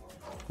money.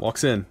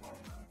 Walks in.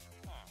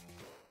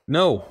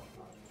 No.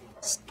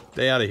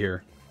 Stay out of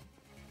here.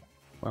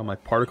 Wow, my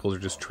particles are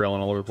just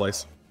trailing all over the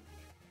place.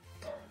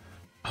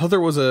 Oh, there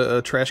was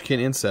a trash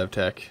can in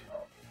Sevtech.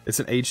 It's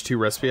an H2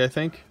 recipe, I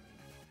think.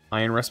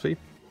 Iron recipe.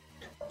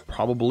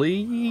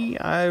 Probably,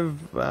 I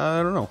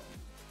don't know.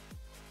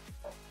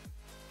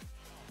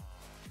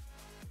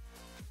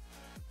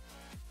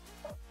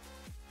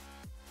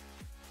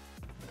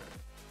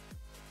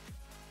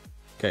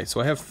 Okay,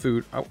 so I have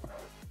food. Oh.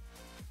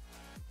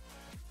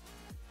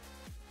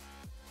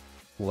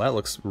 Well, that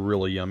looks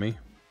really yummy.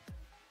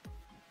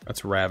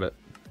 That's rabbit.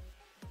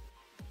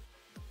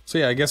 So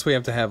yeah, I guess we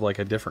have to have like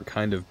a different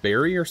kind of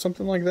berry or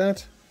something like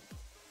that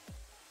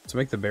to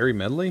make the berry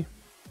medley.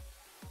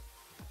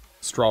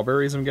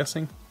 Strawberries, I'm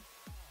guessing.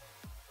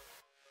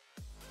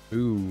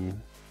 Ooh.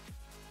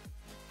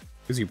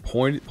 Gives you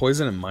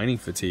poison and mining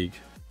fatigue.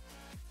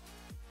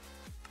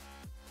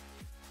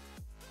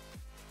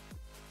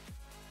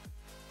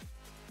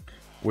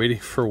 Waiting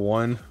for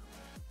one.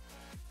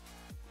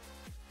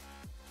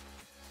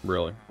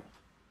 Really?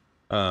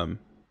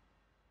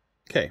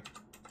 Okay.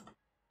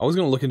 I was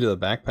going to look into the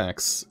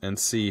backpacks and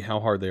see how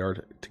hard they are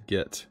to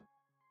get.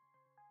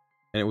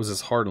 And it was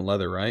this hardened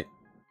leather, right?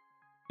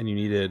 And you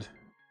needed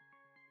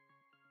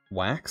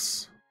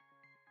wax?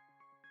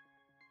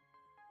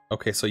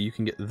 Okay, so you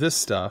can get this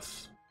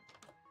stuff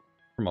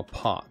from a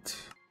pot.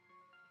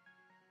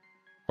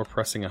 Or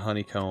pressing a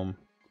honeycomb.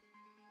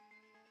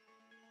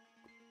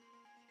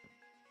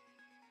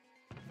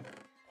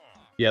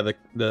 Yeah,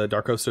 the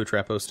Darkosto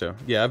Traposto.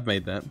 Yeah, I've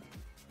made that.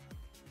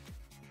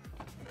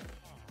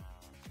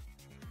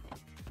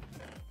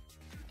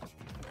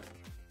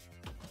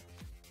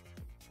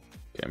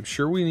 Okay, I'm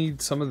sure we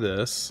need some of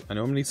this. I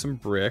know I'm gonna need some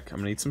brick. I'm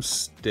gonna need some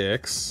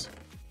sticks.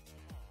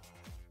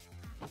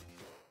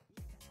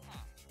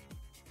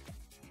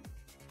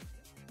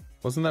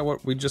 Wasn't that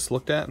what we just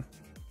looked at? It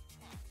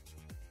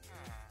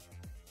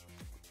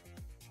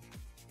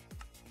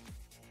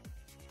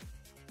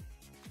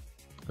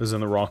was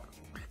in the wrong.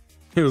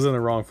 It was in the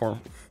wrong form.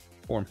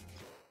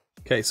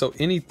 Okay, so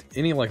any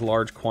like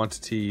large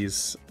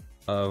quantities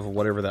of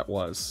whatever that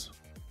was,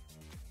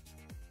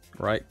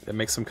 right? It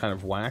makes some kind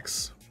of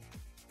wax.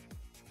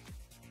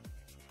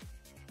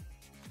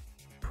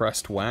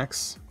 Pressed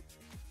wax.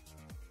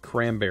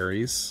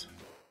 Cranberries.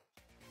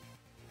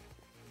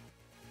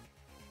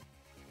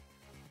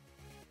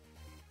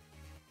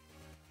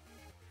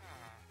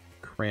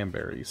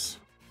 Cranberries.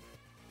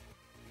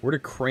 Where do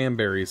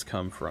cranberries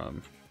come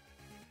from?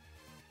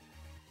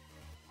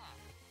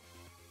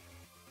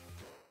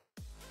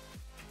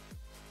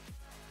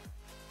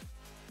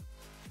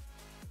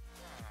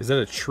 Is that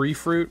a tree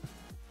fruit?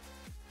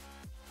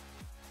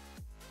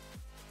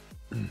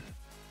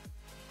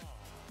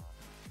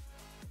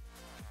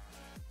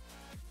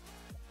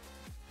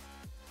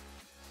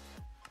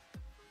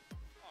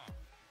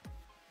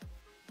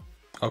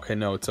 Okay,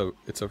 no, it's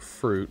a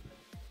fruit,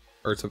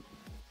 or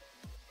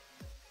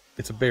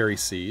it's a berry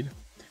seed.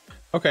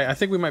 Okay, I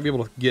think we might be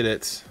able to get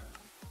it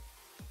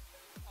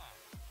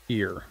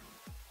here.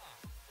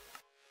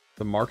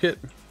 The market.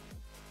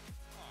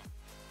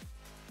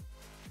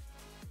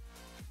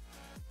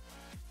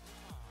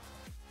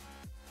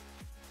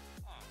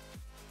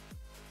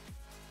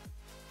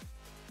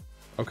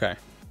 Okay.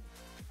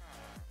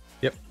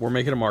 Yep, we're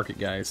making a market,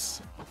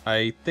 guys.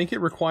 I think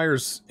it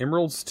requires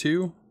emeralds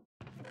too,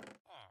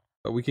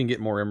 but we can get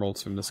more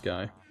emeralds from this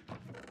guy.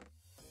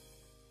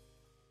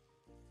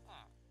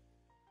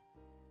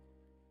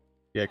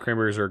 Yeah,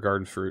 cranberries are a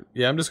garden fruit.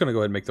 Yeah, I'm just gonna go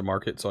ahead and make the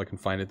market so I can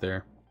find it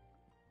there.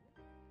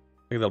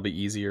 I think that'll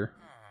be easier.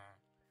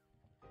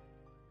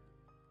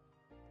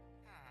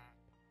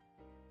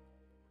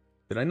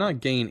 Did I not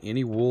gain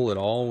any wool at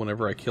all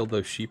whenever I killed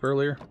those sheep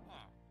earlier?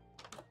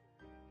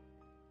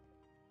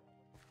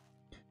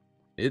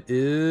 It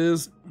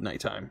is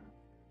nighttime.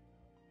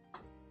 I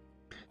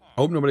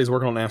hope nobody's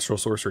working on Astral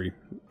Sorcery.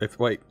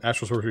 Wait,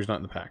 Astral Sorcery's not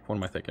in the pack. What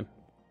am I thinking?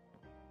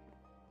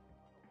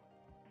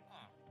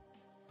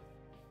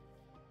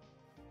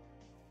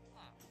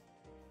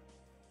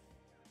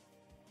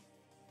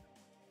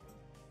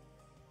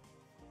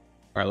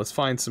 Alright, let's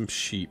find some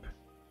sheep.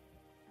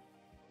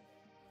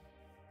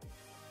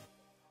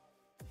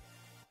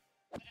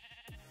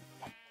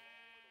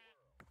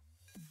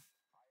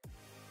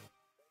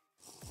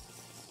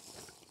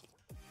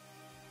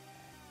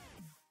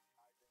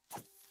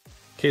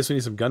 case we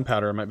need some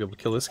gunpowder, I might be able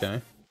to kill this guy.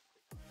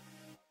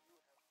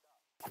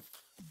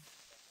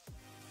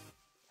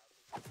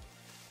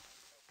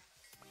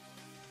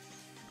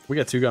 We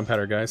got 2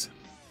 gunpowder, guys.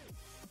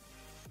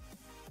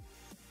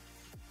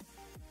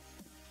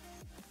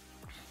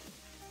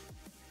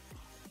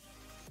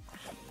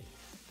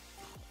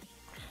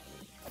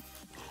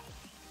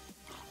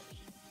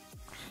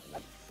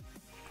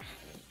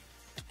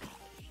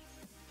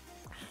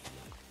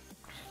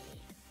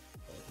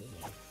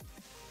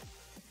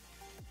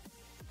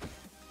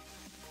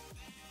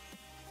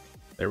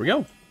 There we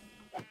go.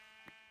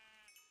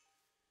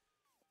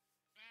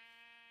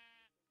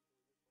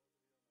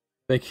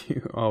 Thank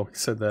you. Oh, he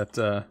said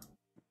that.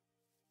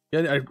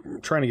 Yeah, I'm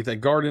trying to get that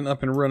garden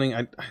up and running.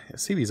 I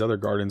see these other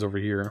gardens over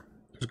here.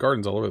 There's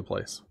gardens all over the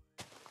place.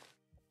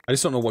 I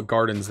just don't know what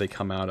gardens they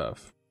come out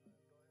of.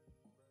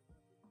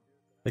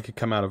 They could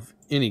come out of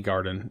any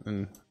garden,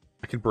 and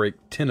I could break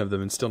 10 of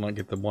them and still not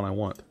get the one I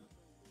want.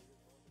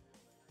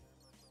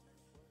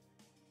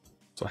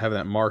 So having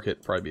that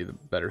market probably be the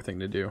better thing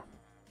to do.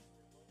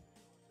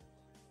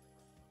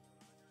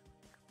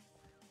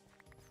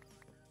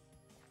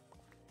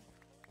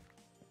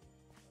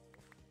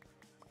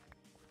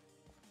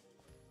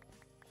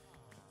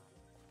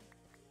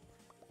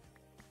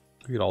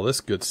 Look at all this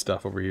good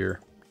stuff over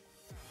here.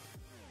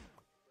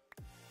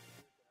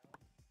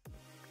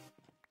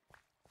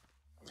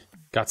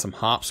 Got some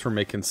hops for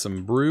making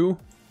some brew.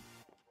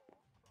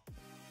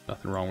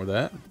 Nothing wrong with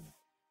that.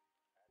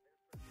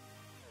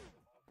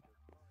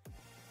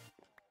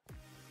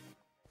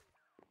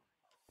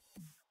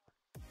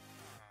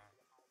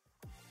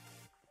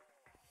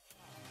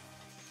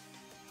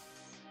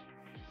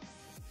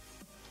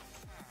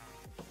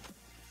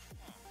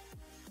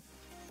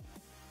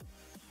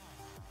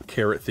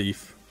 Carrot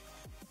thief.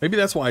 Maybe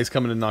that's why he's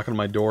coming and knocking on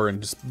my door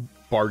and just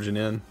barging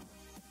in.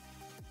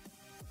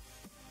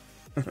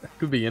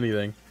 Could be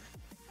anything.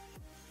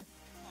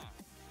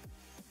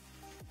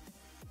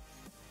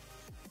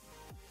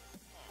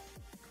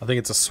 I think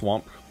it's a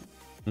swamp.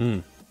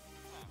 There's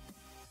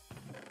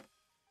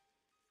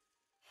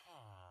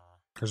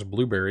a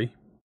blueberry.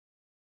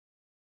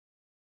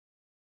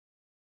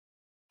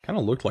 Kind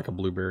of looked like a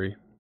blueberry.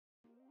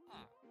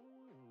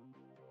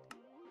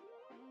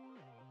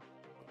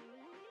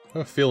 I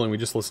have a feeling we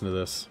just listened to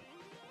this.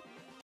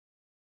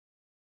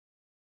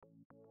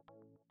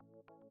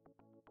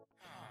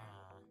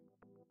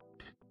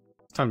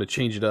 It's time to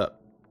change it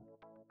up.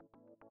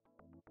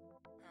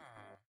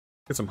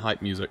 Get some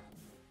hype music.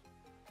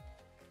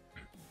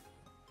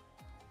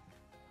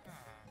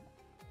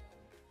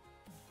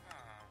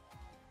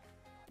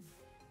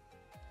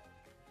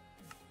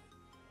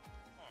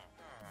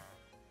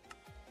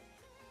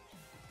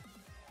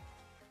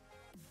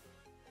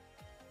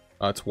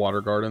 It's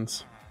water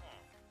gardens.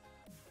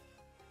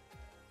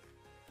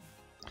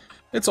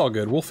 It's all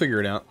good. We'll figure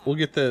it out. We'll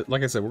get the...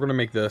 Like I said, we're going to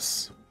make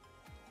this.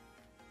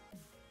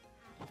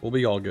 We'll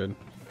be all good.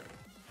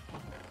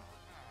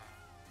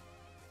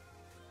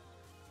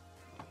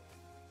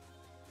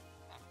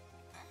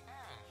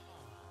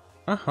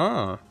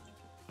 Uh-huh.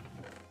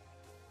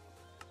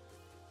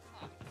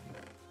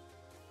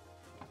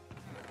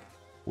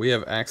 We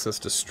have access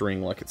to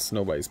string like it's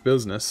nobody's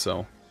business,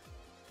 so...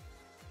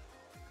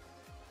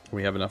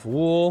 We have enough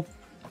wool.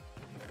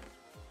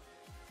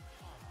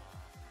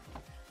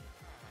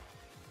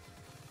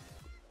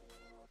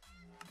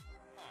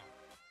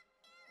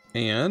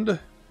 And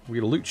we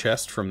get a loot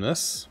chest from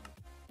this.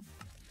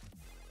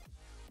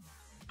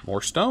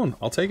 More stone.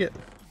 I'll take it.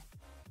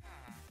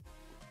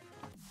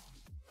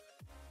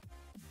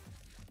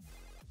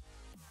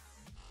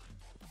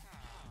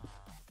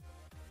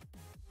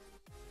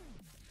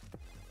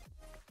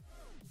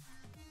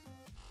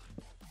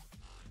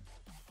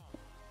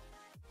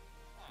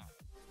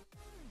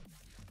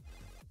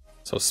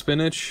 So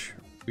spinach,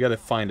 we gotta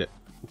find it.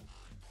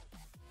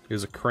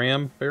 Here's a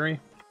cranberry.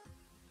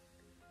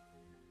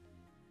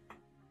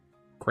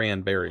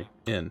 Cranberry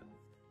in.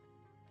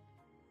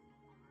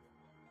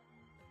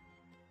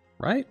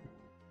 Right?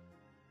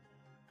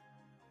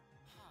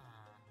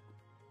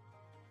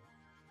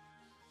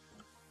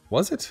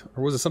 Was it?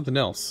 Or was it something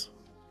else?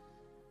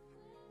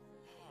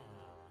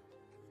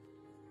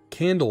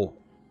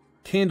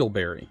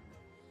 Candleberry.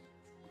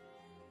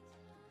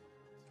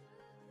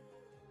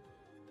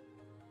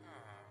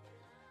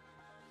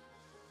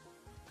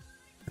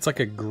 It's like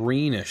a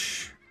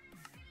greenish,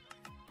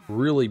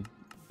 really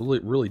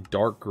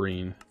dark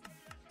green.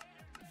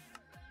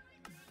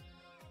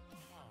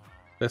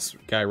 This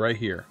guy right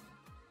here.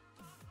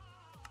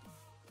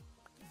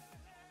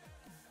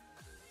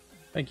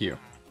 Thank you.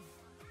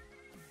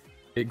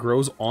 It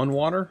grows on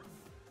water?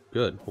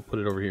 Good. We'll put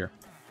it over here.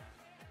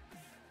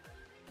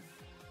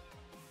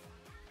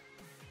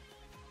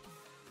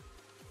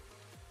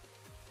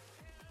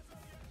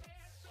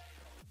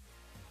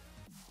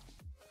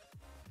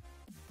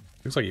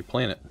 Looks like you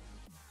plant it.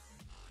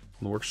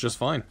 It works just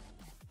fine.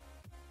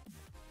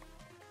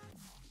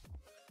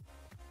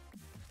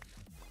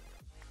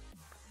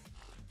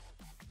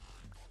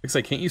 Looks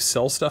like, can't you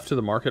sell stuff to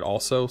the market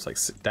also? It's like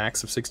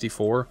stacks of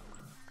 64.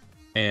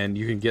 And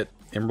you can get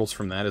emeralds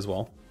from that as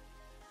well.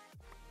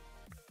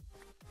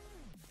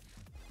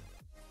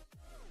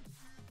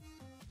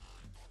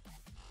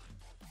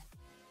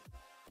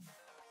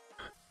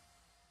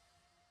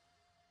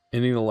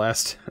 Ending the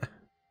last...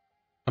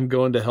 I'm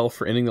going to hell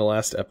for ending the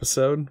last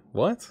episode?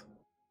 What?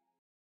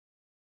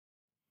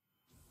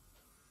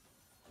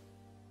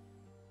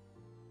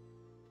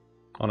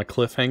 On a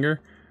cliffhanger?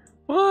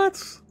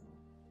 What?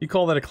 You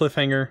call that a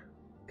cliffhanger?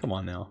 Come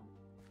on now.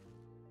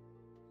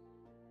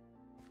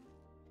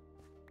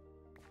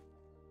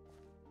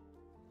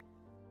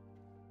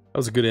 That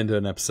was a good end to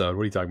an episode.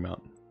 What are you talking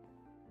about?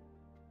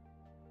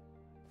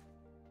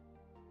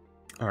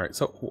 Alright,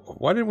 so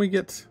why didn't we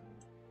get...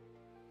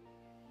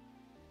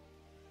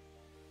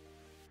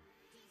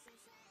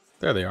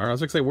 There they are. I was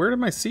going to say, where did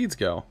my seeds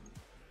go?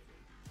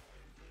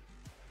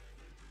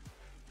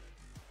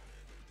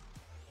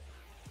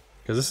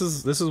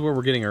 Because this is where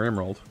we're getting our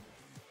emerald.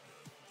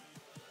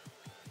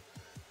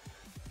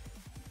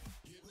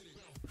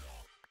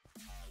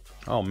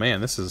 Oh man,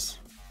 this is...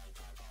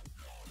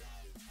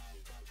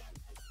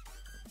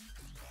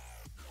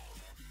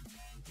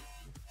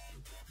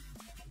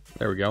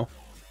 There we go.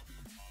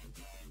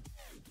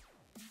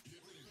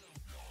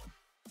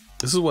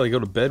 This is what I go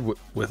to bed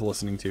with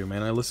listening to,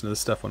 man. I listen to this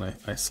stuff when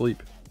I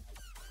sleep.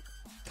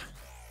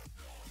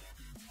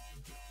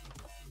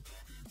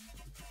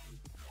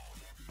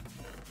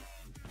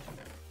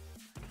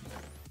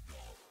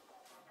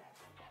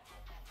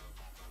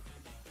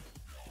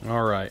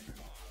 All right.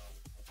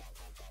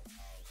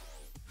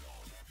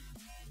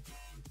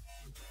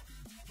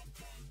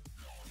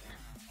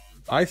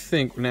 I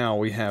think now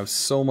we have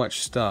so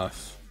much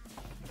stuff.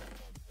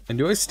 And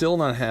do I still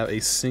not have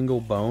a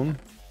single bone?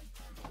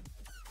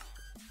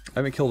 I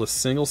haven't killed a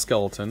single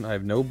skeleton. I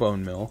have no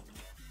bone mill.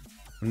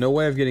 No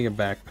way of getting a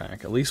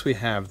backpack. At least we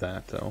have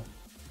that, though.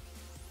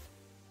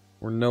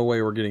 Or no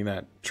way we're getting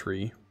that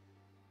tree.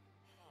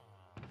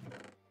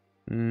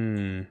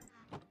 Hmm.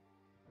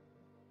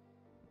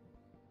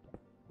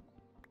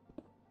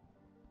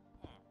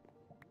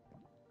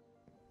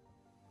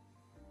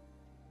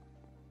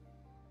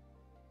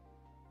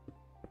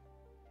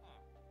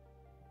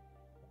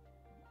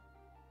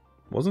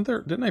 Wasn't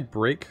there... Didn't I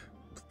break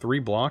 3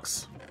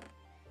 blocks?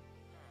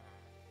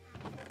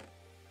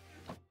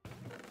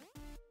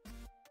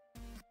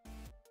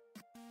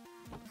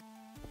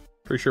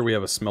 Pretty sure we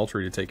have a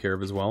smeltery to take care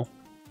of as well.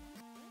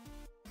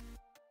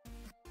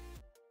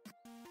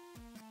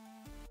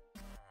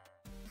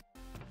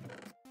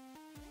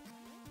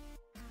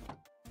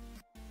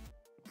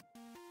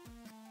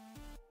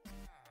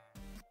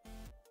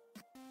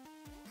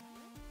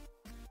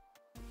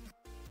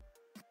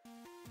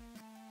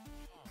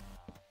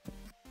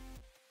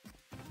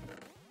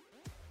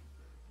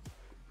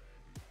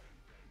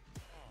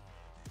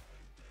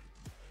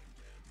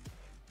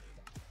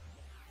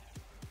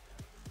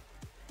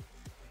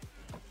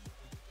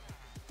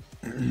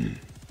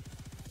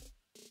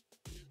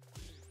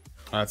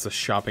 That's a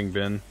shopping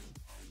bin.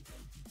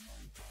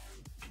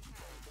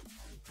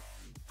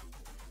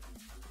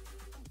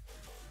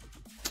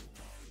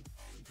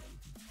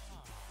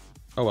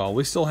 Oh well,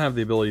 we still have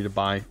the ability to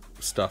buy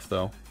stuff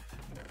though.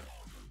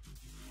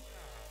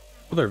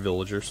 With our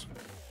villagers.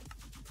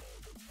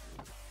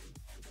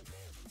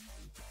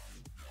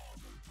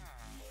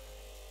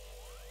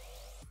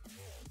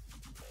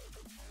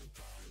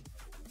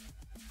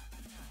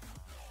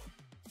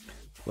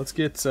 Let's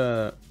get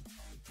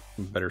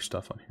better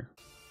stuff on here.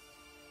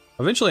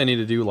 Eventually I need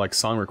to do like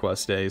song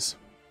request days.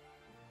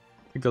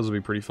 I think those will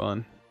be pretty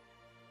fun.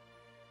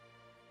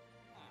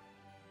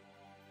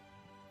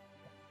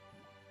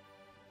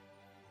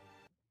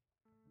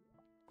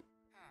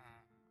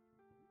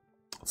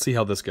 Let's see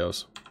how this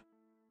goes.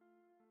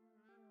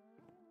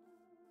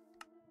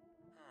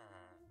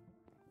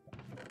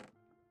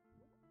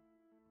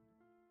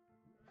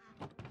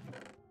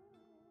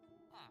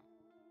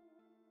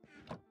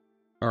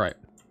 Alright.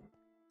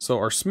 So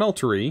our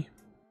smeltery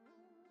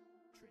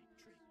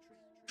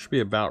should be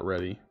about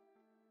ready.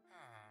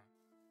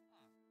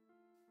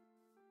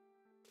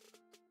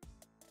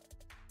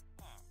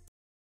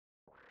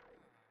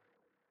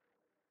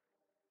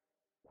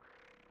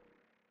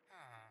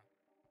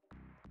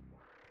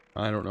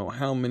 I don't know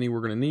how many we're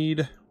going to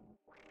need.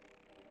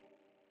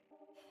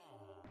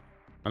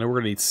 I know we're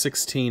going to need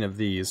 16 of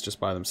these just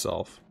by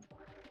themselves.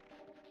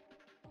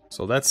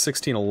 So that's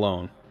 16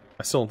 alone.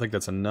 I still don't think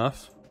that's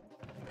enough.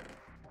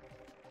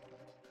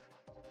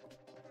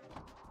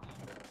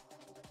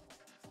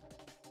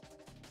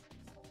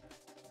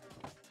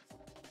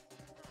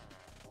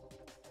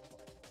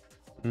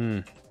 Hmm.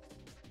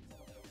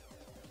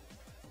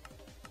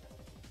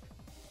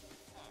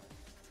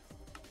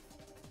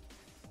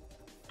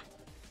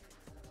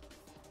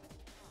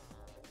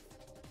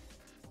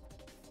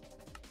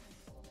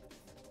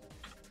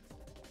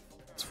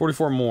 It's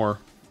 44 more.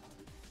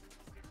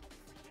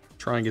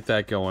 Try and get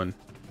that going.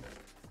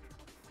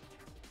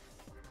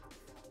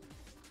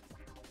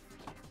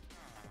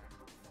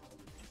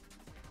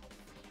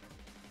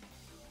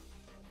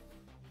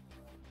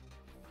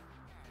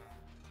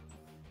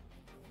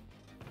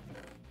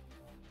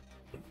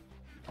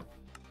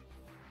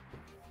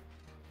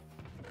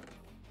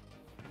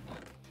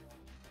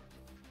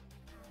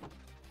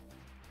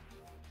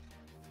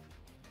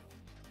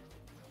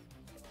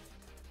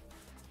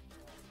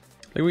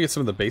 Maybe we get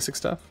some of the basic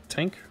stuff.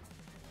 Tank.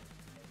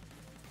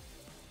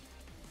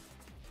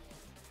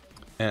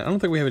 And I don't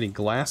think we have any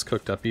glass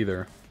cooked up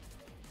either.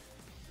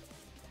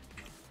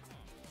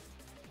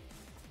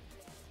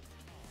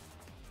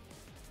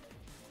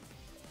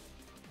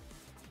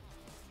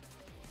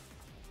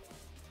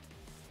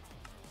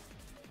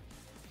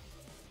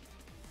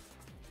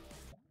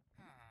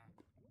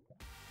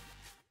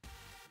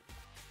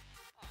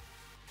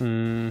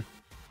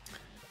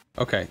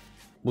 Okay.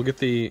 We'll get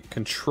the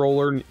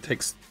controller. It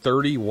takes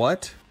 30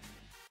 what?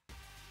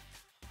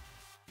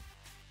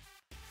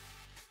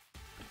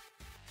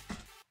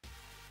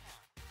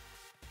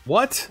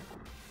 What?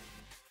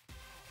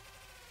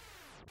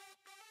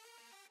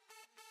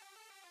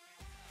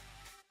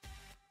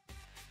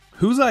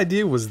 Whose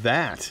idea was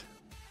that?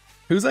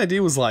 Whose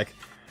idea was like,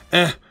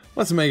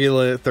 let's make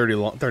it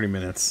 30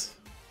 minutes.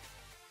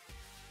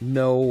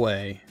 No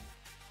way.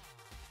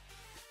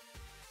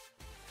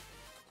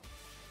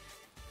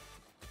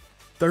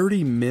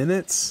 30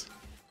 minutes?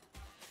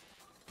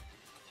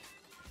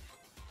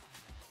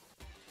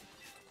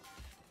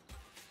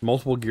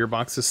 Multiple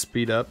gearboxes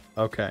speed up.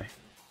 Okay.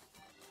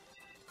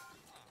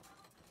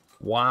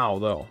 Wow,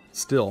 though.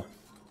 Still.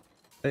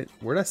 Hey,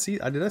 where did I see?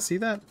 Did I see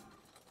that?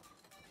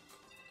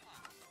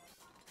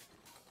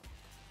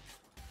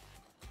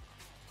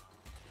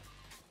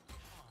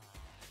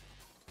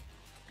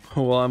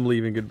 Well, I'm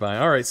leaving. Goodbye.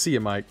 All right, see you,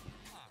 Mike.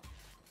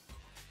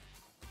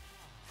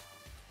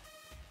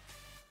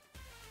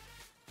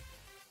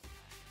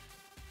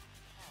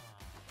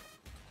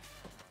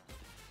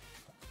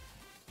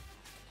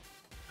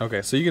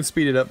 Okay, so you can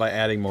speed it up by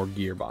adding more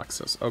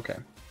gearboxes. Okay.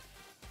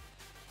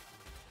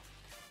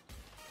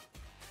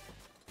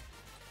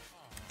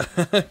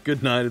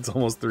 Good night, it's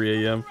almost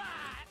 3 a.m.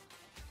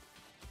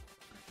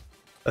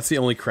 That's the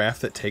only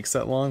craft that takes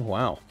that long?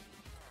 Wow.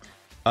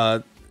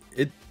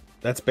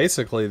 That's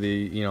basically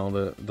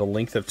the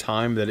length of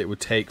time that it would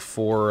take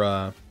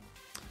for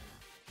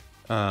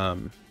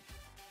what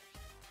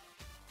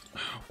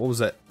was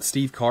that?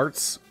 Steve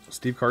Cart's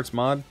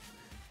mod?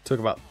 Took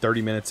about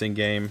 30 minutes in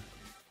game.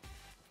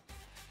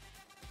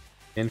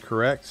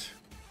 Incorrect.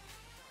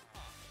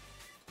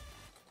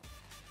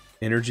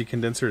 Energy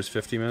condenser is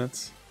 50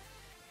 minutes.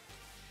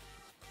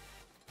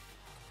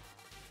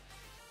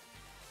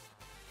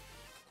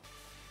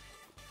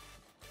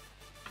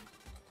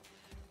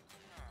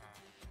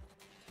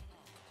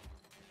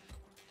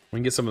 We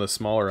can get some of the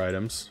smaller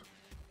items.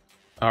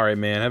 Alright,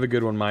 man. Have a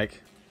good one,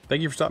 Mike.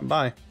 Thank you for stopping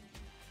by.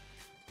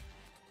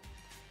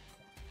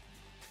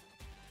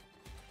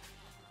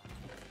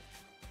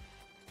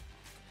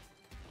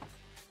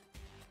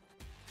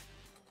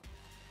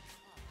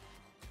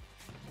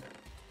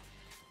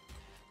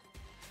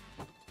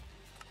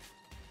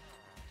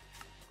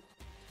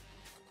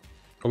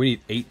 Oh, we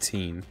need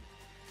 18.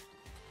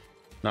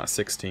 Not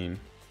 16.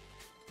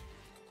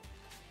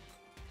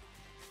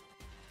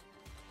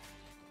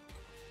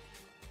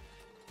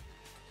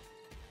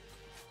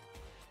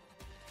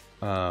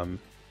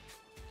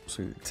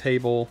 So the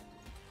table.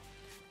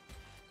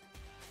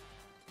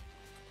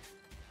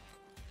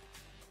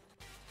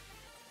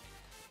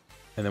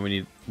 And then we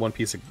need one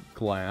piece of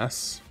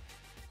glass.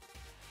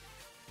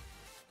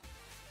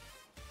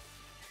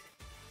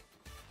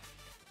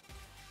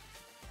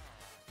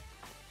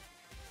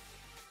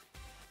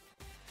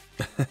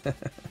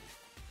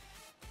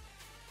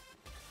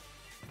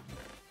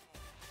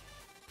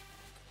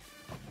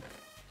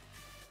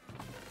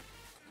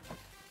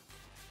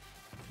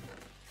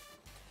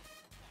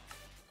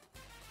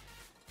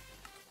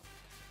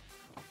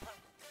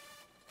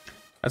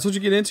 That's what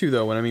you get into,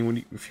 though.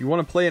 If you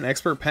want to play an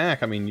expert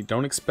pack, I mean, you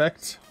don't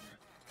expect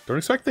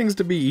things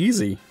to be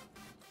easy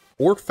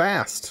or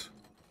fast.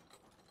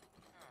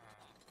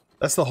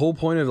 That's the whole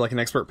point of like an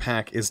expert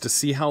pack, is to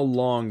see how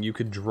long you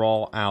could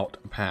draw out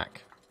a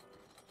pack.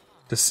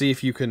 To see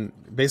if you can,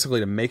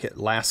 basically, to make it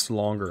last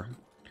longer.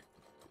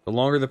 The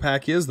longer the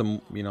pack is, the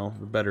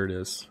better it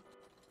is.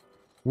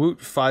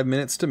 Woot, 5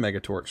 minutes to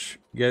Megatorch.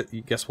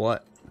 Guess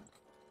what?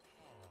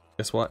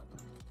 Guess what?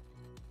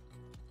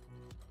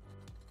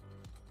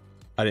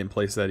 I didn't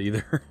place that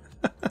either.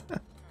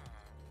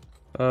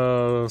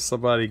 Oh,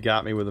 somebody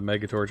got me with a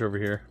Megatorch over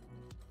here.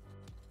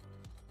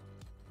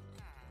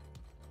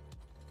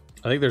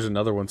 I think there's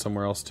another one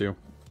somewhere else too.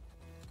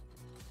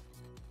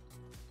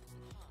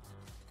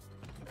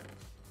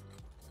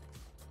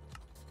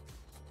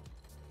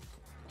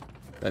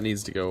 That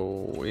needs to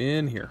go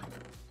in here.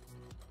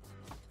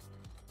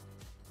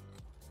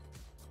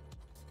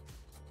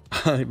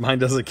 Mine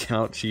doesn't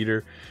count,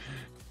 cheater.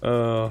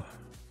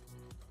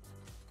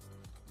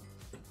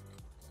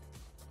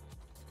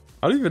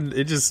 I don't even,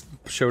 it just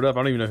showed up. I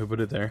don't even know who put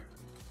it there.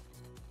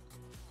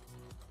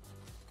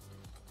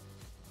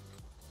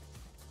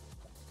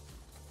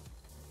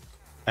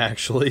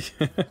 Actually.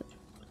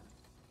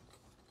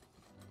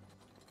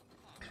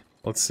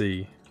 Let's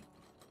see.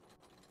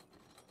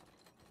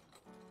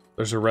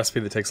 There's a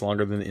recipe that takes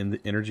longer than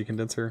the energy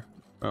condenser.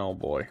 Oh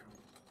boy.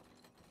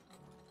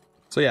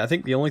 So yeah, I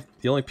think the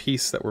only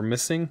piece that we're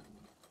missing.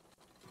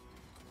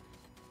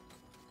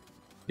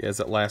 Yeah, it's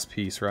that last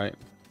piece, right?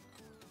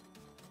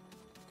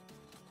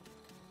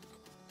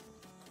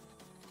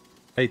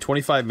 Hey,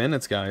 25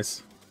 minutes,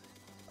 guys.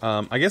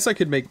 I guess I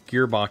could make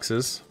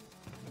gearboxes.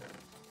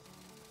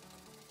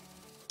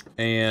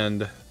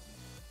 And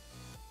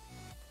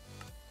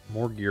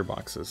more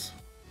gearboxes.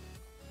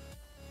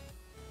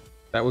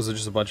 That was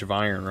just a bunch of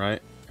iron,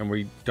 right? And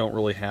we don't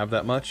really have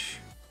that much.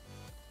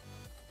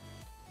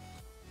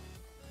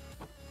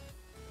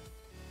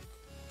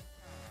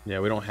 Yeah,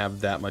 we don't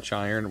have that much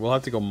iron. We'll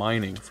have to go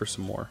mining for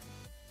some more.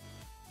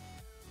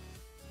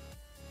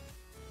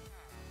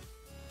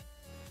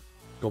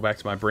 Go back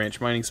to my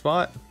branch mining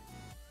spot.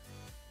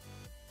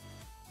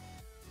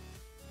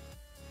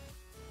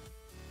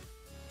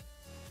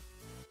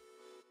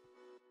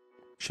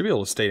 Should be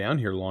able to stay down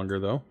here longer,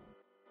 though.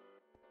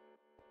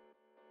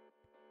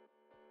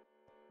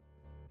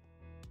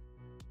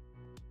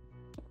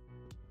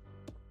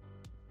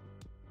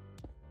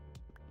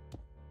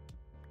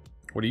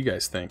 What do you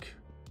guys think?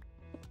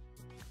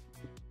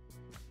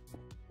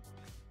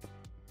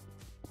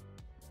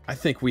 I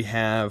think we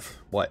have,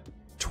 what,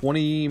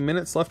 20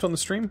 minutes left on the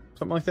stream?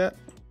 Something like that?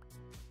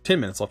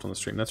 10 minutes left on the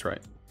stream, that's right.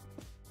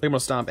 I think I'm going to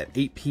stop at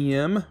 8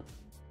 p.m. I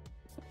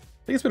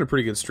think it's been a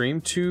pretty good stream.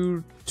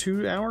 Two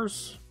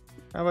hours?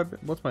 How have I been?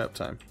 What's my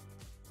uptime?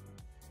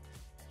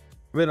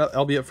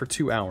 I'll be up for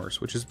 2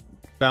 hours, which is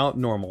about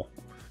normal.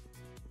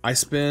 I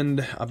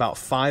spend about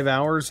 5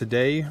 hours a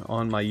day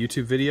on my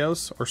YouTube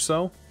videos or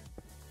so.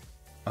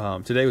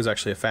 Today was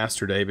actually a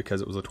faster day because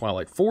it was a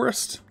Twilight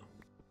Forest.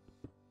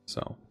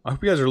 So, I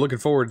hope you guys are looking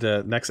forward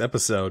to next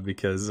episode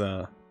because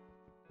there's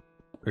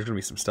going to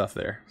be some stuff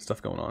there.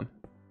 Stuff going on.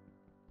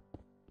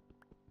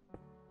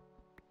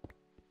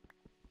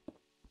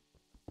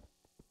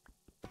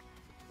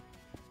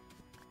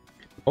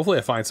 Hopefully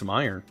I find some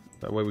iron.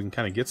 That way we can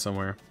kind of get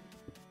somewhere.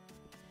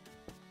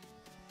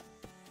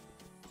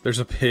 There's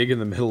a pig in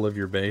the middle of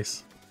your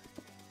base.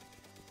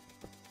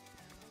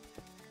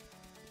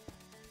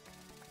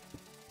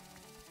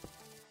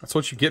 That's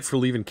what you get for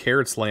leaving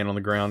carrots laying on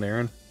the ground,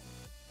 Aaron.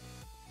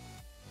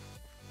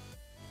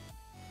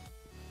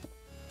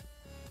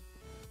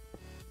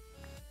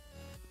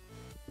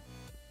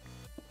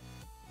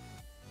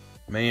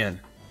 Man.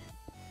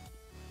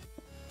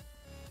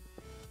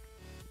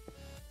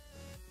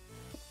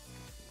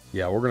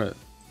 Yeah, we're gonna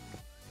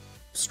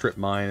strip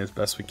mine as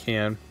best we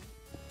can.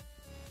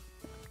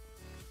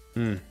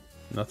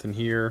 Nothing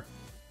here.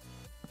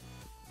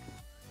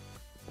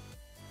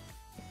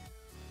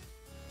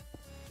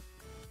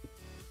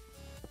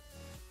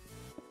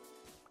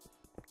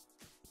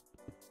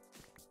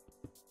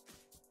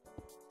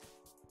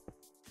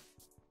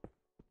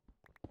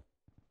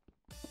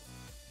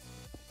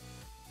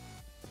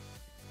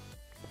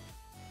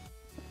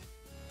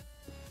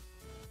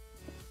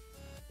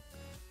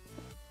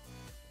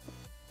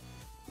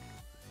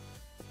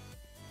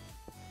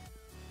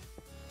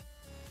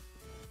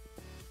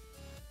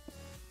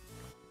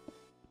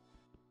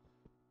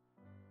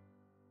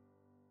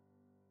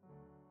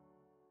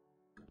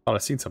 Thought I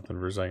seen something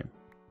for a second.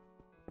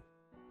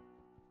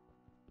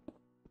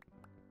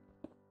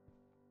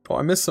 Oh,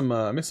 I missed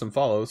some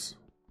follows.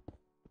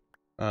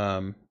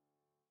 Carissi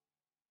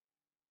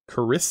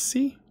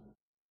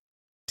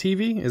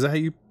TV? Is that how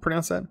you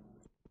pronounce that?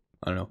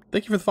 I don't know.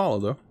 Thank you for the follow,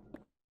 though.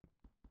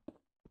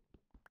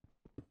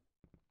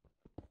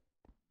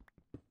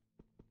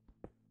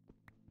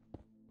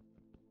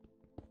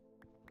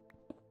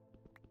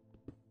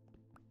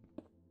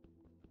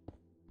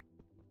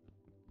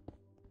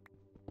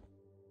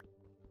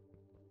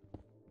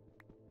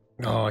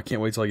 Oh, I can't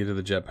wait till I get to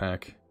the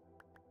jetpack.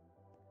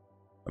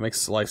 That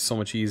makes life so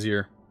much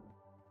easier.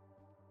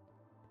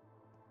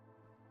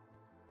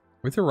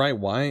 With the right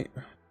white,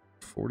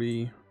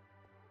 40.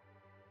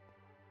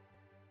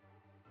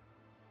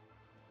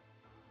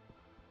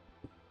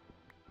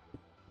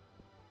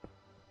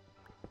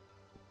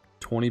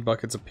 $20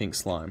 buckets of pink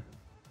slime.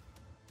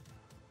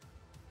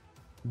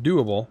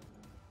 Doable.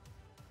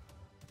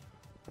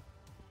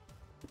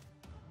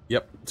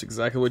 Yep, it's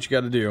exactly what you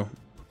got to do.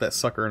 Put that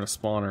sucker in a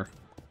spawner.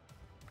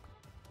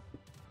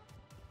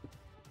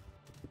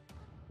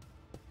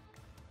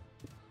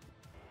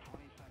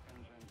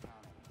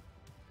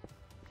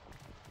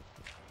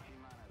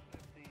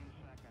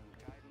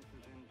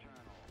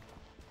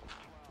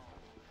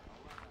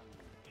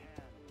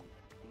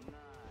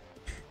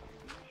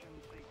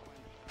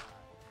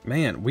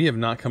 Man, we have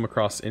not come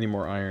across any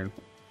more iron.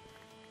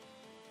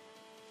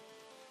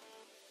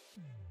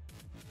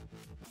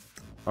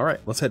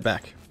 Alright, let's head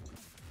back.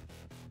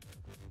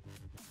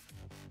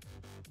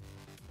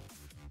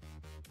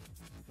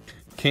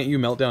 Can't you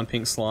melt down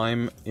pink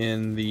slime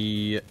in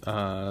the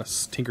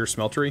Tinker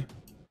Smeltery?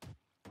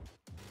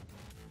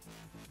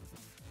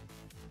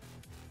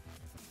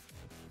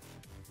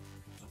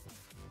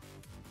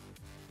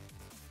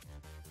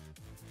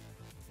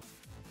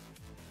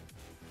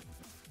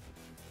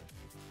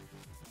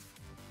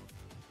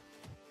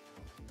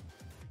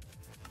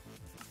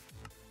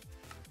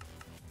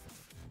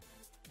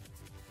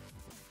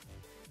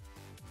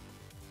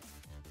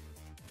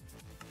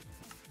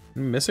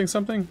 Am I missing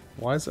something?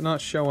 Why is it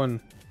not showing?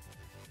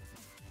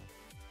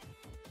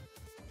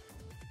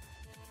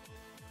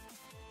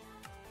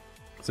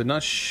 Is it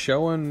not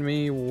showing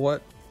me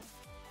what?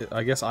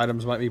 I guess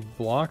items might be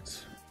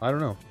blocked. I don't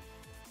know.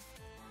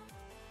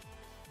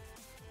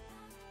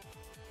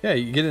 Yeah,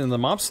 you get it in the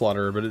mob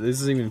slaughter, but it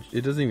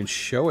doesn't even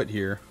show it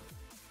here.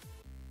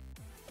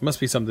 It must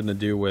be something to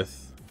do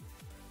with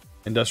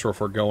industrial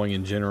foregoing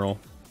in general.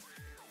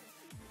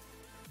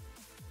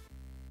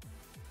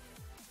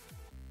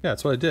 Yeah,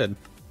 that's what I did.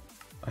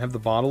 I have the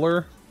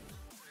bottler.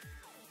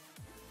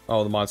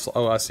 Oh, the mod.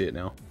 Oh, I see it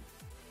now.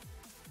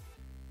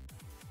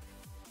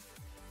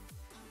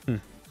 Yeah,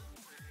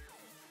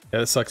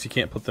 that sucks. You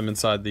can't put them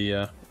inside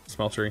the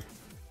smeltery.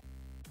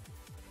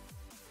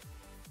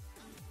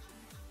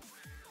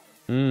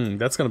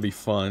 That's gonna be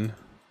fun.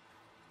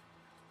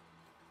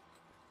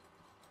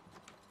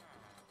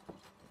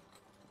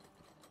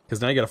 Because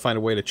now you gotta find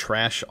a way to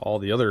trash all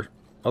the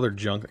other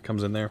junk that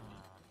comes in there.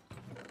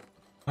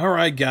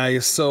 Alright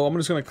guys, so I'm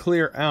just gonna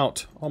clear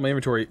out all my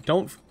inventory.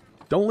 Don't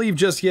leave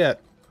just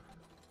yet.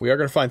 We are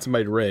gonna find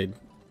somebody to raid.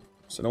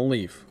 So don't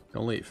leave.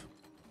 Don't leave.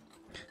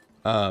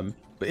 But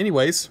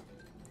anyways,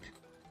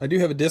 I do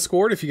have a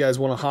Discord if you guys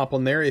want to hop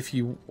on there if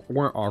you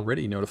weren't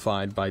already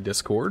notified by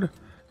Discord.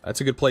 That's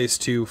a good place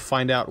to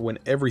find out when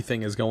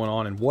everything is going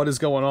on and what is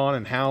going on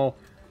and how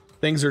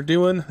things are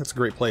doing. That's a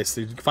great place.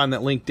 You can find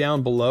that link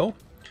down below.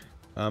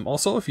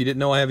 Also, if you didn't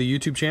know I have a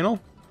YouTube channel,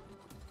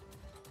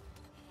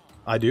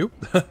 I do.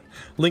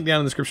 Link down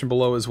in the description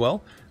below as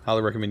well.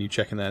 Highly recommend you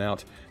checking that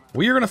out.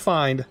 We are going to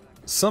find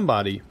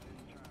somebody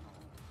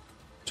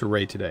to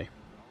raid today.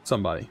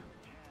 Somebody.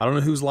 I don't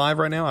know who's live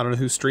right now. I don't know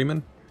who's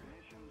streaming.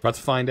 About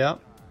to find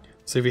out.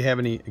 See if we have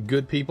any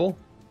good people.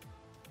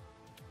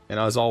 And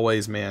as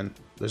always, man,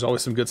 there's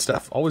always some good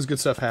stuff. Always good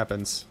stuff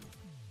happens.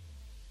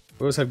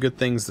 We always have good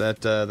things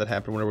that that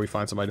happen whenever we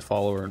find somebody to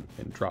follow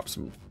and drop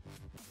some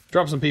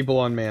people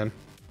on, man.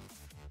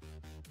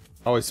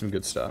 Always some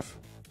good stuff.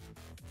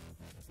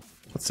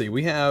 Let's see,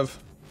 we have...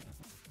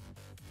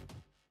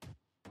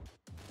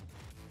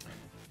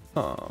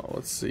 Oh,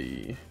 let's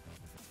see.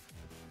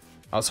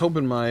 I was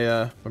hoping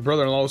my my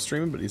brother-in-law was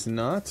streaming, but he's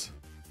not.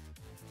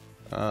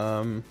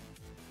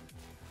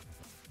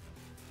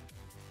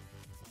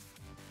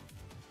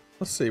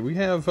 Let's see, we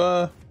have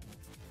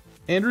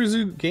Andrew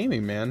Zoo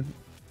Gaming, man.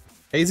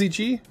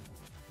 AZG?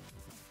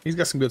 He's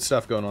got some good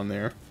stuff going on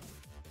there.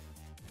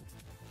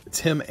 It's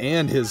him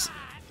and his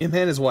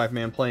wife,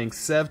 man, playing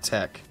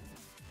SevTech.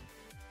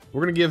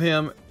 We're gonna give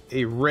him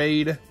a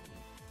raid. I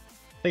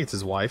think it's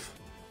his wife,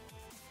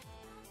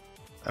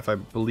 if I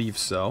believe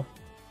so.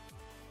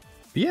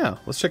 But yeah,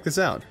 let's check this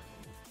out.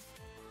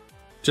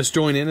 Just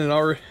join in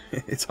and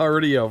it's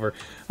already over.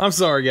 I'm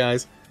sorry,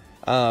 guys.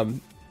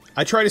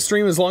 I try to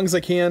stream as long as I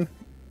can.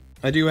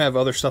 I do have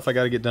other stuff I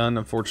got to get done,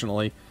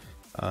 unfortunately.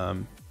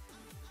 You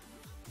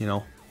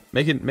know,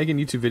 making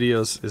YouTube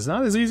videos is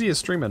not as easy as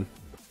streaming.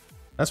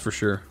 That's for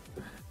sure.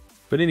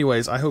 But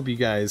anyways, I hope you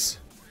guys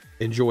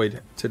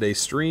enjoyed today's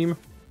stream.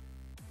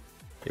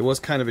 It was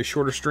kind of a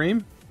shorter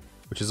stream,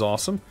 which is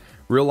awesome.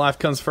 Real life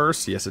comes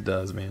first. Yes, it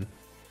does, man.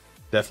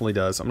 Definitely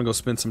does. I'm gonna go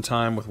spend some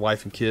time with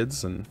wife and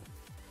kids, and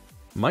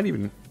might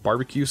even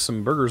barbecue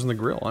some burgers on the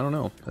grill. I don't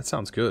know. That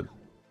sounds good.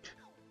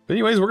 But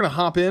anyways, we're gonna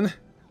hop in,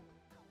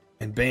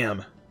 and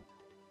bam,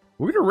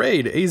 we're gonna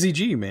raid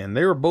AZG, man.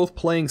 They were both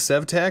playing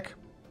SevTech,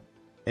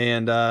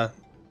 and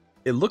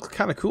it looked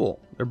kind of cool.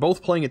 They're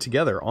both playing it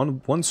together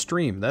on one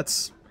stream.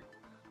 That's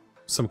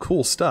some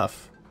cool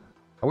stuff.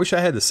 I wish I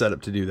had the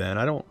setup to do that.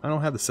 I don't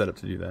have the setup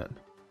to do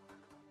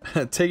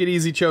that. Take it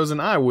easy, Chosen.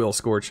 I will,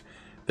 Scorch.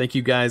 Thank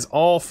you guys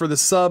all for the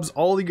subs.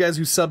 All of you guys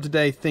who subbed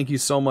today, thank you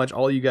so much.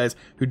 All you guys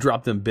who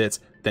dropped them bits,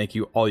 thank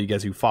you. All you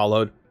guys who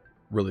followed,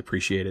 really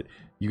appreciate it.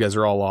 You guys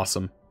are all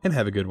awesome, and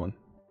have a good one.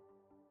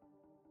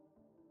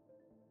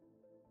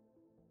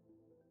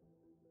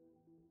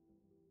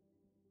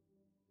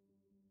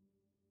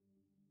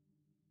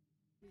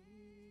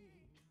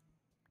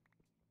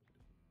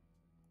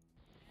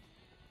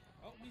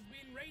 Oh, he's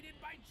being raided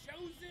by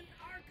Chosen.